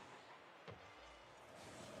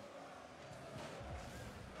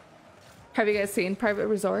 Have you guys seen Private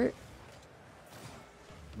Resort?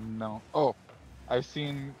 No. Oh, I've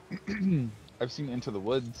seen, I've seen Into the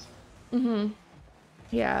Woods. Mm-hmm.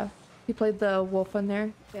 Yeah. He played the wolf on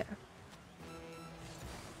there. Yeah.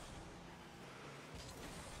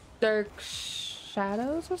 Dark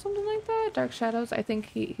Shadows or something like that? Dark Shadows. I think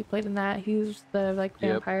he played in that. He's the like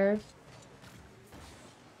Yep. vampire.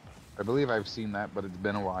 I believe I've seen that, but it's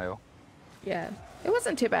been a while. Yeah. It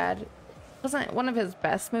wasn't too bad. It wasn't one of his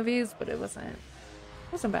best movies, but it wasn't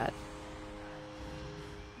bad.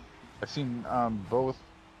 I've seen both.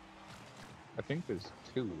 I think there's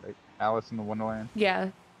two, right? Alice in the Wonderland. Yeah,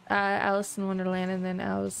 Alice in Wonderland, and then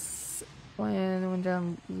Alice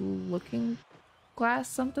when Looking Glass,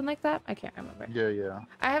 something like that. I can't remember. Yeah, yeah.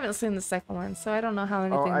 I haven't seen the second one, so I don't know how Oh,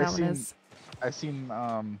 anything that one is. I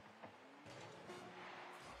seen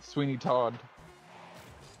Sweeney Todd.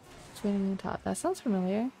 Sweeney Todd. That sounds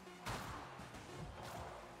familiar.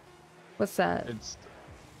 What's that?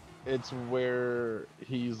 It's where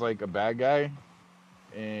he's like a bad guy,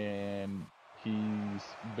 and he's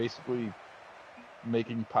basically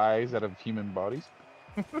making pies out of human bodies.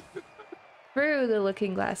 Through the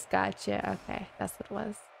Looking Glass. Gotcha. Okay, that's what it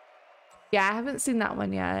was. Yeah, I haven't seen that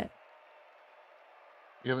one yet.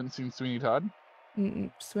 You haven't seen Sweeney Todd?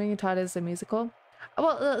 Sweeney Todd is a musical.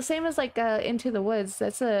 Well, same as like Into the Woods.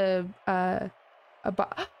 That's a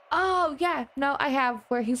oh yeah, no, I have,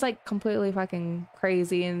 where he's like completely fucking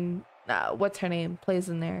crazy, and what's her name plays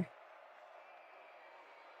in there,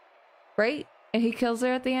 right? And he kills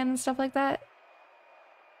her at the end and stuff like that.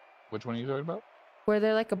 Which one are you talking about? Where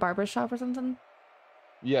they're like a barber shop or something.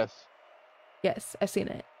 Yes. Yes, I've seen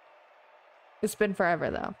it. It's been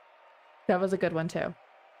forever though. That was a good one too.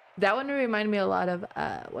 That one reminded me a lot of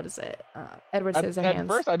what is it? Edward Scissorhands. At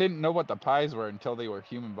first, I didn't know what the pies were until they were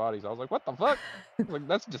human bodies. I was like, "What the fuck? Like,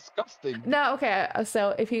 that's disgusting." No, okay.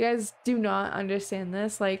 So if you guys do not understand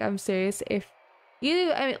this, like, I'm serious. If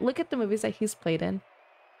you, I mean, look at the movies that he's played in.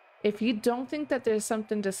 If you don't think that there's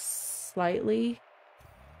something just slightly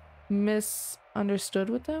misunderstood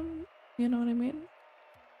with them, you know what I mean?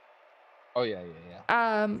 Oh yeah, yeah,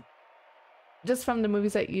 yeah. Just from the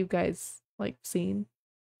movies that you guys like seen,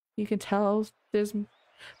 you can tell there's.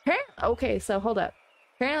 Okay, so hold up.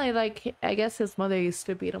 Apparently, like, I guess his mother used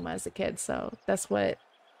to beat him as a kid, so that's what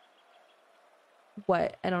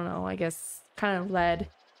I don't know, I guess kind of led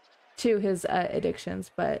to his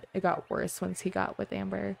addictions, but it got worse once he got with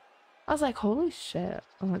Amber. I was like, holy shit.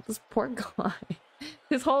 I'm like, this poor guy.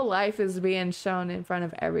 His whole life is being shown in front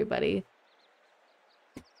of everybody.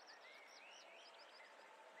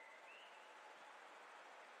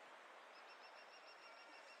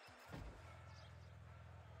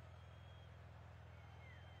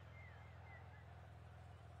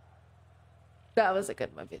 That was a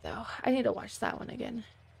good movie, though. I need to watch that one again.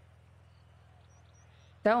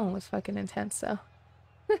 That one was fucking intense, though.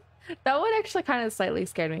 That one actually kind of slightly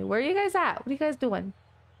scared me. Where are you guys at? What are you guys doing?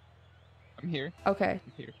 I'm here. Okay.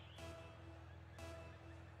 I'm here.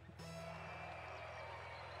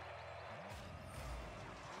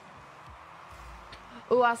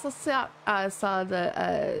 Oh, I also saw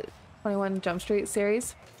the 21 Jump Street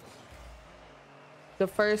series. The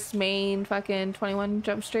first main fucking 21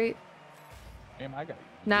 Jump Street. Damn, I got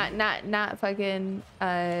you. Not fucking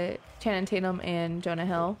Channing Tatum and Jonah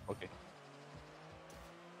Hill. Okay.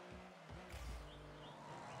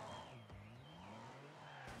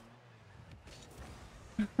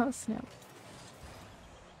 Oh snap.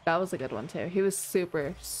 That was a good one too. He was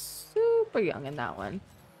super young in that one.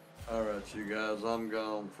 Alright, you guys, I'm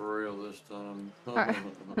gone for real this time. Alright.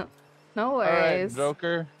 No All right, worries.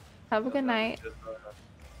 Joker. Have a good night.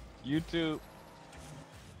 You too.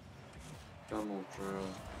 Come on, Trail.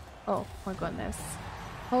 Oh my goodness.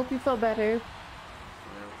 Hope you feel better. Yeah,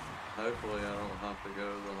 hopefully I don't have to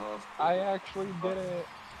go to the hospital. I actually did it.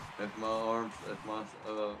 If my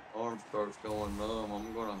arm starts going numb,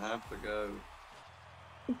 I'm gonna have to go.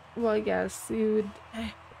 Well, yes, you would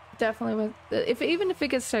definitely. Even if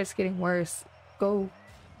it starts getting worse, go.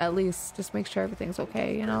 At least just make sure everything's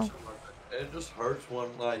okay. You know. It just hurts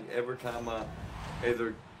like every time I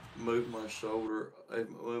either move my shoulder,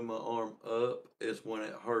 move my arm up, is when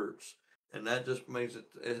it hurts, and that just means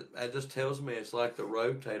it just tells me it's like the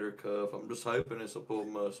rotator cuff. I'm just hoping it's a pull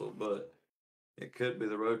muscle, but it could be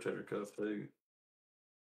the rotator cuff too.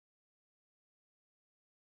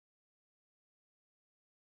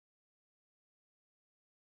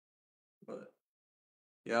 But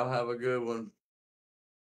y'all have a good one.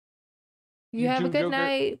 You You have a too, good Joker.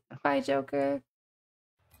 night. Bye, Joker.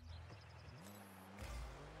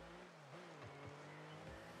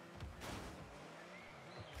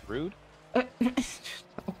 Rude. Okay,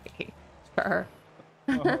 sure.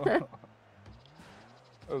 That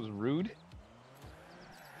was rude.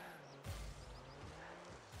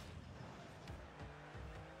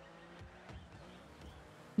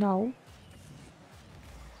 No.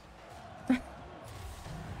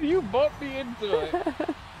 You bumped me into it.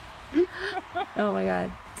 Oh my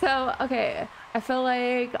god. So, okay, I feel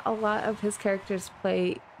like a lot of his characters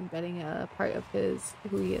play embedding a part of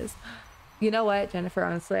who he is. You know what, Jennifer,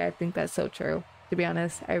 honestly, I think that's so true. To be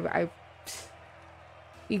honest, you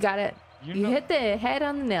got it. You know- hit the head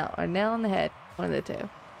on the nail, or nail on the head. One of the two.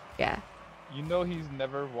 Yeah. You know he's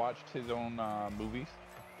never watched his own movies.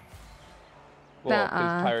 Well, his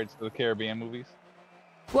Nuh-uh. Pirates of the Caribbean movies.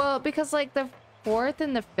 Well, because like the fourth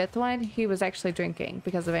and the fifth one, he was actually drinking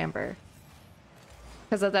because of Amber.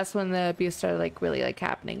 Because that's when the abuse started like really like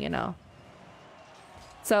happening, you know.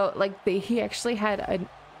 So like he actually had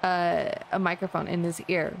a microphone in his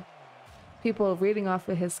ear, people reading off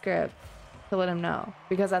of his script to let him know,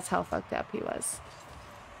 because that's how fucked up he was.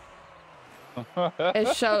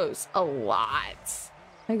 It shows a lot.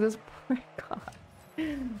 Like this poor guy.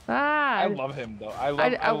 Ah, I love him though.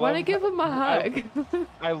 I want to give him a hug.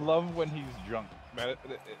 I love when he's drunk. Man,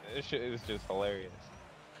 it shit is just hilarious.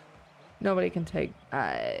 Nobody can take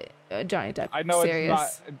Johnny Depp I know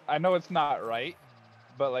serious. it's not. I know it's not right,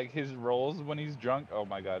 but like his roles when he's drunk. Oh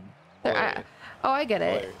my god. I get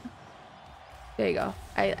it. Hilarious. There you go.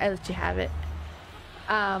 I let you have it.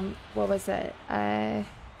 What was it?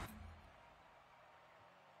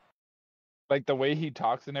 Like the way he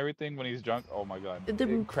talks and everything when he's drunk. Oh my god.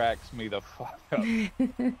 It cracks me the fuck up.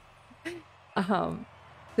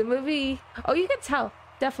 The movie. Oh, you can tell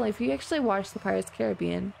definitely if you actually watch the Pirates of the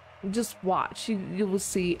Caribbean. Just watch. You will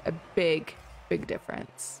see a big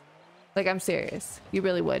difference. Like, I'm serious. You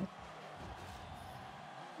really would.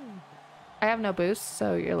 I have no boost,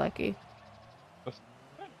 so you're lucky.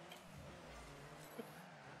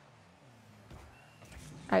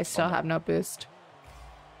 I still have no boost.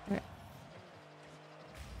 Okay.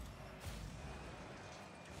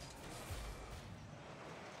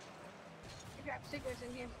 I got stickers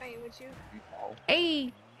in here playing with you.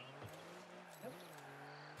 Hey!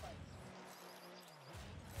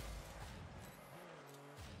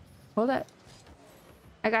 Hold up.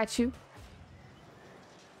 I got you.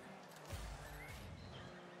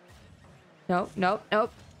 Nope, nope,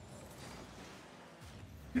 nope.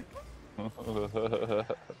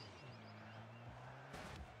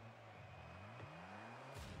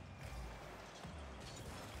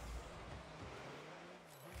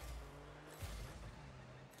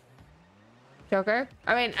 Joker?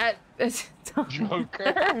 I mean,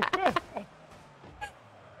 Joker.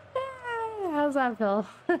 how's that feel?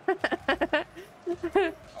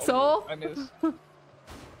 Soul? I miss.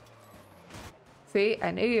 See,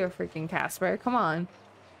 I knew you were freaking Casper. Come on.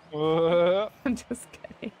 I'm just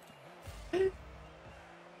kidding. You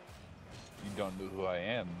don't know who I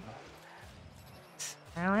am.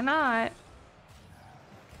 Apparently not.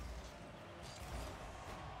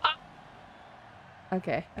 Ah!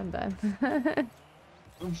 Okay, I'm done.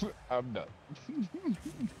 I'm done.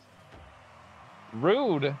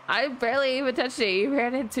 Rude. I barely even touched it. You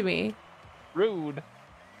ran into me. Rude.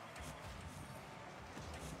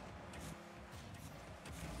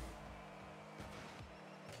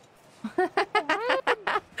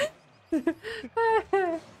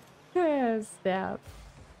 Snap.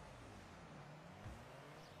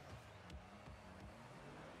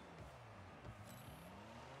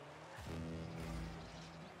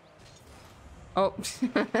 Oh.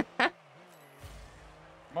 Come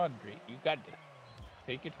on, Drake. You got this.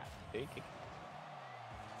 Take your time. Take it.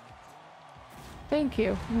 Thank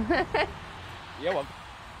you. You're welcome.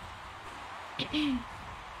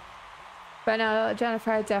 But no,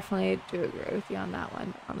 Jennifer, I definitely do agree with you on that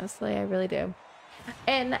one. Honestly, I really do.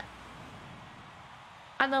 And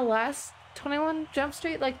on the last 21 Jump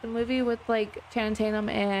Street, like the movie with like Channing Tatum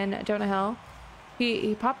and Jonah Hill,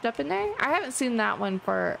 he popped up in there. I haven't seen that one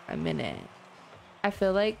for a minute. I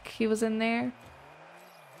feel like he was in there.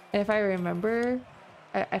 And if I remember,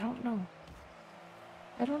 I don't know.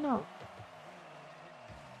 I don't know.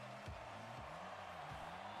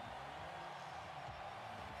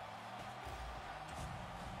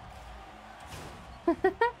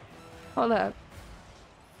 Hold up.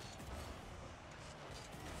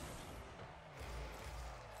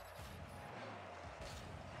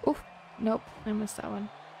 Oof. Nope. I missed that one.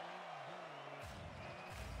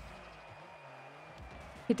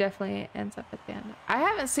 He definitely ends up at the end. I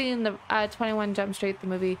haven't seen the 21 Jump Street, the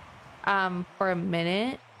movie, for a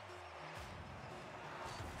minute.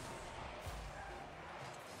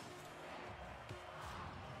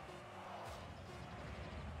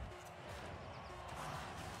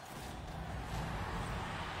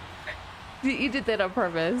 You did that on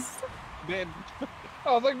purpose. Did.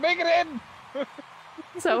 I was like, make it in.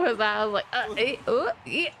 So was that. I was like, ooh,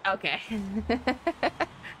 yeah, okay.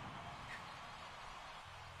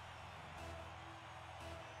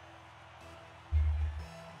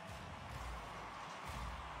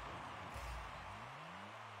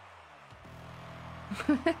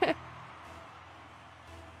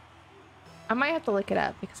 I might have to look it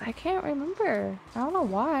up because I can't remember. I don't know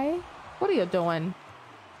why. What are you doing?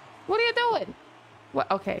 What are you doing?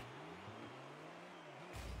 What? Okay.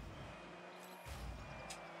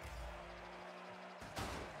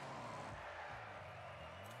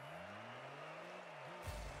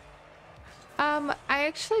 I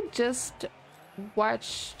actually just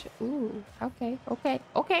watched. Ooh, okay.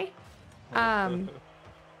 Um,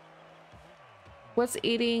 what's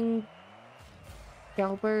eating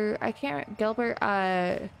Gilbert? Gilbert.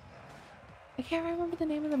 I can't remember the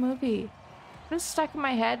name of the movie. It's been stuck in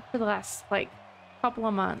my head for the last like couple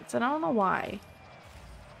of months, and I don't know why.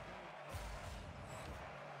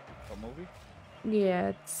 What movie? Yeah,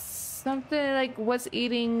 it's something like what's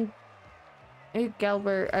eating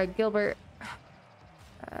Gilbert. Gilbert.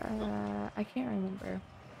 I can't remember.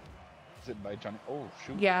 Is it by Johnny? Oh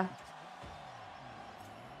shoot. Yeah.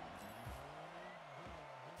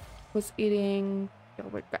 Was eating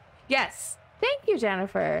Gilbert. Yes. Thank you,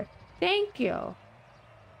 Jennifer. Thank you.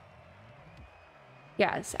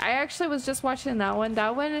 Yes, I actually was just watching that one.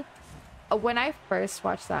 That one, when I first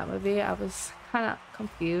watched that movie, I was kind of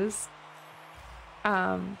confused.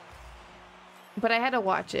 But I had to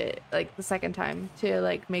watch it like the second time to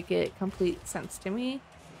like make it complete sense to me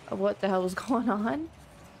of what the hell was going on.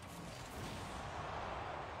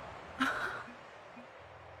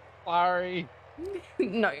 Sorry.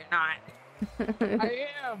 No, you're not. I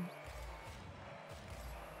am.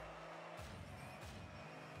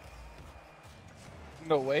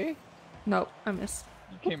 No way. Nope, I missed.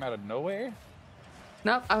 You came out of nowhere.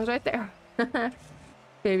 Nope, I was right there.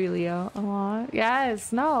 Baby Leo. Aw.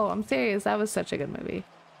 Yes, no, I'm serious. That was such a good movie.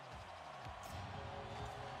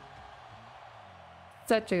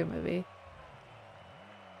 Such a good movie.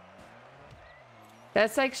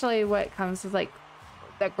 That's actually what comes with like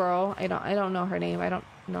that girl. I don't know her name. I don't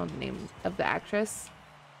know the name of the actress.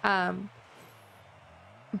 But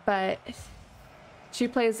she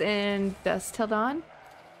plays in Dusk Till Dawn.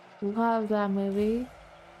 Love that movie.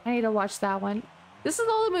 I need to watch that one. This is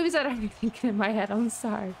all the movies that I'm thinking in my head. I'm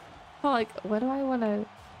sorry. I'm like, what do I want to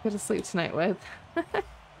go to sleep tonight with?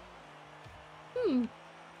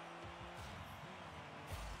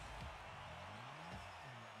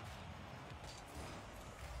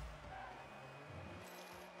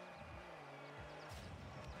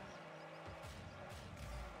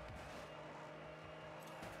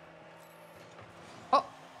 Oh,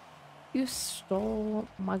 you stole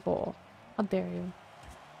my goal. How dare you?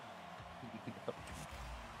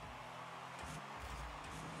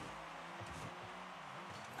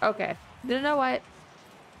 Okay. You know what?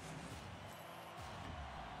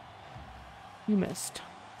 You missed.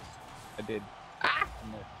 I did. Ah!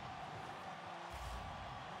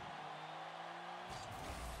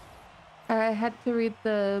 I had to read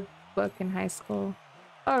the book in high school.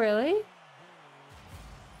 Oh, really?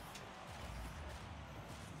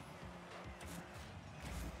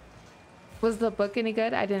 Was the book any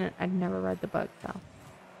good? I'd never read the book, so.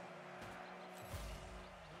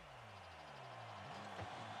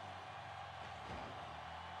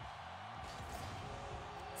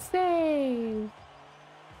 Save.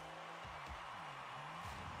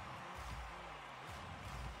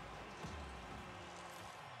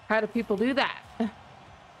 How do people do that?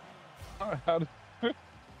 How do-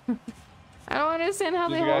 I don't understand how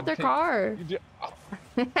You they gotta hold their take- car. You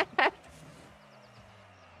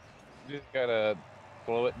just gotta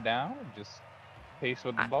slow it down and just pace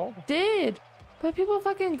with the ball. Did, but people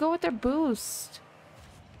fucking go with their boost.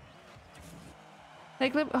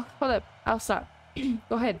 Like, oh, hold up. I'll stop.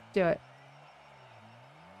 Go ahead, do it.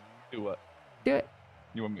 Do what? Do it.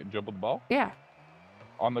 You want me to jump with the ball? Yeah.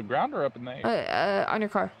 On the ground or up in the air? On your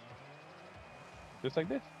car. Just like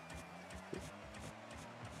this.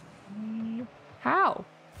 How?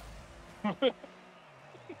 I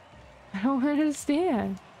don't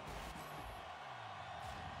understand.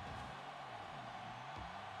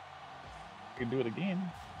 You can do it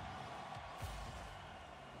again.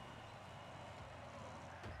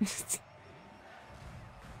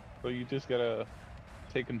 So you just gotta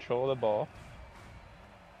take control of the ball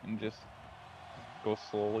and just go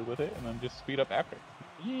slowly with it and then just speed up after.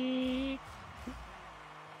 Yee.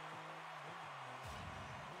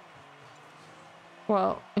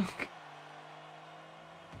 Well,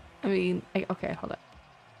 I mean, okay, hold up.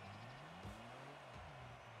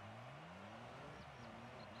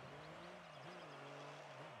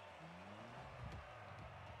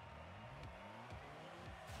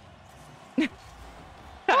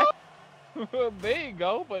 There you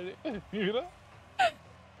go, but you know. I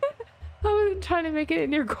wasn't trying to make it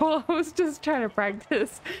in your goal. I was just trying to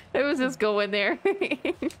practice. It was just go in there.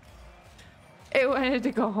 It wanted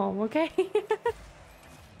to go home, okay?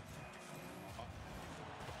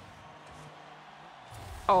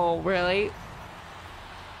 Oh, really?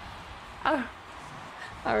 I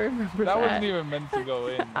remember that. That wasn't even meant to go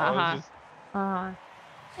in. That was just.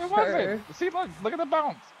 It Sure. wasn't. See, look at the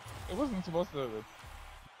bounce. It wasn't supposed to.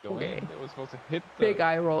 Dwayne Okay. that was supposed to hit the Big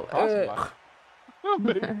eye roll. crossbar.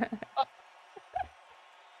 Big-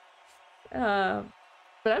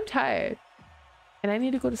 But I'm tired and I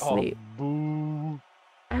need to go to oh, sleep. boo.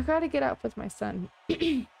 I gotta get up with my son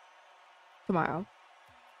tomorrow.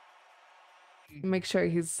 Make sure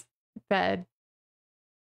he's fed,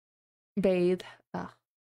 bathed,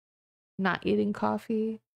 not eating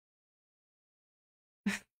coffee.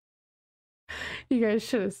 You guys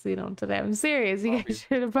should have seen him today. I'm serious. You guys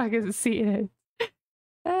should have fucking seen it.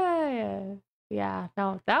 Yeah,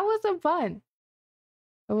 no, that wasn't fun.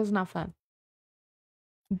 It was not fun.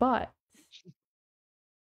 But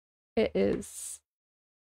it is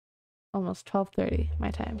almost 12:30 my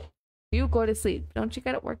time. You go to sleep. Don't you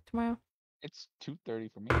get at work tomorrow? It's 2:30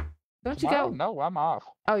 for me. Don't Tomorrow? you go? No, I'm off.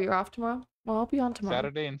 Oh, you're off tomorrow? Well, I'll be on tomorrow.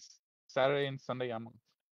 Saturday and Sunday I'm off.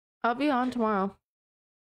 I'll be on tomorrow.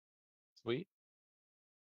 Sweet.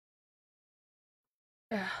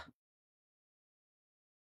 Yeah.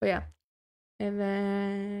 But yeah. And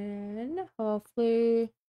then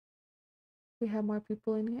hopefully we have more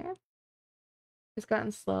people in here. It's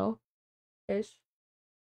gotten slow-ish.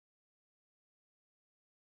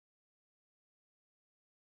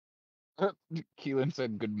 Keelan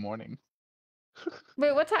said good morning.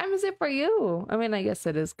 Wait, what time is it for you? I mean, I guess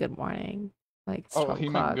it is good morning. Like it's 12 he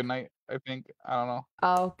meant o'clock. good night, I think. I don't know.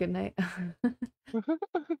 Oh, good night. I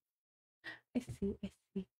see.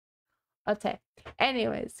 Okay.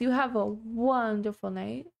 Anyways, you have a wonderful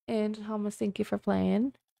night. And Thomas, thank you for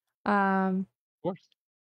playing. Of course.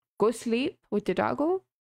 Go sleep with your doggo.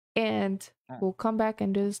 And we'll come back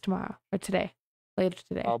and do this tomorrow. Or today. Later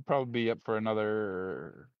today. I'll probably be up for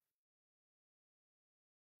another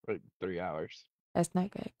like 3 hours. That's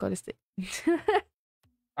not good. Go to sleep.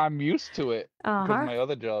 I'm used to it because of my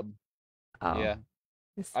other job. Oh. Yeah.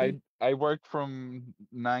 I work from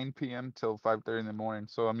 9 p.m. till 5:30 in the morning,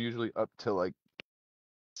 so I'm usually up till like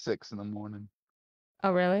 6 in the morning.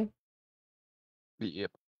 Oh, really?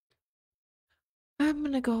 Yep. I'm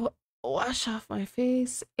gonna go wash off my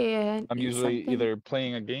face and I'm eat usually something. either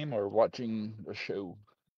playing a game or watching a show.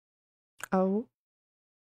 Oh,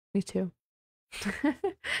 me too.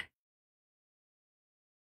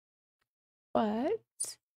 But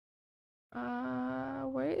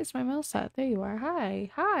where is my mouse at? There you are. Hi,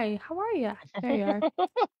 how are you? There you are.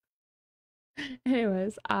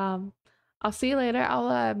 Anyways, I'll see you later.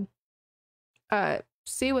 I'll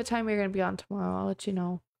see what time you're gonna be on tomorrow. I'll let you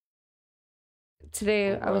know.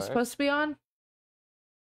 Today I was supposed to be on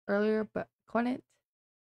earlier, but couldn't,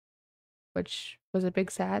 which was a big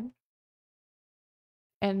sad.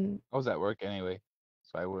 And I was at work anyway,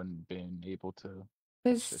 so I wouldn't been able to.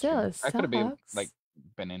 but still, it I could have been sucks.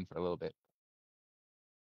 been in for a little bit.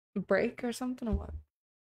 Break or something or what?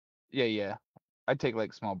 Yeah. I take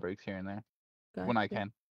like small breaks here and there when I Gotcha.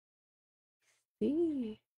 can.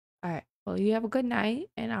 See. All right. Well, you have a good night,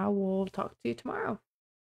 and I will talk to you tomorrow.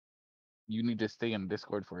 You need to stay in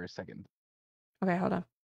Discord for a second. Okay, hold on.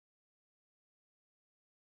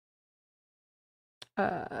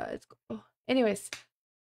 Let's go. Anyways,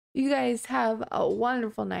 you guys have a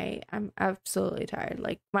wonderful night. I'm absolutely tired.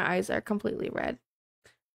 Like my eyes are completely red.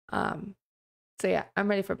 So yeah, I'm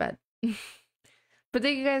ready for bed. But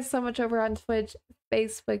thank you guys so much over on Twitch,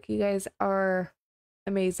 Facebook. You guys are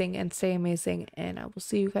amazing and stay amazing. And I will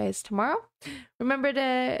see you guys tomorrow. Remember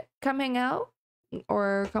to come hang out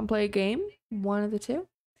or come play a game. One of the two.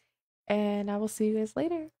 And I will see you guys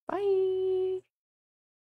later. Bye.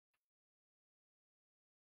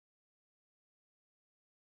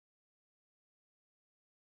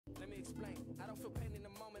 Let me explain. I don't feel pain in the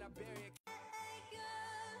moment I bury it.